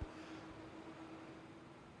previous lap.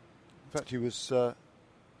 In fact, he was...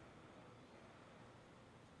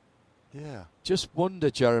 Just wonder,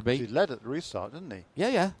 Jeremy. He led at the restart, didn't he?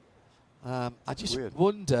 Yeah. I just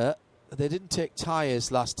wonder, they didn't take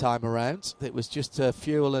tyres last time around. It was just a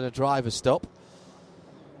fuel and a driver stop,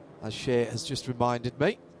 as Shea has just reminded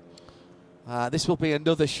me. This will be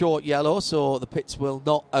another short yellow, so the pits will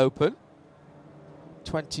not open.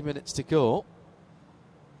 20 minutes to go.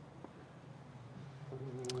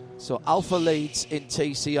 So Alpha leads in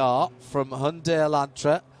TCR from Hyundai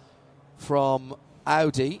Elantra, from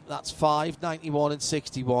Audi, that's 5, 91 and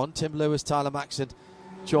 61. Tim Lewis, Tyler Maxson,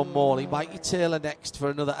 John Morley. Mikey Taylor next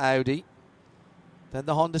for another Audi. Then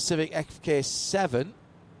the Honda Civic FK7.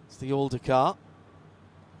 It's the older car.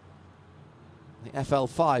 The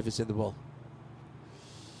FL5 is in the wall.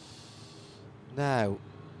 Now,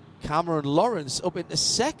 Cameron Lawrence up into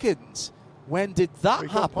second. When did that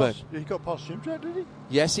happen? He got past Jim Jack, did he?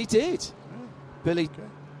 Yes, he did. Billy. Okay.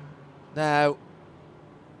 Now,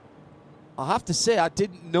 I have to say, I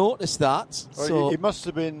didn't notice that. Well, so it must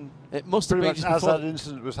have been. It must have been just as that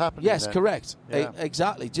incident was happening. Yes, then. correct. Yeah.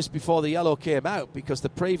 Exactly. Just before the yellow came out, because the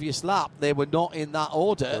previous lap they were not in that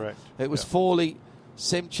order. Correct. It was Foley,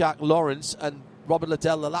 Simchak, Lawrence, and Robert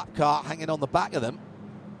Liddell, the lap car, hanging on the back of them.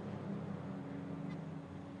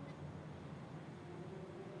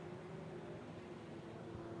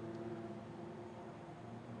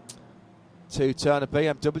 Two Turner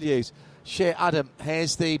BMWs. Shea Adam,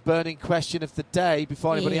 here's the burning question of the day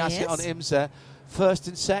before anybody asks it on IMSA. First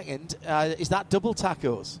and second, is that double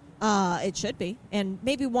tacos? It should be. And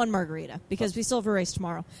maybe one margarita, because we still have a race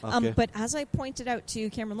tomorrow. Okay. But as I pointed out to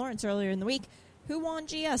Cameron Lawrence earlier in the week, who won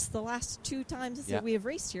GS the last 2 times that we have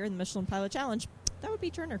raced here in the Michelin Pilot Challenge? That would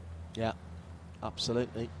be Turner. Yeah,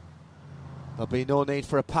 absolutely. There'll be no need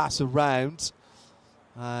for a pass around.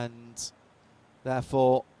 And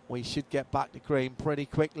therefore, we should get back to green pretty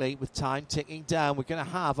quickly with time ticking down. We're going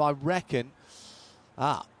to have, I reckon,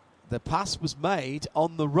 the pass was made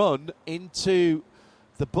on the run into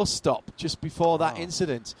the bus stop just before that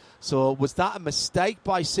incident. So was that a mistake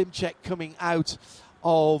by Simchek coming out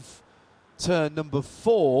of turn number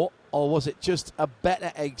 4, or was it just a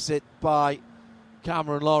better exit by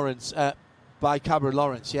Cameron Lawrence?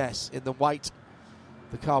 Yes, in the white,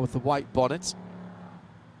 the car with the white bonnet.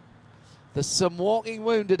 There's some walking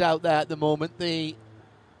wounded out there at the moment. The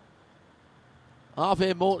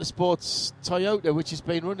RV Motorsports Toyota, which has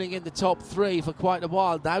been running in the top 3 for quite a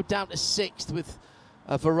while now, down to 6th with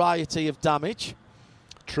a variety of damage.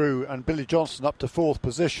 True, and Billy Johnson up to 4th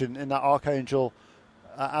position in that Archangel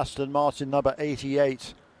Aston Martin number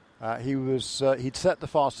 88. He'd set the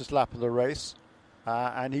fastest lap of the race,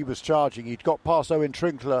 and he was charging. He'd got past Owen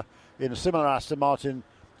Trinkler in a similar Aston Martin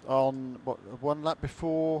on one lap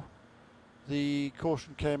before the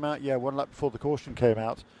caution came out. Yeah, one lap before the caution came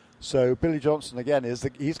out. So Billy Johnson again he's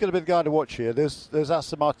going to be the guy to watch here. There's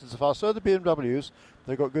Aston Martins so far. So are the BMWs.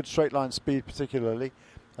 They've got good straight line speed, particularly.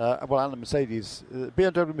 And the Mercedes,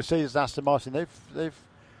 BMW, Mercedes, and Aston Martin.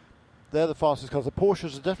 They're the fastest cars. The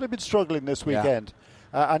Porsches have definitely been struggling this weekend,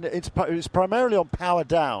 and it's primarily on power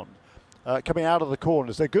down, coming out of the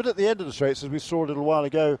corners. They're good at the end of the straights, as we saw a little while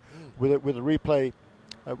ago with a replay.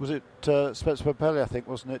 Was it Spencer Pompelli, I think,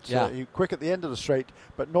 wasn't it? Yeah. He quick at the end of the straight,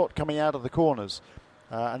 but not coming out of the corners.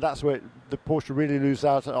 And that's where the Porsche really lose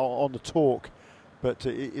out on the torque. But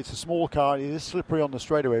it's a small car. It is slippery on the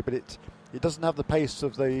straightaway, but it doesn't have the pace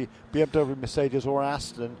of the BMW, Mercedes or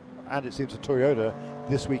Aston, and it seems a Toyota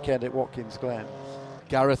this weekend at Watkins Glen.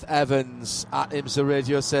 Gareth Evans at IMSA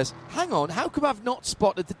Radio says, hang on, how come I've not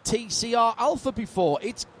spotted the TCR Alpha before?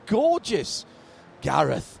 It's gorgeous.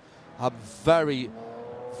 Gareth, I'm very,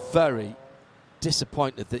 very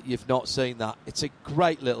disappointed that you've not seen that. It's a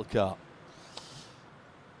great little car.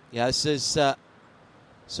 Yeah, this is...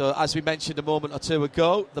 so, as we mentioned a moment or two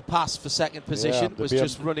ago, the pass for second position was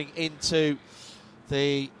just running into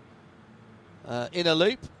the inner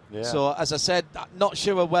loop. Yeah. So, as I said, not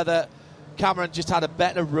sure whether Cameron just had a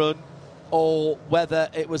better run or whether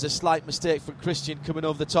it was a slight mistake from Christian coming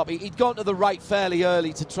over the top. He'd gone to the right fairly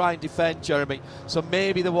early to try and defend Jeremy. So,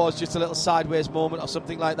 maybe there was just a little sideways moment or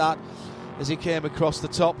something like that as he came across the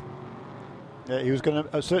top. Yeah, he was going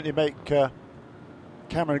to certainly make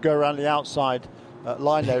Cameron go around the outside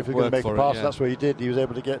line there if he was going to make a pass. That's what he did. He was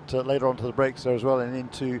able to get later onto the brakes there as well and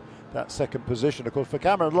into that second position. Of course, for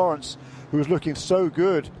Cameron Lawrence, who was looking so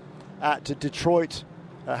good at Detroit,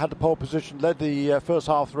 had the pole position, led the first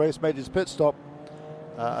half of the race, made his pit stop,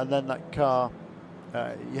 and then that car,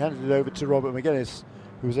 he handed it over to Robert McGuinness,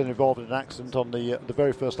 who was then involved in an accident on the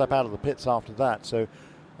very first lap out of the pits after that. So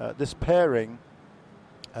this pairing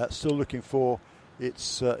still looking for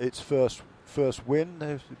its first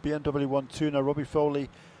win. BMW won 2 now. Robbie Foley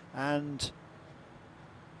and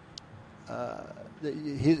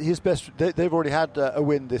his best. They've already had a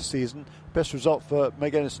win this season. Best result for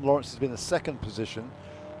McGuinness and Lawrence has been a second position.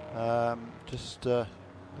 Looking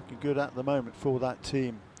good at the moment for that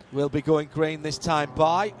team. We'll be going green this time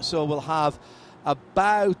by, so we'll have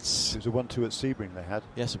about... It was a 1-2 at Sebring they had.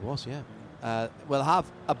 Yes, it was, yeah. We'll have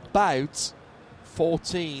about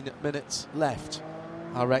 14 minutes left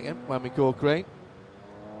I reckon, when we go green.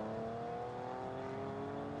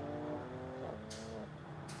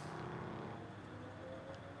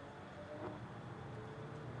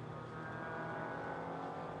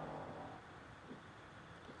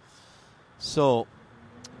 So,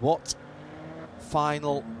 what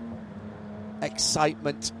final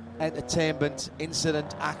excitement, entertainment,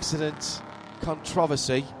 incident, accident,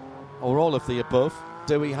 controversy, or all of the above,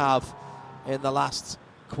 do we have in the last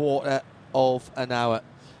quarter of an hour?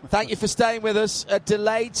 Thank you for staying with us. A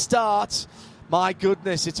delayed start. My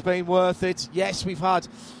goodness, it's been worth it. Yes, we've had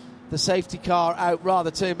the safety car out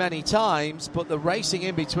rather too many times, but the racing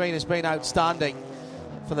in between has been outstanding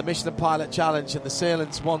for the Michelin Pilot Challenge and the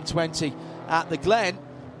Sealands 120 at the Glen.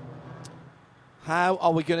 How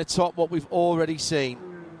are we going to top what we've already seen?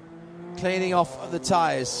 Cleaning off of the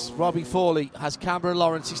tyres. Robbie Foley has Cameron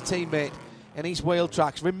Lawrence, his teammate, in his wheel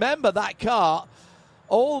tracks. Remember that car,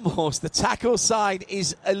 almost the tackle sign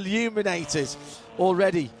is illuminated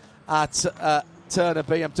already at Turner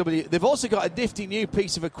BMW. They've also got a nifty new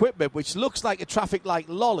piece of equipment which looks like a traffic light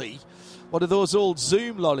lolly, one of those old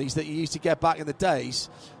Zoom lollies that you used to get back in the days,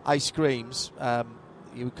 ice creams,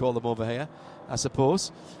 you would call them over here, I suppose,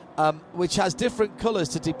 which has different colours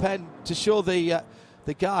to show the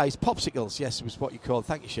guys, popsicles, yes, was what you call them.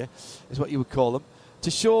 Thank you, Shea, is what you would call them,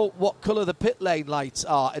 to show what colour the pit lane lights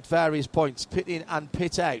are at various points, pit in and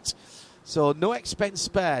pit out. So no expense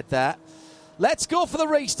spared there. Let's go for the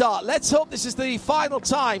restart. Let's hope this is the final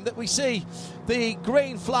time that we see the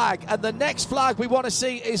green flag. And the next flag we want to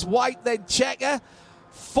see is white, then checker.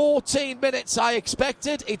 14 minutes I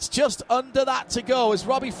expected. It's just under that to go as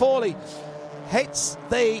Robbie Foley hits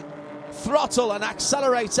the throttle and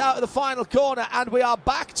accelerates out of the final corner. And we are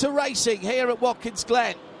back to racing here at Watkins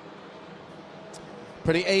Glen.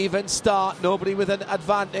 Pretty even start. Nobody with an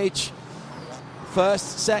advantage.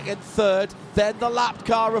 First, second, third, then the lapped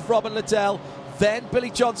car of Robin Liddell, then Billy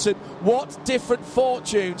Johnson. What different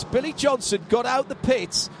fortunes. Billy Johnson got out the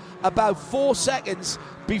pits about 4 seconds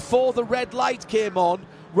before the red light came on.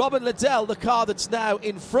 Robin Liddell, the car that's now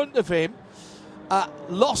in front of him,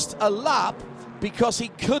 lost a lap because he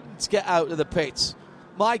couldn't get out of the pits.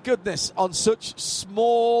 My goodness, on such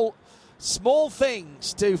small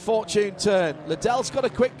things do fortune turn. Liddell's got a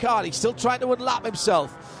quick car. He's still trying to unlap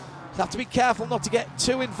himself. You have to be careful not to get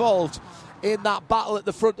too involved in that battle at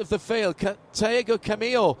the front of the field. Diego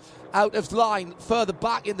Camillo out of line further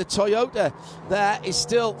back in the Toyota there is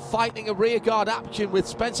still fighting a rearguard action with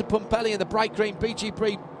Spencer Pumpelly in the bright green BG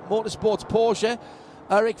Motorsports Porsche,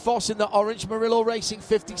 Eric Voss in the orange Murillo Racing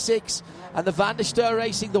 56, and the Van der Steur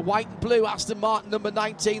Racing the white and blue Aston Martin number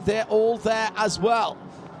 19. They're all there as well.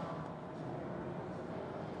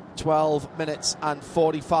 12 minutes and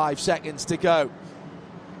 45 seconds to go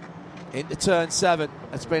into turn 7.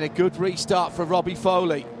 It's been a good restart for Robbie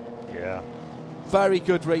Foley. Yeah. Very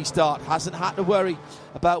good restart. Hasn't had to worry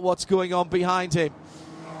about what's going on behind him.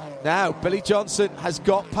 Now, Billy Johnson has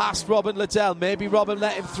got past Robin Liddell. Maybe Robin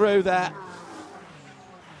let him through there.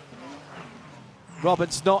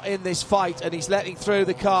 Robin's not in this fight and he's letting through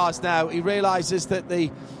the cars now. He realises that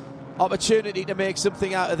the opportunity to make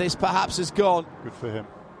something out of this perhaps has gone. Good for him.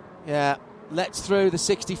 Yeah, lets through the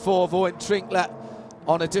 64 of Owen Trinkler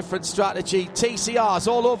on a different strategy. TCRs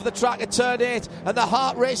all over the track at turn 8 and the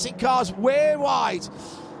Hart Racing cars way wide.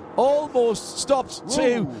 Almost stopped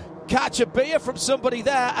to catch a beer from somebody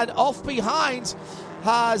there, and off behind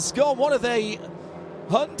has gone one of the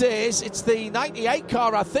Hyundais. It's the 98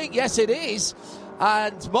 car, I think. Yes, it is.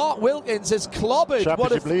 And Mark Wilkins has clobbered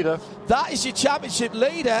championship leader. That is your championship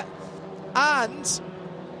leader, and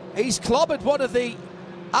he's clobbered one of the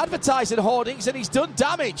advertising hoardings, and he's done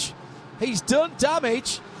damage. He's done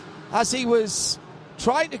damage as he was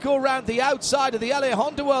trying to go around the outside of the LA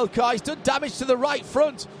Honda World car. He's done damage to the right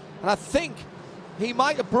front, and I think he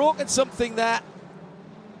might have broken something there.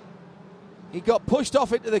 He got pushed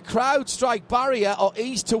off into the crowd strike barrier, or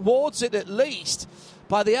eased towards it at least,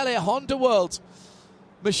 by the LA Honda World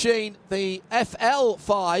machine, the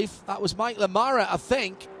FL5. That was Mike Lamara, I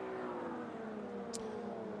think.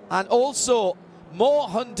 And also more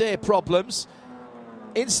Hyundai problems.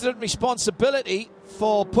 Incident responsibility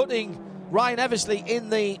for putting Ryan Eversley in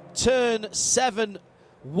the turn 7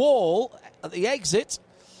 wall at the exit,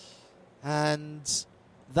 and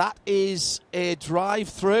that is a drive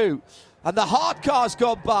through, and the hard car's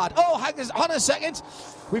gone bad. Oh, hang on a second,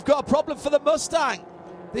 we've got a problem for the Mustang.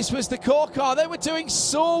 This was the core car. They were doing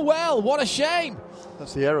so well. What a shame.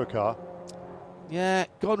 That's the aero car. Yeah,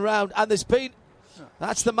 gone round, and there's been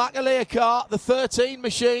that's the Michelin car. The 13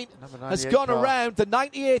 machine has gone around. The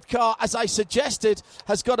 98 car, as I suggested,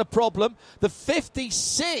 has got a problem. The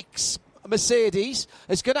 56 Mercedes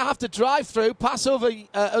is going to have to drive through, pass over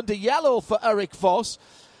under yellow for Eric Voss.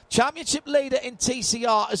 Championship leader in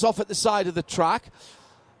TCR is off at the side of the track.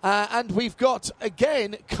 And we've got,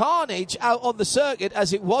 again, carnage out on the circuit,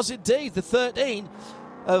 as it was indeed the 13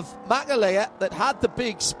 of Michelin that had the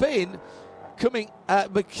big spin coming,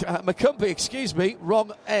 McCumbee,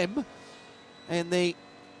 wrong M in the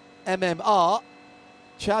MMR.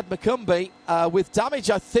 Chad McCumbee with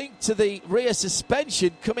damage, I think, to the rear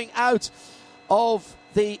suspension coming out of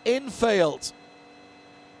the infield.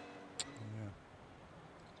 Yeah.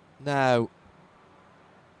 Now,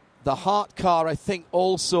 the Hart car, I think,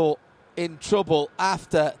 also in trouble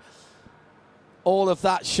after all of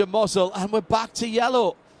that schmozzle. And we're back to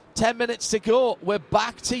yellow. 10 minutes to go. We're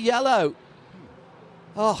back to yellow.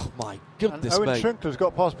 Oh, my goodness me. Owen Trinkler's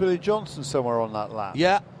got past Billy Johnson somewhere on that lap.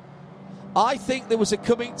 Yeah. I think there was a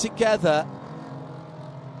coming together,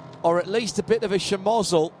 or at least a bit of a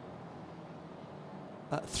schmozzle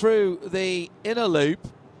through the inner loop.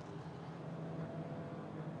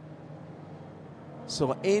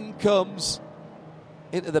 So in comes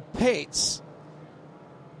into the pits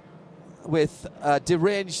with a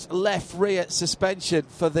deranged left rear suspension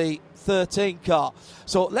for the 13 car.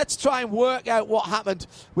 So let's try and work out what happened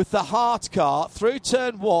with the Hart car through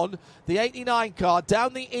turn 1, the 89 car,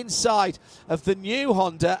 down the inside of the new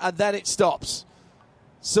Honda, and then it stops.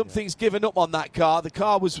 Something's given up on that car. The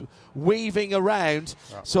car was weaving around,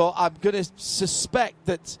 so I'm going to suspect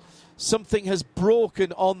that something has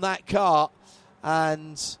broken on that car,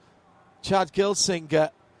 and Chad Gilsinger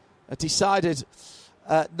decided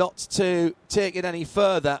not to take it any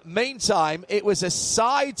further. Meantime, it was a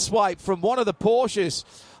side swipe from one of the Porsches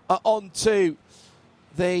onto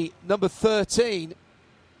the number 13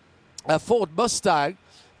 Ford Mustang.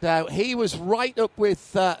 Now, he was right up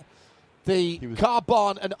with the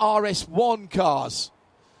Carbon and RS1 cars.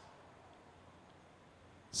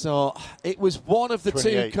 So it was one of the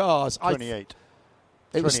 2 cars. 28.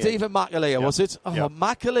 It was Stephen McAleer, was it? Oh,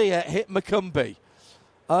 McAleer hit McCumbee.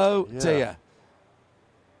 Oh, dear.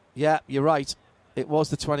 Yeah, you're right. It was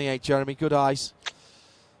the 28, Jeremy. Good eyes.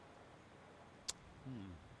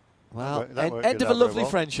 Well, end of a lovely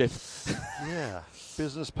friendship. Yeah.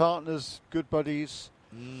 Business partners, good buddies.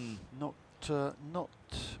 Not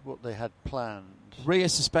what they had planned. Rear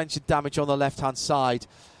suspension damage on the left-hand side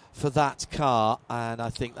for that car, and I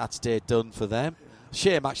think that's day done for them.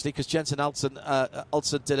 Shame, actually, because Jensen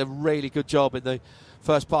Ulson did a really good job in the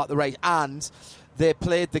first part of the race, and they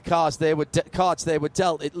played the cards they were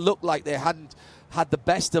dealt. It looked like they hadn't had the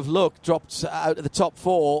best of luck, dropped out of the top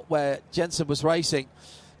 4 where Jensen was racing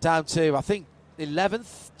down to, I think,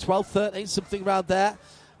 11th, 12th, 13th, something around there.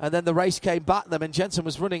 And then the race came back to them, and Jensen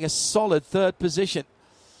was running a solid 3rd position.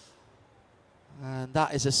 And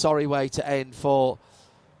that is a sorry way to end for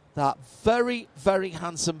that very, very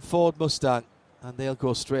handsome Ford Mustang. And they'll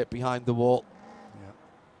go straight behind the wall. Yeah.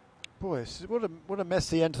 Boy, what a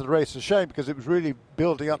messy end to the race. It's a shame because it was really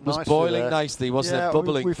building up nicely. It was boiling nicely, wasn't it?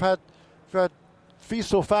 Bubbling. We've had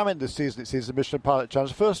feast or famine this season, it seems, the Michelin Pilot Challenge.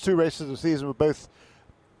 The first 2 races of the season were both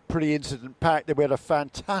pretty incident-packed. We had a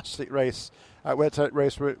fantastic race at Wet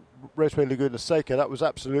Raceway Laguna Seca. That was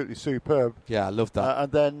absolutely superb. Yeah, I loved that.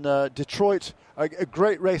 And then Detroit, a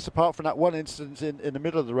great race apart from that one incident in the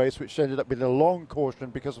middle of the race, which ended up being a long caution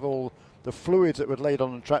because of all the fluids that were laid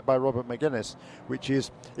on the track by Robert McGuinness,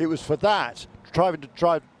 it was for that, trying to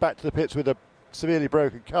drive back to the pits with a severely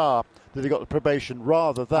broken car, that he got the probation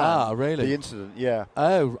rather than the incident. Yeah.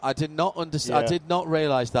 Oh, I did not understand. Yeah. I did not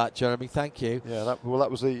realise that, Jeremy. Thank you. Yeah. That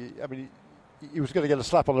was he was going to get a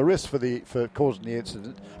slap on the wrist for causing the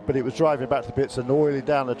incident, but he was driving back to the pits and oiling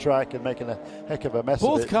down the track and making a heck of a mess of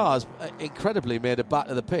it. Both cars incredibly made it back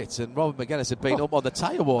to the pits, and Robert McGuinness had been up on the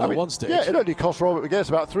tyre wall at one stage. Yeah, it only cost Robert McGuinness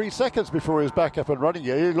about 3 seconds before he was back up and running.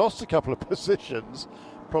 He lost a couple of positions.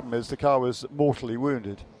 Problem is the car was mortally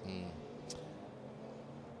wounded.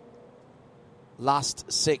 Last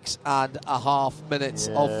 6.5 minutes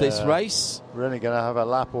of this race. We're only going to have a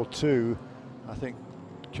lap or 2, I think,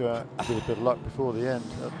 with a bit of luck before the end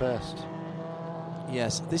at best.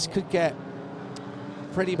 Yes, this could get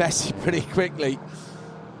pretty messy pretty quickly.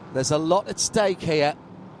 There's a lot at stake here.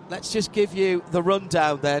 Let's just give you the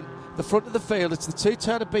rundown then. The front of the field, it's the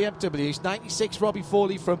 2-turner BMWs, 96 Robbie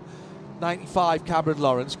Foley from 95 Cameron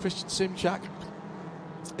Lawrence. Christian Simchak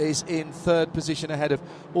is in 3rd position ahead of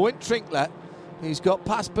Owen Trinkler, who's got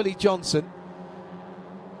past Billy Johnson.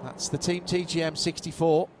 That's the Team TGM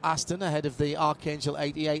 64 Aston ahead of the Archangel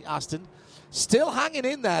 88 Aston. Still hanging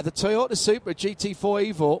in there, the Toyota Supra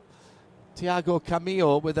GT4 Evo. Tiago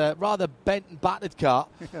Camillo with a rather bent and battered car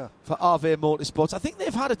for RV Motorsports. I think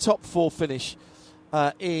they've had a top 4 finish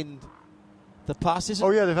in the passes.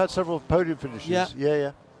 Oh, yeah, they've had several podium finishes.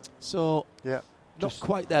 Yeah. So, yeah. Not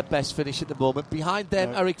quite their best finish at the moment. Behind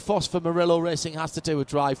them, Eric Foss for Murillo Racing has to do a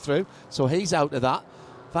drive-through, so he's out of that.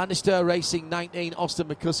 Van der Steur Racing 19, Austin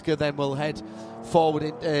McCusker then will head forward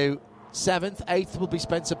into 7th. 8th will be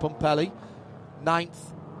Spencer Pumpelly.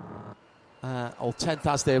 9th, or 10th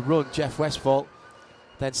as they run, Jeff Westphal.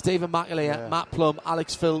 Then Stephen McAleer, Matt Plum,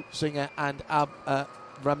 Alex Filsinger and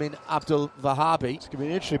Ramin Abdul-Vahabi. It's going to be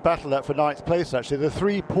an interesting battle that for 9th place, actually. The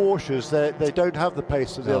 3 Porsches, they don't have the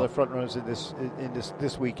pace of the other front runners in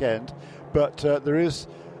this weekend, but there is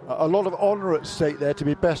a lot of honour at stake there to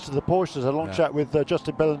be best of the Porsches. A long chat with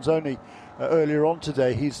Justin Bellanzoni earlier on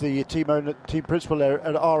today. He's the team principal there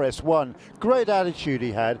at RS1. Great attitude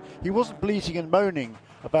he had. He wasn't bleating and moaning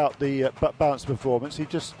about the balanced performance. He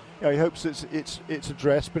just, he hopes it's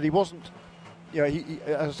addressed, but he wasn't. He,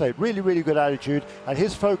 as I say, really, really good attitude, and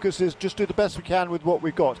his focus is just do the best we can with what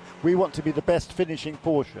we've got. We want to be the best finishing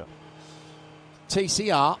Porsche.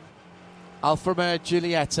 TCR, Alfa Romeo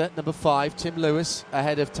Giulietta, number 5, Tim Lewis,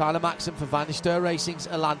 ahead of Tyler Maxson for Van der Steur Racing's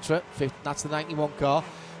Elantra, 5th, that's the 91 car.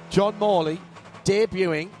 John Morley,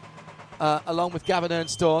 debuting, along with Gavin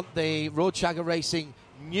Ernstone, the Roadshagger Racing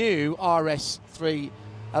new RS3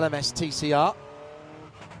 LMS TCR.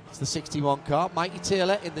 It's the 61 car. Mikey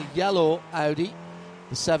Taylor in the yellow Audi.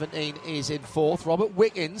 The 17 is in 4th. Robert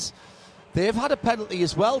Wickens. They've had a penalty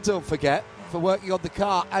as well, don't forget, for working on the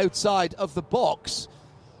car outside of the box.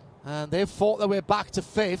 And they've fought their way back to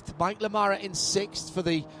 5th. Mike Lamara in 6th for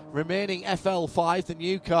the remaining FL5, the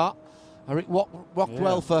new car. Eric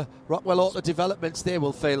Rockwell for Rockwell Auto Developments. They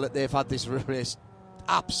will feel that they've had this race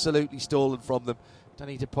absolutely stolen from them.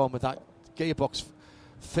 Danny DePom with that gearbox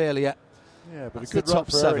failure. Yeah, but that's a good run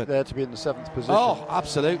for Eric there to be in the 7th position. Oh,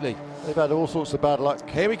 absolutely. They've had all sorts of bad luck.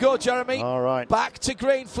 Here we go, Jeremy. All right. Back to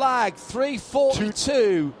green flag,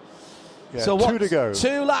 3:42. So 2 to go.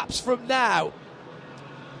 2 laps from now.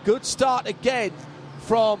 Good start again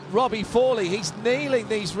from Robbie Foley. He's nailing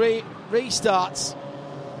these restarts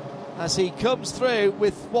as he comes through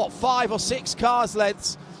with, 5 or 6 cars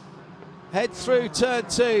lengths. Head through turn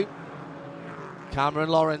 2. Cameron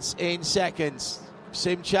Lawrence in 2nd.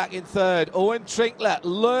 Simchak in 3rd. Owen Trinkler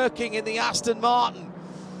lurking in the Aston Martin.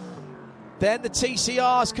 Then the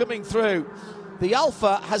TCR's coming through. The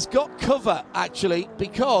Alfa has got cover, actually,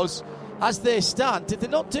 because as they stand, did they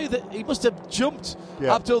not do that? He must have jumped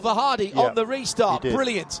Abdul Vahadi on the restart.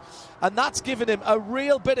 Brilliant. And that's given him a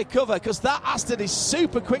real bit of cover because that Aston is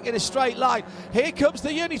super quick in a straight line. Here comes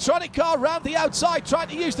the Unitronic car round the outside trying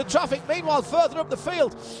to use the traffic. Meanwhile, further up the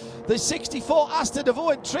field, the 64 Aston of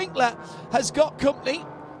Owen Trinkler has got company.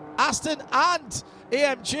 Aston and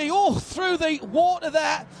AMG through the water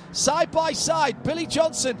there, side by side. Billy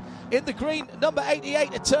Johnson in the green, number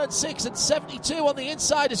 88 at turn 6 and 72 on the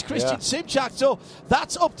inside is Christian Simchak. So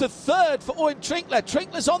that's up to 3rd for Owen Trinkler.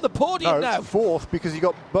 Trinkler's on the podium now. 4th because he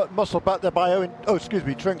got muscled back there by Owen. Oh, excuse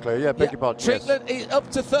me, Trinkler. Yeah, beg your pardon. Trinkler is up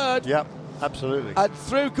to 3rd. Yeah, absolutely. And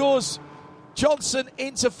through goes Johnson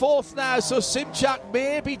into 4th now. So Simchak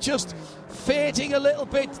maybe just fading a little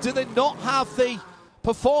bit. Do they not have the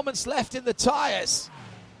performance left in the tyres?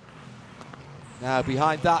 Now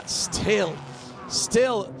behind that, still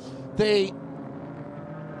the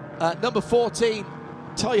number 14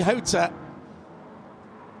 Toyota.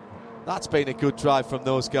 That's been a good drive from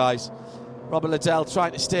those guys. Robert Liddell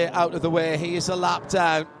trying to stay out of the way. He is a lap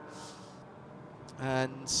down.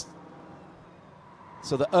 And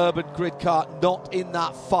so the Urban Grid car not in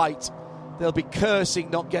that fight. They'll be cursing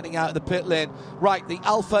not getting out of the pit lane. Right, the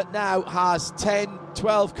Alfa now has 10,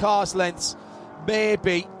 12 cars lengths,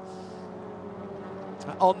 maybe,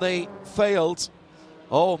 on the field.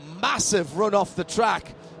 Oh, massive run off the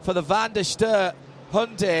track for the Van der Steur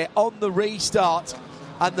Hyundai on the restart.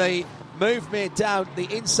 And the move made down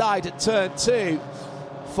the inside at turn 2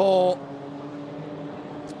 for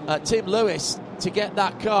Tim Lewis to get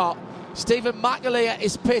that car. Stephen McAleer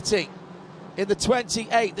is pitting in the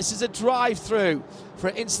 28. This is a drive-through for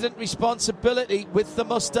incident responsibility with the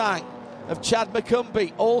Mustang of Chad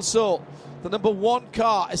McCumbee. Also, the number 1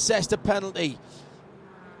 car assessed a penalty.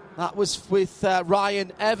 That was with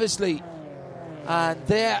Ryan Eversley. And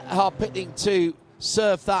they are pitting to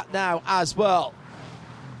serve that now as well.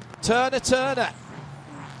 Turner,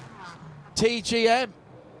 TGM,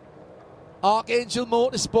 Archangel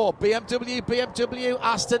Motorsport, BMW,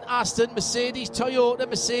 Aston, Mercedes, Toyota,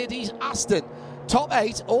 Mercedes, Aston. Top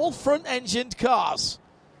 8, all front-engined cars.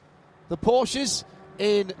 The Porsches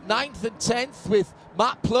in 9th and 10th with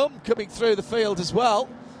Matt Plum coming through the field as well.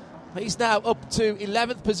 He's now up to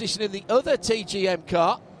 11th position in the other TGM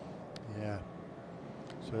car. Yeah.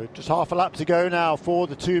 So just half a lap to go now for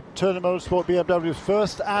the two Turner Motorsport BMWs,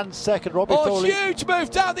 first and second. Robbie Foley. Huge move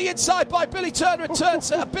down the inside by Billy Turner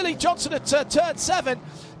at Billy Johnson at turn 7,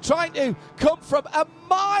 trying to come from a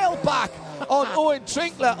mile back on Owen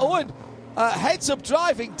Trinkler. Owen, heads up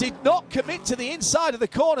driving, did not commit to the inside of the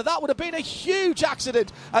corner. That would have been a huge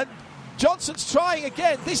accident. And Johnson's trying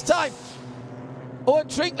again. This time, Owen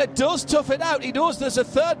Trinkler does tough it out. He knows there's a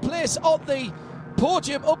third place on the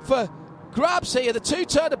podium up for grabs here. The two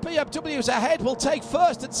Turner BMWs ahead will take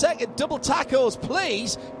first and second. Double tacos,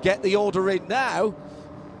 please get the order in now.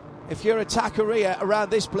 If you're a taqueria around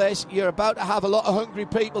this place, you're about to have a lot of hungry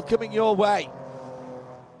people coming your way.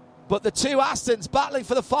 But the two Astons battling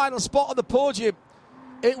for the final spot on the podium.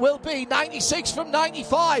 It will be 96 from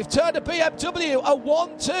 95. Turner BMW, a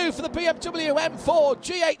 1-2 for the BMW M4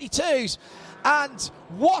 G82s. And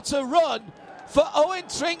what a run for Owen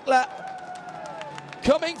Trinkler,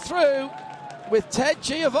 coming through with Ted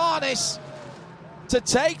Giovannis to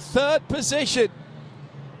take third position.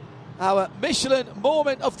 Our Michelin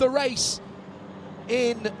moment of the race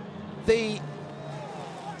in the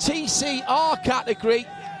TCR category.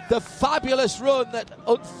 The fabulous run that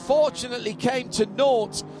unfortunately came to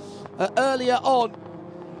naught earlier on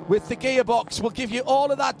with the gearbox. We'll give you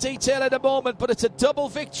all of that detail in a moment, but it's a double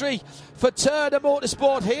victory for Turner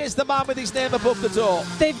Motorsport. Here's the man with his name above the door.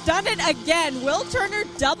 They've done it again. Will Turner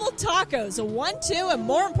double tacos, a 1-2, and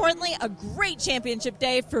more importantly, a great championship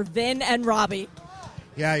day for Vin and Robbie.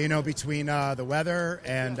 Yeah, you know, between the weather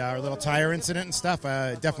and our little tire incident and stuff,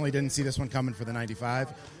 I definitely didn't see this one coming for the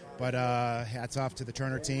 95. But hats off to the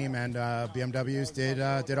Turner team, and BMWs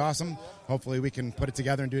did awesome. Hopefully we can put it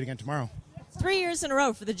together and do it again tomorrow. 3 years in a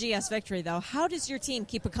row for the GS victory, though. How does your team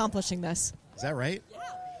keep accomplishing this? Is that right?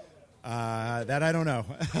 Yeah. That I don't know.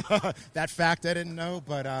 That fact I didn't know,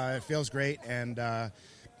 but it feels great, and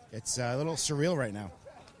it's a little surreal right now.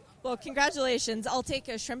 Well, congratulations. I'll take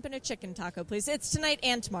a shrimp and a chicken taco, please. It's tonight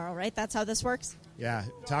and tomorrow, right? That's how this works? Yeah,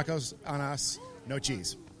 tacos on us, no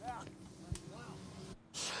cheese.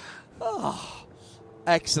 Oh,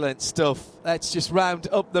 excellent stuff. Let's just round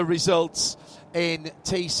up the results in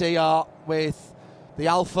TCR with the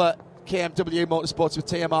Alpha KMW Motorsports with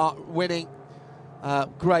TMR winning.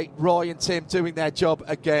 Great. Roy and Tim doing their job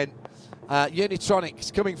again.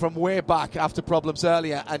 Unitronics coming from way back after problems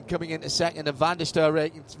earlier and coming into second, and Van der Steur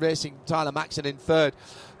Racing, Tyler Maxon in third.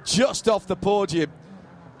 Just off the podium,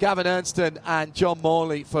 Gavin Ernston and John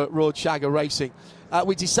Morley for Road Shagger Racing.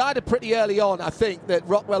 We decided pretty early on, I think, that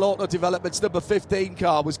Rockwell Auto Development's number 15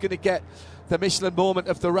 car was going to get the Michelin moment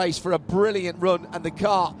of the race for a brilliant run, and the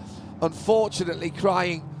car, unfortunately,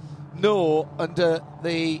 crying no under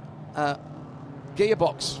the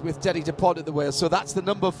gearbox with Denny DePont at the wheel. So that's the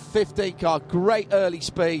number 15 car. Great early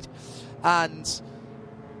speed and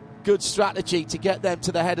good strategy to get them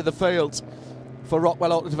to the head of the field for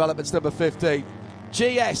Rockwell Auto Development's number 15.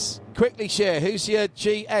 GS, quickly share, who's your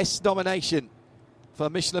GS nomination for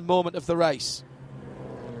Michelin moment of the race?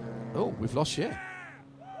 Oh, we've lost Share.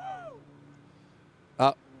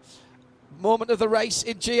 Moment of the race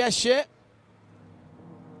in GS, Share?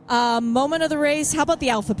 Moment of the race, how about the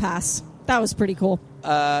Alpha Pass? That was pretty cool.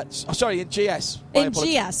 Sorry, in GS. In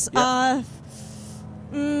GS. Yeah.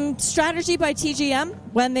 Strategy by TGM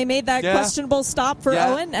when they made that questionable stop for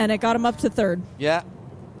Owen, and it got him up to third. Yeah.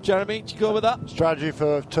 Jeremy, do you go with that? Strategy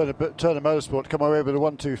for Turner Motorsport to come away with a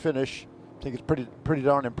 1-2 finish. I think it's pretty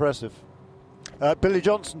darn impressive. Billy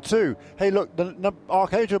Johnson too. Hey, look, the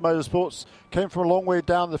Archangel Motorsports came from a long way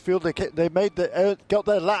down the field. They got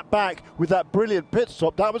their lap back with that brilliant pit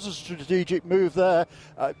stop. That was a strategic move there.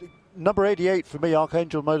 Number 88 for me,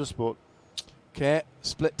 Archangel Motorsport. Okay,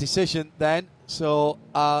 split decision then. So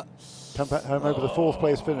come back home over the fourth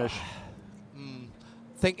place finish.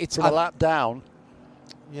 Think it's from a lap down.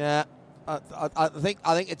 Yeah, I think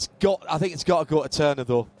it's got to go to Turner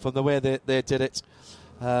though, from the way they did it.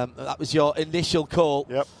 That was your initial call.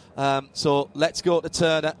 Yep. So let's go to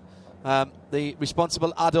Turner. The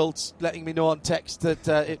responsible adults letting me know on text that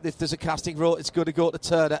if there's a casting vote, it's going to go to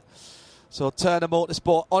Turner. So Turner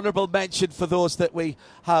Motorsport, honourable mention for those that we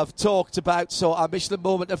have talked about. So our Michelin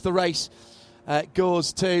moment of the race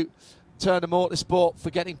goes to Turner Motorsport for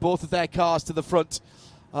getting both of their cars to the front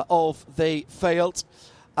of the field.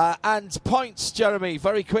 And points, Jeremy,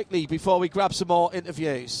 very quickly before we grab some more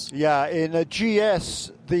interviews. Yeah, in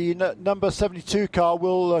GS, the number 72 car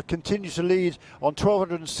will continue to lead on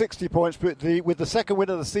 1,260 points, but with the second win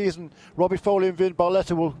of the season, Robbie Foley and Vin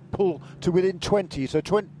Barletta will pull to within 20, so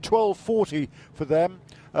 1,240 for them.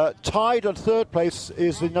 Tied on third place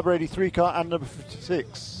is the number 83 car and number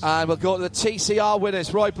 56. And we'll go to the TCR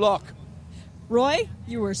winners, Roy Block. Roy,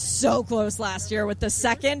 you were so close last year with the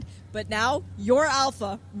second, but now you're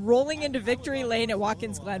Alpha rolling into victory lane at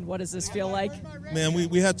Watkins Glen. What does this feel like? Man,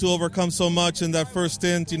 we had to overcome so much in that first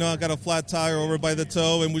stint. I got a flat tire over by the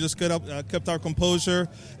toe, and we just kept our composure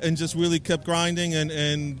and just really kept grinding.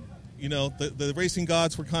 And the racing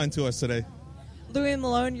gods were kind to us today. Louis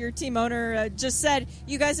Malone, your team owner, just said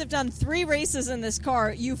you guys have done 3 races in this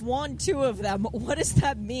car. You've won 2 of them. What does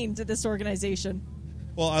that mean to this organization?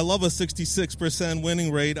 Well, I love a 66%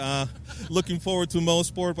 winning rate. Looking forward to most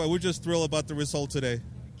sport, but we're just thrilled about the result today.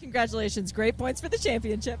 Congratulations. Great points for the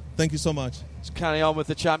championship. Thank you so much. Let's carry on with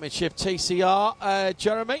the championship. TCR,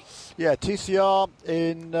 Jeremy? Yeah, TCR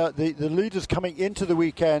in the leaders coming into the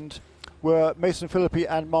weekend were Mason Philippi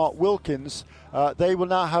and Mark Wilkins. They will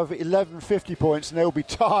now have 1150 points, and they will be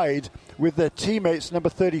tied with their teammates' number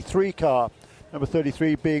 33 car. Number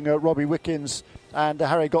 33 being Robbie Wickens and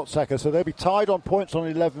Harry Gottsacker. So they'll be tied on points on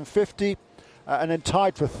 1150. And then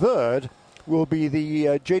tied for third will be the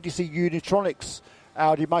JDC Unitronics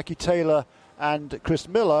Audi, Mikey Taylor and Chris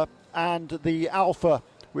Miller, and the Alpha,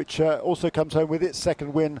 which also comes home with its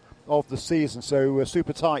second win of the season. So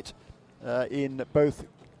super tight in both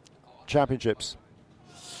championships.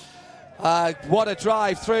 What a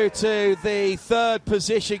drive through to the third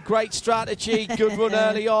position. Great strategy. Good run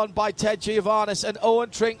early on by Ted Giovannis. And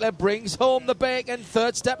Owen Trinkler brings home the bacon.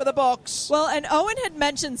 Third step of the box. Well, and Owen had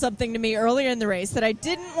mentioned something to me earlier in the race that I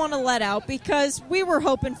didn't want to let out because we were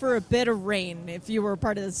hoping for a bit of rain if you were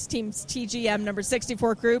part of this team's TGM number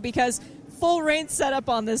 64 crew, because full rain setup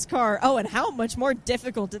on this car. Oh, and how much more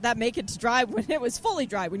difficult did that make it to drive when it was fully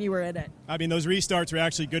dry when you were in it? I mean, those restarts were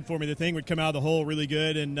actually good for me. The thing would come out of the hole really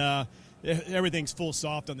good, and everything's full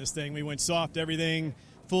soft on this thing. We went soft, everything,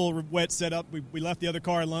 full wet setup. We left the other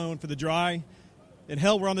car alone for the dry. And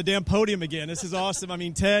hell, we're on the damn podium again. This is awesome. I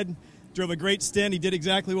mean, Ted drove a great stint. He did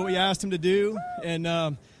exactly what we asked him to do.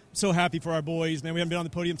 And so happy for our boys. Man, we haven't been on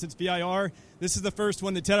the podium since VIR. This is the first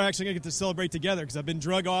one that Ted and I are actually going to get to celebrate together because I've been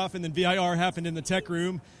drug off, and then VIR happened in the tech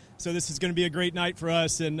room. So this is going to be a great night for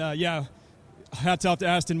us. And, hats off to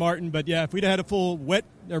Aston Martin. But, yeah, if we'd had a full wet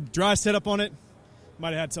or dry setup on it,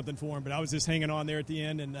 might have had something for him, but I was just hanging on there at the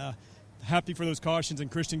end, and happy for those cautions, and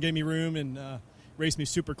Christian gave me room and raced me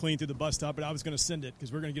super clean through the bus stop, but I was going to send it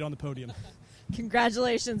because we're going to get on the podium.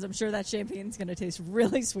 Congratulations. I'm sure that champagne's going to taste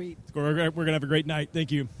really sweet. We're going to have a great night.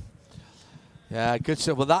 Thank you. Yeah, good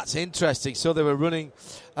stuff. Well, that's interesting. So they were running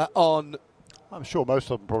on... I'm sure most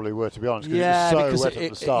of them probably were, to be honest, yeah, it was so wet at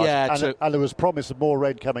the start. And there was promise of more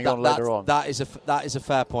rain coming on later on. That is a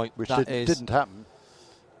fair point. Which didn't happen.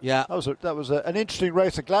 Yeah, that was an interesting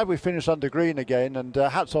race. I'm glad we finished under green again, and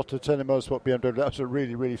hats off to Turner Motorsport BMW. That was a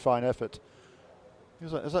really, really fine effort.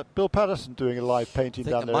 Is that Bill Patterson doing a live painting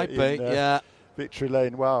down there? It might be, yeah. Victory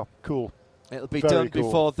Lane. Wow, cool. It'll be done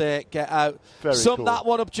before they get out. Sum that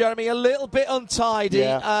one up, Jeremy. A little bit untidy,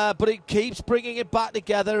 but it keeps bringing it back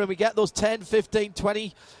together, and we get those 10, 15,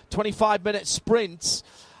 20, 25-minute sprints.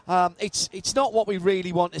 It's not what we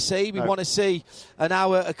really want to see. We want to see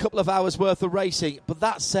a couple of hours worth of racing. But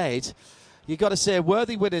that said, you've got to say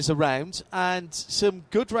worthy winners around and some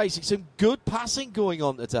good racing, some good passing going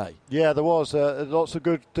on today. Yeah, there was lots of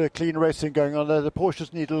good clean racing going on there. The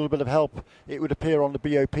Porsches need a little bit of help, it would appear, on the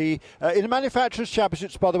BOP. In the Manufacturers'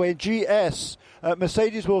 Championships, by the way, in GS,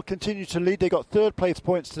 Mercedes will continue to lead. They got third place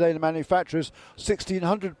points today in the Manufacturers,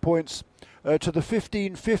 1,600 points. To the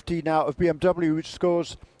 1550 now of BMW, which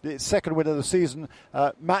scores its second win of the season,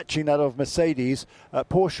 matching that of Mercedes.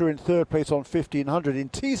 Porsche in third place on 1500. In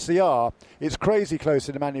TCR, it's crazy close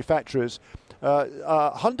in the manufacturers.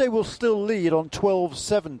 Hyundai will still lead on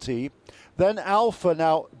 1270. Then Alfa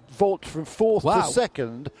now vault from fourth to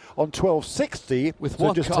second on 1260. With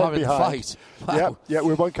one just car in the fight. Wow. Yeah,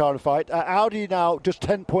 with one car in the fight. Audi now just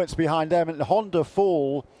 10 points behind them, and Honda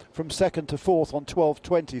fall from second to fourth on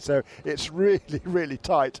 1220. So it's really, really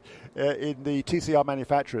tight in the TCR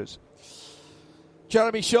manufacturers.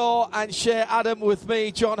 Jeremy Shaw and Shea Adam with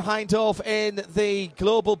me, John Hindorf, in the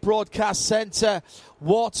Global Broadcast Centre.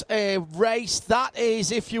 What a race that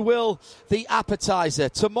is, if you will, the appetizer.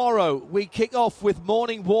 Tomorrow we kick off with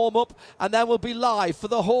morning warm-up, and then we'll be live for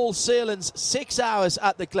the whole Sealands, 6 hours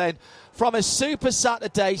at the Glen from a Super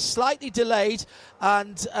Saturday, slightly delayed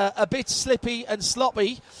and a bit slippy and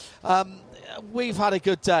sloppy. We've had a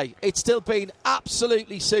good day. It's still been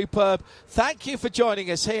absolutely superb. Thank you for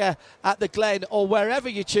joining us here at the Glen or wherever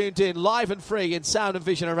you tuned in, live and free in sound and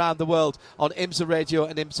vision around the world on IMSA Radio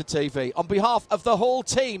and IMSA TV. On behalf of the whole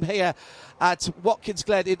team here at Watkins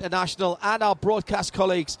Glen International and our broadcast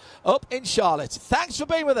colleagues up in Charlotte, thanks for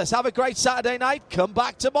being with us. Have a great Saturday night. Come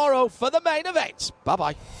back tomorrow for the main event.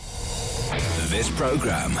 Bye-bye. This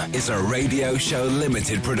program is a Radio Show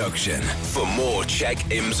Limited production. For more, check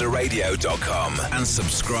imsaradio.com and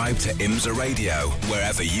subscribe to IMSA Radio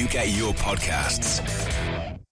wherever you get your podcasts.